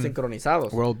 Todos estamos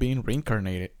sincronizados. We're all being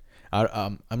reincarnated.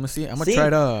 I'm gonna Sí, try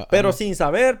to... pero sin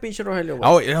saber, pinche Rogelio, güey.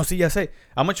 Oh, no, sí, ya sé.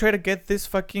 I'm gonna try to get this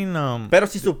fucking... Pero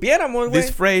si supiéramos, güey.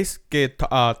 This phrase que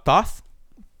Thoth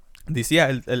decía,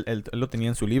 él lo tenía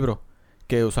en su libro,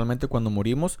 que usualmente cuando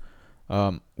morimos,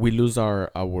 we lose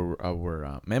our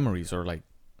memories, or like...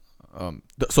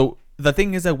 so, the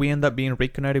thing is that we end up being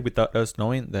reconnected without us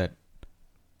knowing that...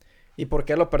 ¿Y por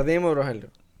qué lo perdimos, Rogelio?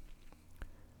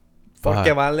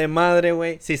 Porque vale madre,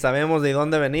 güey, si sabemos de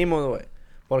dónde venimos, güey.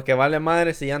 Porque vale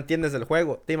madre si ya entiendes el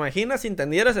juego. ¿Te imaginas si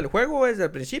entendieras el juego, güey, desde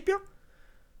el principio?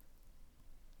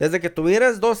 Desde que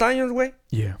tuvieras 2 años, güey.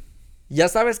 Yeah. ¿Ya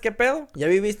sabes qué pedo? ¿Ya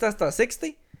viviste hasta 60?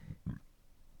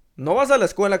 No vas a la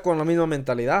escuela con la misma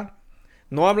mentalidad.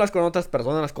 No hablas con otras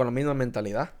personas con la misma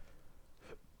mentalidad.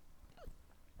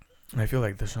 I feel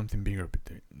like there's something bigger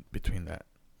between that.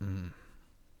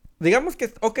 Digamos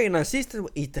que, ok, naciste,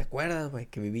 güey, y te acuerdas, güey,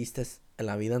 que viviste en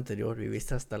la vida anterior,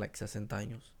 viviste hasta like 60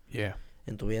 años. Yeah.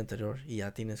 En tu vida anterior y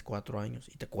ya tienes 4 años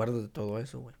y te acuerdas de todo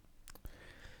eso, güey.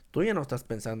 Tú ya no estás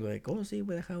pensando de que, oh, sí,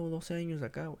 güey, he dejado 12 años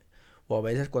acá, güey. O a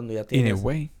veces cuando ya tienes... In a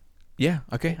way. Yeah,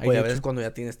 okay. O a veces cuando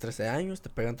ya tienes 13 años, te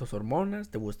pegan tus hormonas,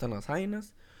 te gustan las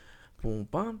jainas, pum,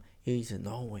 pam, y dices,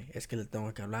 no, güey, es que le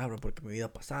tengo que hablar, güey, porque mi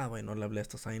vida pasada, güey, no le hablé a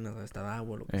estas jainas a esta edad,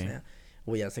 güey, lo que sea.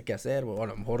 Güey, ya sé qué hacer, güey. O a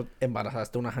lo mejor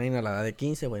embarazaste una jaina a la edad de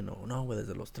 15, güey. No, güey,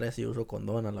 desde los 13 yo uso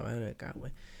condón a la verga de acá,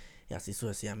 güey. Y así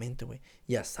sucesivamente, güey.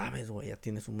 Ya sabes, güey, ya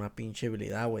tienes una pinche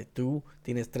habilidad, güey. Tú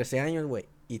tienes 13 años, güey,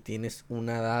 y tienes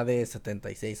una edad de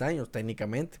 76 años,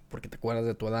 técnicamente, porque te acuerdas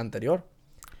de tu edad anterior.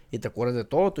 Y te acuerdas de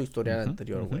todo tu historial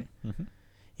anterior, güey.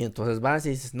 Y entonces vas y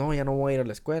dices, no, ya no voy a ir a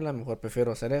la escuela, mejor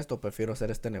prefiero hacer esto, prefiero hacer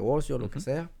este negocio, lo que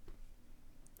sea.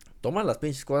 Toma las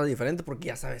pinches cosas diferentes porque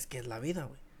ya sabes qué es la vida,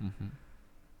 güey.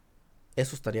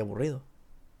 Eso estaría aburrido.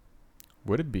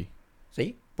 Would it be?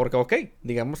 Sí, porque ok,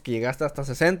 digamos que llegaste hasta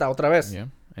 60 otra vez. Yeah.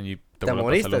 And te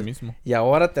moriste. Lo mismo. Y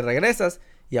ahora te regresas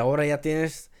y ahora ya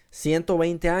tienes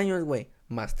 120 años, güey,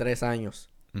 más 3 años.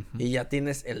 Y ya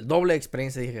tienes el doble de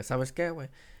experiencia. Y dije, ¿sabes qué, güey?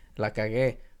 La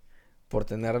cagué por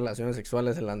tener relaciones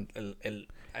sexuales en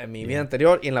mi vida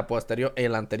anterior y en la posterior,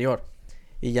 en la anterior.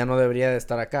 Y ya no debería de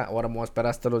estar acá. Ahora me voy a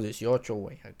esperar hasta los 18,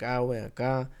 güey. Acá, güey,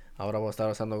 acá. Ahora voy a estar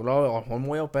usando globo. O me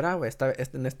voy a operar, güey.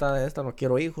 En esta no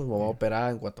quiero hijos. Me voy a operar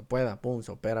en cuanto pueda. Pum,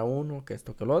 se opera uno, que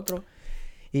esto, que el otro.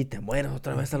 Y te mueres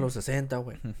otra vez a los 60,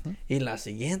 güey. Y la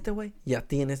siguiente, güey, ya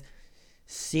tienes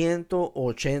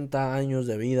 180 años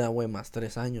de vida, güey, más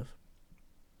 3 años.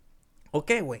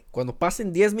 Ok, güey. Cuando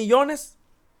pasen 10 millones...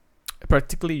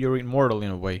 Practically, you're immortal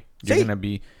in a way. You're gonna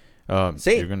be...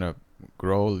 You're gonna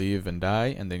grow, live, and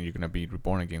die. And then you're gonna be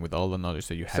reborn again with all the knowledge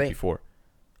that you had before.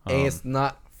 It's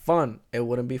not fun. It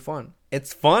wouldn't be fun.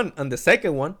 It's fun on the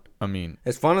second one. I mean,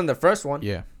 It's fun in the first one.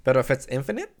 yeah. But if it's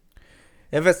infinite,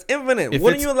 If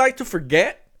wouldn't it's- you like to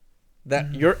forget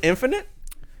that you're infinite?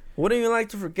 Wouldn't you like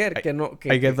to forget?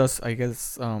 I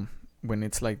guess when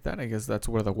it's like that, I guess that's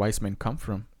where the wise men come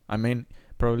from. I mean,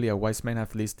 probably a wise man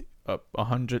at least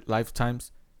 100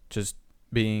 lifetimes just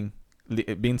being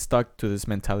stuck to this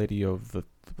mentality of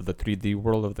the 3D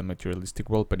world, of the materialistic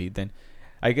world. But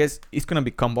I guess it's gonna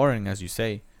become boring, as you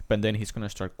say. But then he's gonna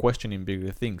start questioning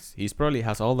bigger things. He's probably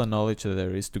has all the knowledge that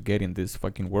there is to get in this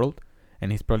fucking world,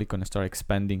 and he's probably gonna start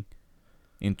expanding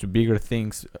into bigger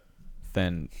things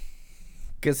than.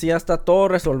 Que si ya está todo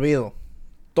resolvido.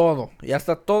 Todo. Ya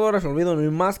está todo resolvido. No hay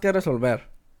más que resolver.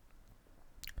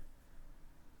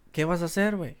 ¿Qué vas a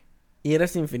hacer, güey? Y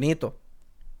eres infinito.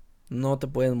 No te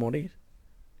puedes morir.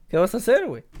 ¿Qué vas a hacer,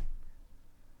 güey?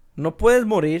 No puedes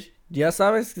morir. Ya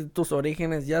sabes tus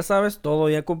orígenes. Ya sabes todo.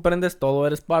 Ya comprendes todo.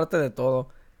 Eres parte de todo.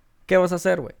 ¿Qué vas a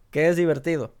hacer, güey? ¿Qué es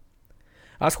divertido?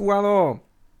 ¿Has jugado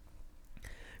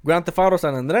Grand Theft Auto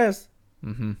San Andrés?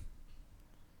 Mhm.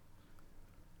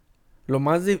 Lo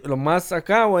más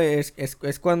acá, güey,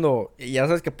 es cuando ya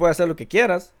sabes que puedes hacer lo que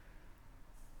quieras.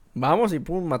 Vamos y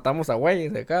pum, matamos a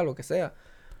güeyes de acá, lo que sea.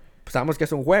 Pues sabemos que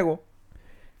es un juego.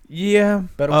 Yeah.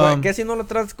 Pero, ¿qué si no lo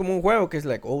tratas como un juego? Que es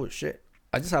like, oh, shit,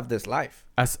 I just have this life.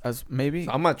 as maybe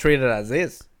So I'm gonna treat it as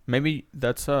this. maybe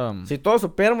that's Si todos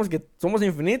supiéramos que somos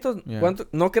infinitos, Yeah.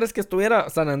 ¿no crees que estuviera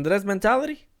San Andrés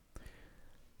mentality?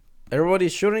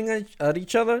 Everybody's shooting at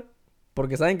each other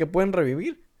porque saben que pueden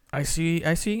revivir. I see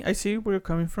where you're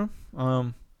coming from.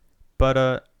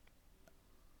 But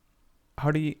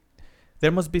how do you?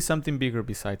 There must be something bigger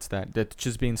besides that. That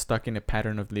just being stuck in a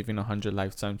pattern of living 100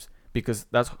 lifetimes. Because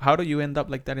that's how do you end up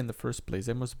like that in the first place?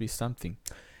 There must be something.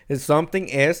 If something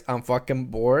is, I'm fucking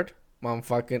bored. I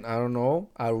don't know.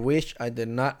 I wish I did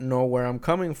not know where I'm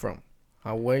coming from.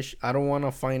 I don't want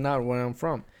to find out where I'm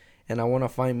from. And I want to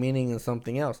find meaning in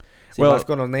something else. Si Well- vas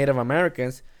con los Native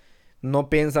Americans, no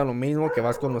piensan lo mismo que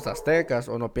vas con los aztecas,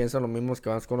 o no piensan lo mismo que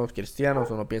vas con los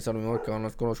cristianos, o no piensan lo mismo que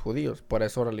vas con los judíos. Por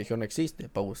eso religión existe,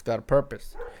 para buscar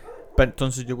purpose. But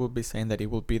entonces you will be saying that it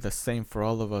will be the same for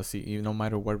all of us, no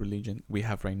matter what religion we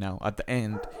have right now. At the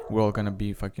end, we're all gonna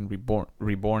be fucking reborn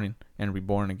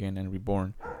again and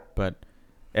reborn. But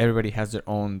everybody has their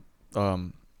own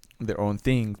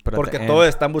things. But Porque at the todos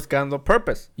end, están buscando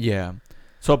purpose. yeah.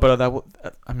 So, but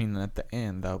I mean, at the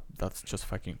end, that's just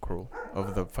fucking cruel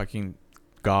of the fucking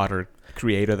God or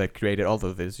creator that created all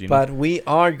of this, you know. But we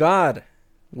are God.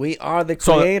 We are the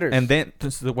So, creators. and then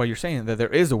this is what you're saying, that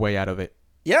there is a way out of it.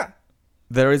 yeah.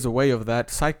 There is a way of that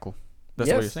cycle. That's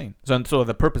what you're Yes. saying. So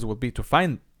the purpose would be to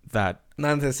find that.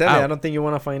 Not necessarily. Out. I don't think you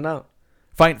want to find out.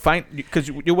 Find because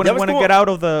you Ya wouldn't ves want to como- get out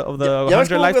of the ya ves 100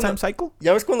 como lifetime cuando- cycle.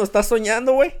 ¿Ya ves cuando estás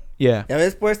soñando, güey? Yeah. Ya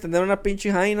ves, puedes tener una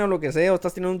pinche jaina o lo que sea, o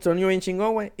estás teniendo un sueño bien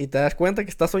chingón, güey, y te das cuenta que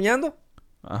estás soñando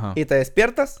Uh-huh. y te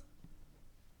despiertas.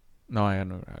 No,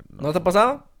 ¿No te ha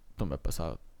pasado? No me ha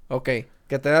pasado. Ok,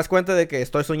 que te das cuenta de que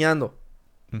estoy soñando.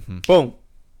 Mhm. ¡Pum!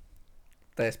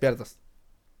 Te despiertas.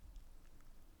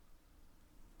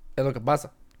 Es lo que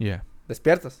pasa. Yeah.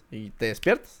 Despiertas y te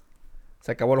despiertas.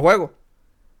 Se acabó el juego.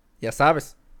 Ya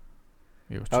sabes.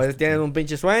 It was A just veces a tienes dream. un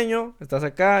pinche sueño, estás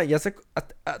acá, ya se...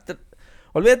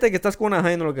 olvídate que estás con una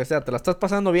jaina o lo que sea, te la estás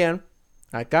pasando bien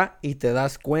acá y te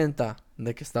das cuenta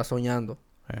de que estás soñando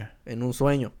Yeah. en un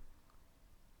sueño.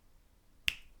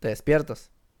 Te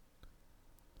despiertas.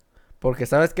 Porque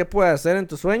 ¿sabes qué puedes hacer en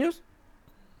tus sueños?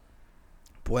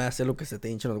 Puedes hacer lo que se te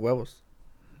hinchen los huevos.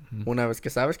 Mhm. Una vez que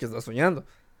sabes que estás soñando.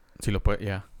 Sí lo puede.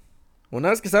 Yeah. Una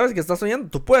vez que sabes que estás soñando,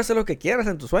 tú puedes hacer lo que quieras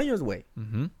en tus sueños, güey.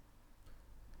 Mhm.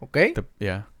 ¿Ok?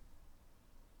 Yeah.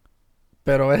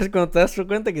 Pero a veces cuando te das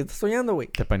cuenta que estás soñando, güey,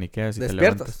 Te paniqueas y te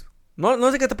despiertas. levantas. No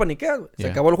es de que te paniqueas, güey. Se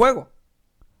Yeah. acabó el juego.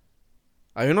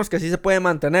 Hay unos que sí se pueden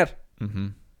mantener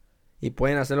Mhm. y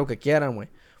pueden hacer lo que quieran, güey.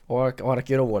 Ahora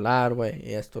quiero volar, güey,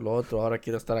 y esto, lo otro. Ahora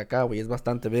quiero estar acá, güey. Es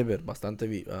bastante bastante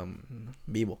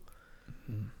vivo.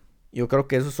 Yo creo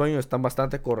que esos sueños están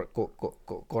bastante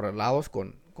correlados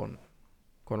con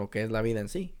lo que es la vida en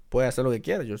sí. Puede hacer lo que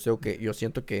quiera. Yo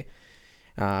siento que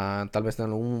tal vez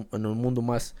en un mundo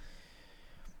más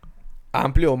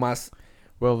amplio o más...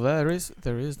 Well, there is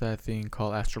that thing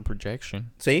called astral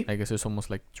projection. ¿Sí? I guess it's almost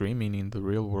like dreaming in the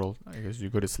real world. I guess you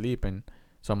go to sleep and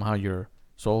somehow your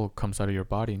soul comes out of your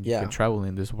body and you Yeah. can travel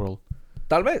in this world.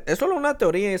 Tal vez. Es solo una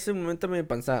teoría en ese momento de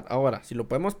pensar. Ahora, si lo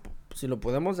podemos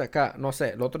de acá. No sé.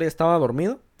 El otro día estaba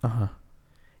dormido Uh-huh.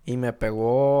 y me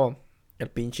pegó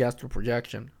el pinche astral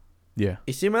projection. Yeah.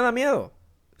 Y sí me da miedo.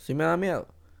 Sí me da miedo.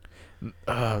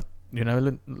 You know,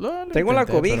 Tengo la intenté, pero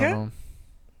cobija. no.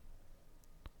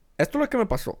 Esto es lo que me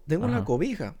pasó. Tengo la Ajá.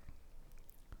 cobija.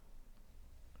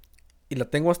 y la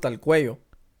tengo hasta el cuello.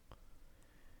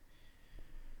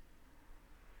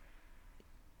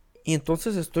 Y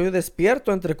entonces estoy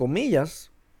despierto, entre comillas,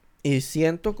 y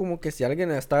siento como que si alguien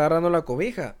está agarrando la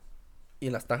cobija y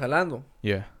la está jalando.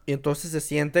 Yeah. Y entonces se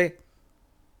siente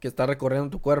que está recorriendo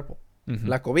tu cuerpo. Ujú.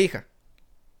 La cobija.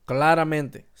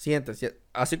 Claramente. Sientes.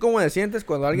 Así como te sientes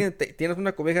cuando alguien tienes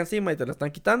una cobija encima y te la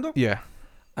están quitando. Yeah.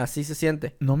 Así se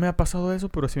siente. No me ha pasado eso,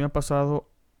 pero sí me ha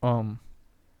pasado...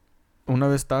 una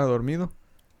vez estaba dormido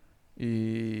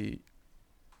y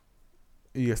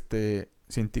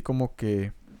sentí como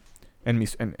que en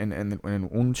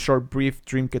un short brief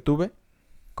dream que tuve,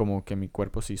 como que mi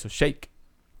cuerpo se hizo shake.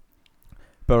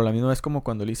 Pero la misma vez como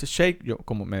cuando le hice shake, yo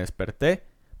como me desperté,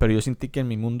 pero yo sentí que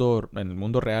en el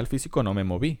mundo real físico no me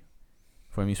moví.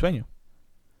 Fue mi sueño.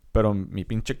 Pero mi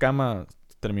pinche cama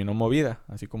terminó movida,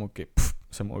 así como que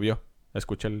se movió.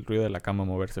 Escuché el ruido de la cama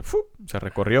moverse, se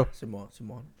recorrió. Simón.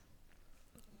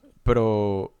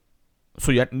 Pero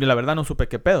la verdad no supe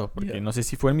qué pedo, porque Yeah. no sé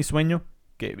si fue en mi sueño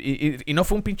que y no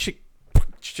fue un pinche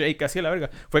shake así a la verga.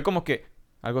 Fue como que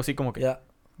algo así como que Ya.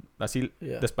 así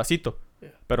Yeah. despacito,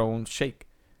 Yeah. pero un shake.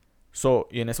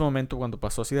 Y en ese momento cuando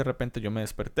pasó así de repente yo me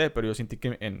desperté, pero yo sentí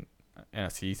que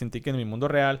sentí que en mi mundo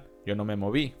real yo no me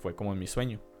moví, fue como en mi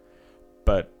sueño.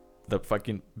 But the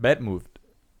fucking bed moved.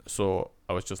 So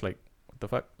I was just like, what the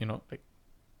fuck, you know, like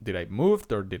did I move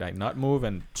or did I not move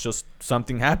and just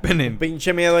something happened and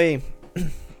Pinche miedo ahí.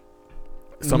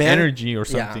 some energy or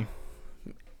Yeah. something.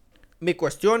 Mi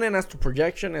cuestión en Astro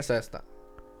Projection es esta.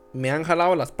 Me han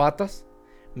jalado las patas.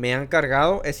 Me han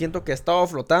cargado. Siento que he estado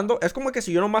flotando. Es como que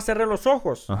si yo nomás cerré los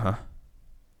ojos. Ajá.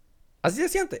 Así se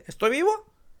siente. Estoy vivo.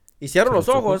 Y cierro Cierra los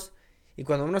los ojos. Y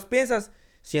cuando menos piensas,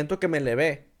 siento que me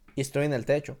elevé. Y estoy en el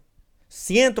techo.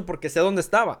 Siento porque sé dónde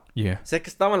estaba. Yeah. Sé que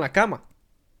estaba en la cama.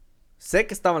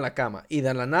 Y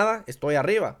de la nada estoy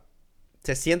arriba.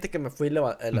 Se siente que me fui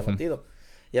levantado.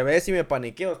 Y a veces si me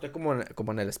paniqueo, estoy como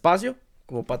en el espacio.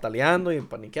 Como pataleando y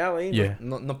paniqueado ahí. Yeah.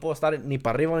 No puedo estar ni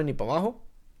para arriba ni para abajo.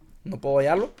 No puedo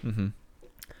hallarlo. Mhm.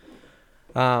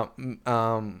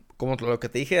 Como lo que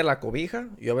te dije de la cobija.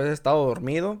 Yo a veces he estado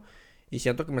dormido. Y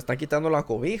siento que me están quitando la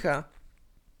cobija.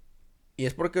 Y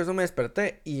es porque eso me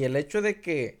desperté. Y el hecho de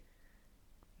que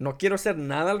no quiero hacer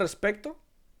nada al respecto.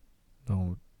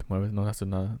 No te mueves, no haces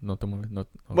nada, no te mueves, no.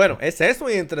 Bueno, es eso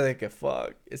y entre de que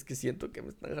fuck. Es que siento que me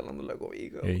están jalando la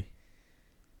cobija. Hey.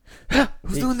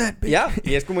 Who's doing that, bitch? Ya,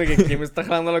 y es como que ¿quién me está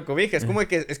jalando la cobija? Es como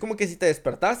que si te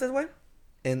despertaste, güey.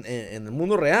 En el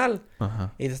mundo real.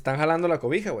 Ajá. Y te están jalando la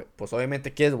cobija, güey. Pues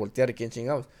obviamente quieres voltear y quién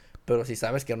chingados. Pero si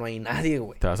sabes que no hay nadie,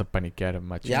 güey. Te vas a paniquear,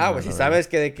 macho. Ya, güey. Si sabes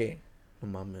que de que... No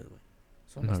mames, güey.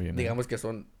 No viene. Digamos que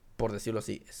son, por decirlo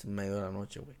así, es medio de la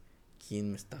noche, güey.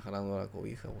 ¿Quién me está jalando la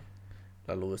cobija, güey?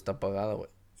 La luz está apagada, güey.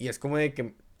 Y es como de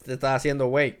que te está haciendo,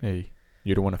 güey. Hey,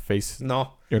 you don't want to face.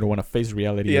 No. You don't want to face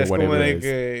reality Y or es como whatever de it is.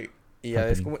 que... Y ya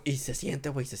es happening. como... Y se siente,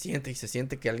 güey. Se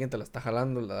siente que alguien te la está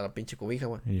jalando la pinche cobija,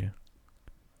 güey. Yeah.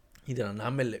 Y de la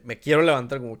nada me quiero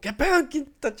levantar como... ¿Qué pedo? ¿Quién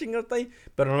está chingado está ahí?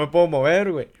 Pero no me puedo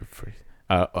mover, güey. You're free.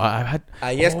 I've had.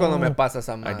 Ahí es cuando me pasa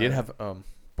esa madre. I did have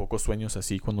pocos sueños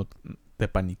así cuando te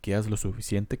paniqueas lo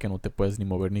suficiente que no te puedes ni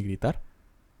mover ni gritar.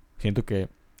 Siento que.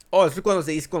 Oh, eso es cuando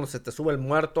se dice cuando se te sube el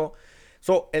muerto.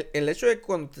 El hecho de que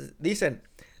cuando te dicen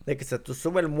de que se te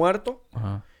sube el muerto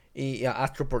Ajá. y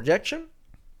Astro Projection,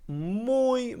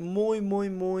 muy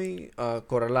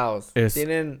correlados.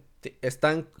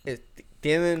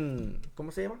 Tienen,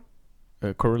 ¿cómo se llama?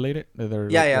 Correlated.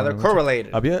 They're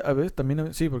correlated. Había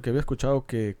también, sí, porque había escuchado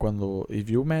que cuando, if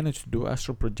you manage to do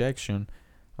astral projection,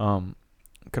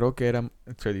 creo que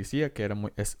se decía que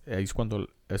ahí es cuando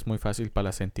es muy fácil para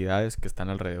las entidades que están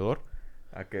alrededor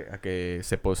a que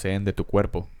se poseen de tu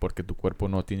cuerpo, porque tu cuerpo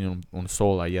no tiene un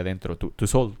soul ahí adentro. Tu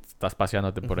soul estás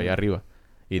paseándote por allá arriba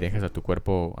y dejas a tu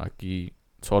cuerpo aquí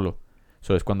solo.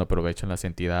 Eso es cuando aprovechan las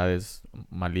entidades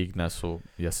malignas o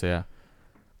ya sea.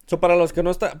 Para los que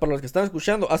están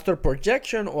escuchando, Astro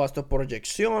Projection o Astro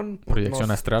Proyección.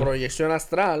 Astral. Proyección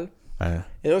astral.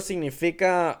 Eso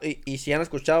significa, y si han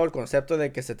escuchado el concepto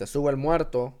de que se te sube el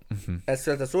muerto,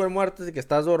 se te sube el muerto es de que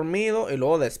estás dormido y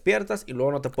luego despiertas y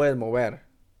luego no te puedes mover.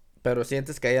 Pero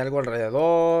sientes que hay algo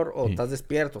alrededor o estás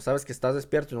despierto, sabes que estás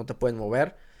despierto y no te puedes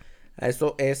mover.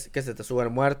 Eso es que se te sube el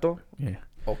muerto,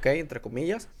 ok, entre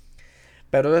comillas.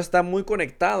 Pero eso está muy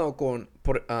conectado con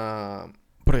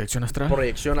Proyección astral.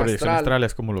 Proyección astral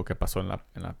es como lo que pasó en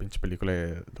la pinche película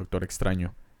de Doctor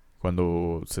Extraño.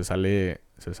 Cuando se sale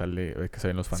que se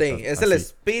ven los fantasmas. Sí, es el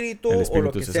espíritu o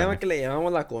lo que se sea sale. que le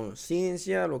llamamos la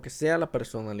conciencia, lo que sea, la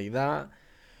personalidad.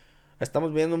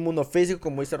 Estamos viendo un mundo físico,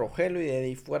 como dice Rogelio, y de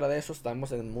ahí fuera de eso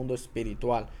estamos en el mundo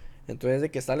espiritual. Entonces,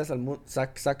 de que sales al mundo,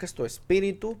 sacas tu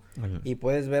espíritu y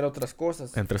puedes ver otras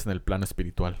cosas. Entras en el plano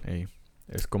espiritual.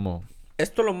 Es como...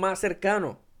 Esto es lo más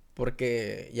cercano,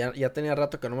 porque ya tenía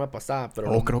rato que no me pasaba,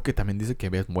 pero... creo que también dice que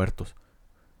ves muertos.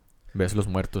 Ves los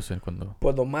muertos cuando...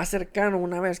 Pues lo más cercano,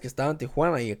 una vez que estaba en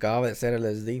Tijuana y acababa de hacer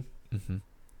LSD. Uh-huh.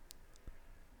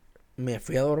 Me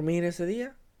fui a dormir ese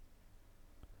día.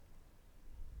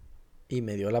 Y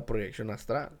me dio la proyección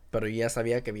astral. Pero ya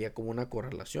sabía que había como una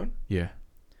correlación. Yeah.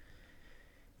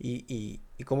 Y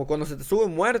como cuando se te sube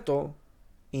un muerto,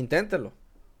 inténtelo.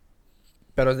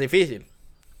 Pero es difícil.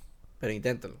 Pero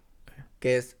inténtalo.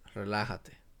 Que es,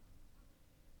 relájate.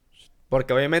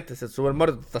 Porque obviamente se te sube el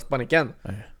muerto, te estás paniqueando.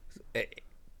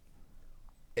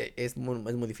 Es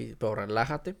muy difícil. Pero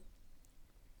relájate.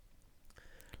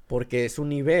 Porque es un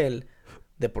nivel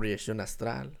de proyección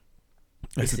astral.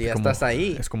 Y si ya estás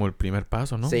ahí... Es como el primer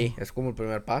paso, ¿no? Sí, es como el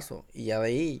primer paso. Y ya de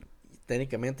ahí,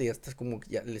 técnicamente, ya estás como...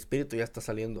 Ya, el espíritu ya está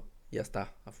saliendo. Ya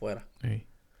está afuera. Sí.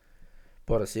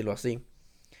 Por decirlo así.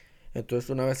 Entonces,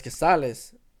 una vez que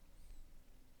sales...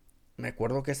 Me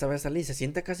acuerdo que esa vez salí. Se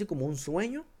siente casi como un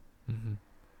sueño. Uh-huh.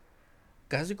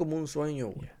 Casi como un sueño,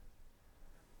 güey. Yeah.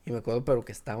 Y me acuerdo, pero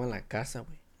que estaba en la casa,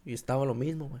 güey. Y estaba lo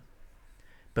mismo, güey.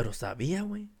 Pero sabía,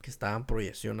 güey, que estaba en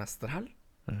proyección astral.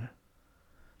 Uh-huh.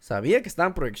 Sabía que estaba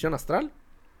en proyección astral.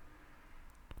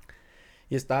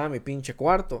 Y estaba en mi pinche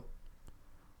cuarto.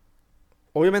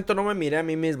 Obviamente no me miré a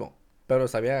mí mismo. Pero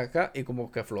sabía que acá. Y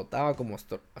como que flotaba como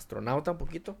astronauta un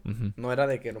poquito. Uh-huh. No era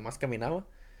de que nomás caminaba.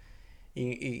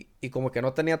 Y como que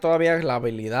no tenía todavía la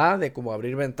habilidad de como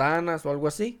abrir ventanas o algo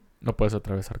así. ¿No puedes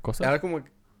atravesar cosas? Era como...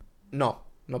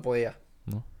 No podía.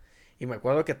 No. Y me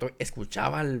acuerdo que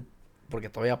escuchaba porque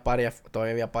todavía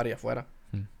había party afuera.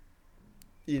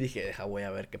 Y dije, voy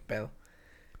a ver qué pedo.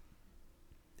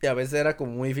 Y a veces era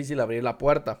como muy difícil abrir la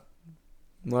puerta.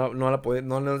 No la podía,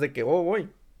 no es de que, voy.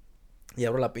 Y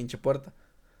abro la pinche puerta.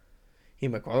 Y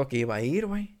me acuerdo que iba a ir,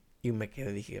 güey. Y me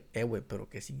quedé, dije, güey, pero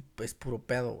que sí, es puro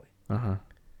pedo, güey. Ajá.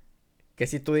 Que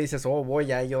si tú dices, voy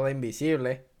ya yo de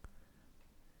invisible.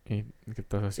 ¿Y qué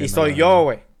estás haciendo? Y soy yo,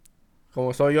 güey.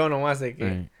 Como soy yo nomás de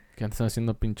que... ¿Qué estás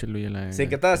haciendo, pinche Luis? Sí,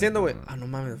 ¿qué estás haciendo, güey? No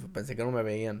mames, pensé que no me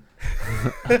veían.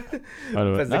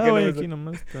 Pensé que güey, aquí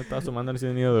nomás te estaba asomando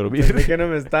recién ido a dormir. Pensé que no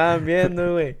me estaban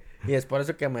viendo, güey. Y es por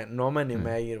eso que no me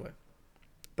animé a ir, güey.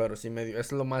 Pero sí me dio,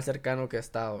 es lo más cercano que he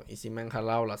estado. Y sí me han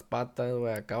jalado las patas,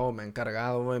 güey. Acá, me han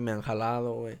cargado, güey. Me han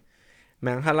jalado, güey.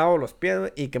 Me han jalado los pies,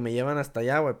 güey. Y que me llevan hasta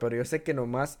allá, güey. Pero yo sé que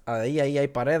nomás ahí hay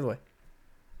pared, güey.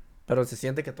 Pero se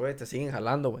siente que todavía te siguen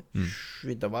jalando, güey.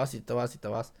 Y te vas, y te vas, y te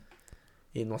vas.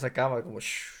 Y no se acaba, como...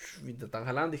 Y te están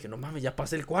jalando. Y dije, no mames, ya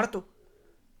pasé el cuarto.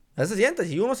 Ya se siente.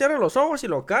 Si uno cierra los ojos y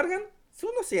lo cargan,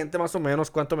 uno siente más o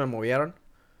menos cuánto me movieron.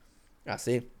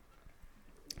 Así.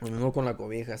 Lo mismo con la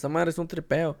cobija. Esa madre es un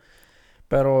tripeo.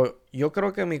 Pero yo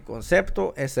creo que mi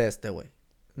concepto es güey.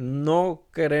 No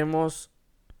queremos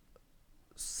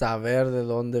saber de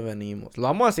dónde venimos. Lo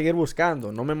vamos a seguir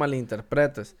buscando. No me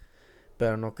malinterpretes.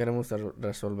 Pero no queremos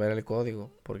resolver el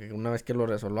código. Porque una vez que lo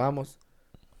resolvamos,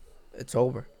 it's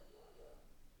over.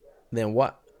 Then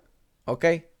what? Ok,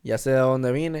 ya sé de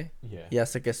dónde vine. Yeah. Ya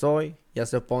sé qué soy. Ya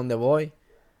sé por dónde voy.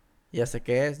 Ya sé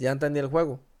qué es. Ya entendí el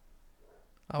juego.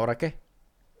 ¿Ahora qué?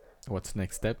 What's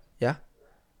next step? Yeah.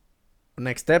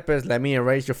 Next step is let me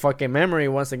erase your fucking memory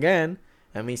once again.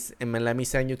 And let me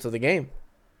send you to the game.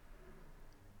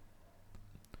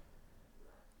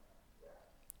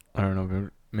 I don't know.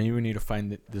 Maybe we need to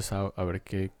find this out. A ver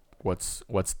qué, what's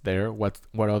there. What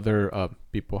other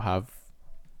people have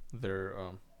their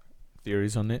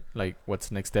theories on it. Like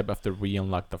what's next step after we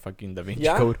unlock the fucking Da Vinci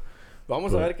Code.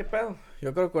 Vamos a ver qué pedo.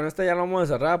 Yo creo que con esta ya lo vamos a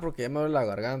cerrar porque ya me duele la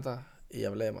garganta y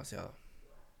hablé demasiado.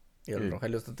 Y el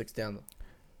Rogelio está texteando.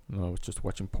 No, I was just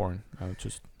watching porn. I was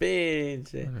just...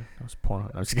 Pinche. I was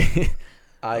porn. I was kidding.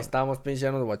 Ahí estamos, pinche,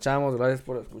 ya nos guachamos. Gracias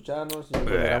por escucharnos. Y nos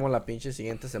veremos la pinche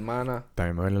siguiente semana.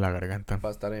 También me duele la garganta. Va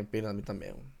a estar en pilas a mí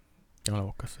también. Tengo la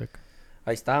boca seca.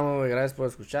 Ahí estamos, güey. Gracias por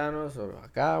escucharnos.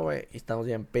 Acá, güey. Y estamos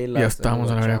ya en pilas. Ya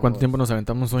estamos, a la verdad. ¿Cuánto tiempo nos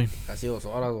aventamos hoy? Casi 2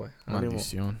 horas, güey.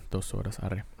 Maldición. 2 horas,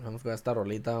 arre. Vamos con esta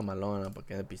rolita malona para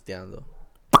que quede pisteando.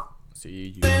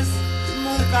 Sí,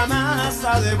 Nunca más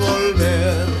ha de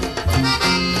volver.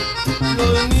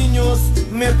 Los niños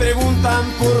me preguntan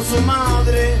por su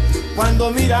madre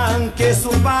cuando miran que su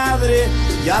padre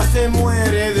ya se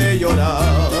muere de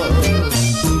llorar.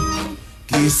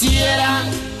 Quisiera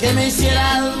que me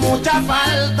hicieras mucha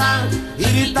falta y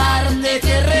gritarte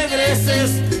que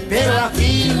regreses, pero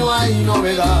aquí no hay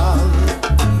novedad.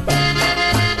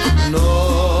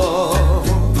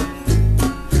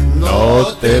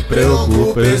 No te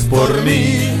preocupes por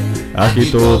mí,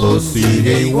 aquí todo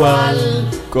sigue igual.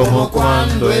 como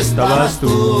cuando estabas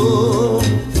tú.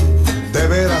 De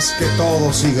veras que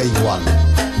todo sigue igual.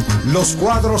 Los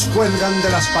cuadros cuelgan de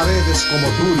las paredes como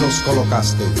tú los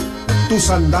colocaste. Tus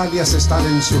sandalias están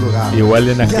en su lugar. Igual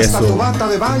de y hasta naqueso. tu bata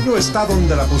de baño está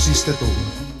donde la pusiste tú.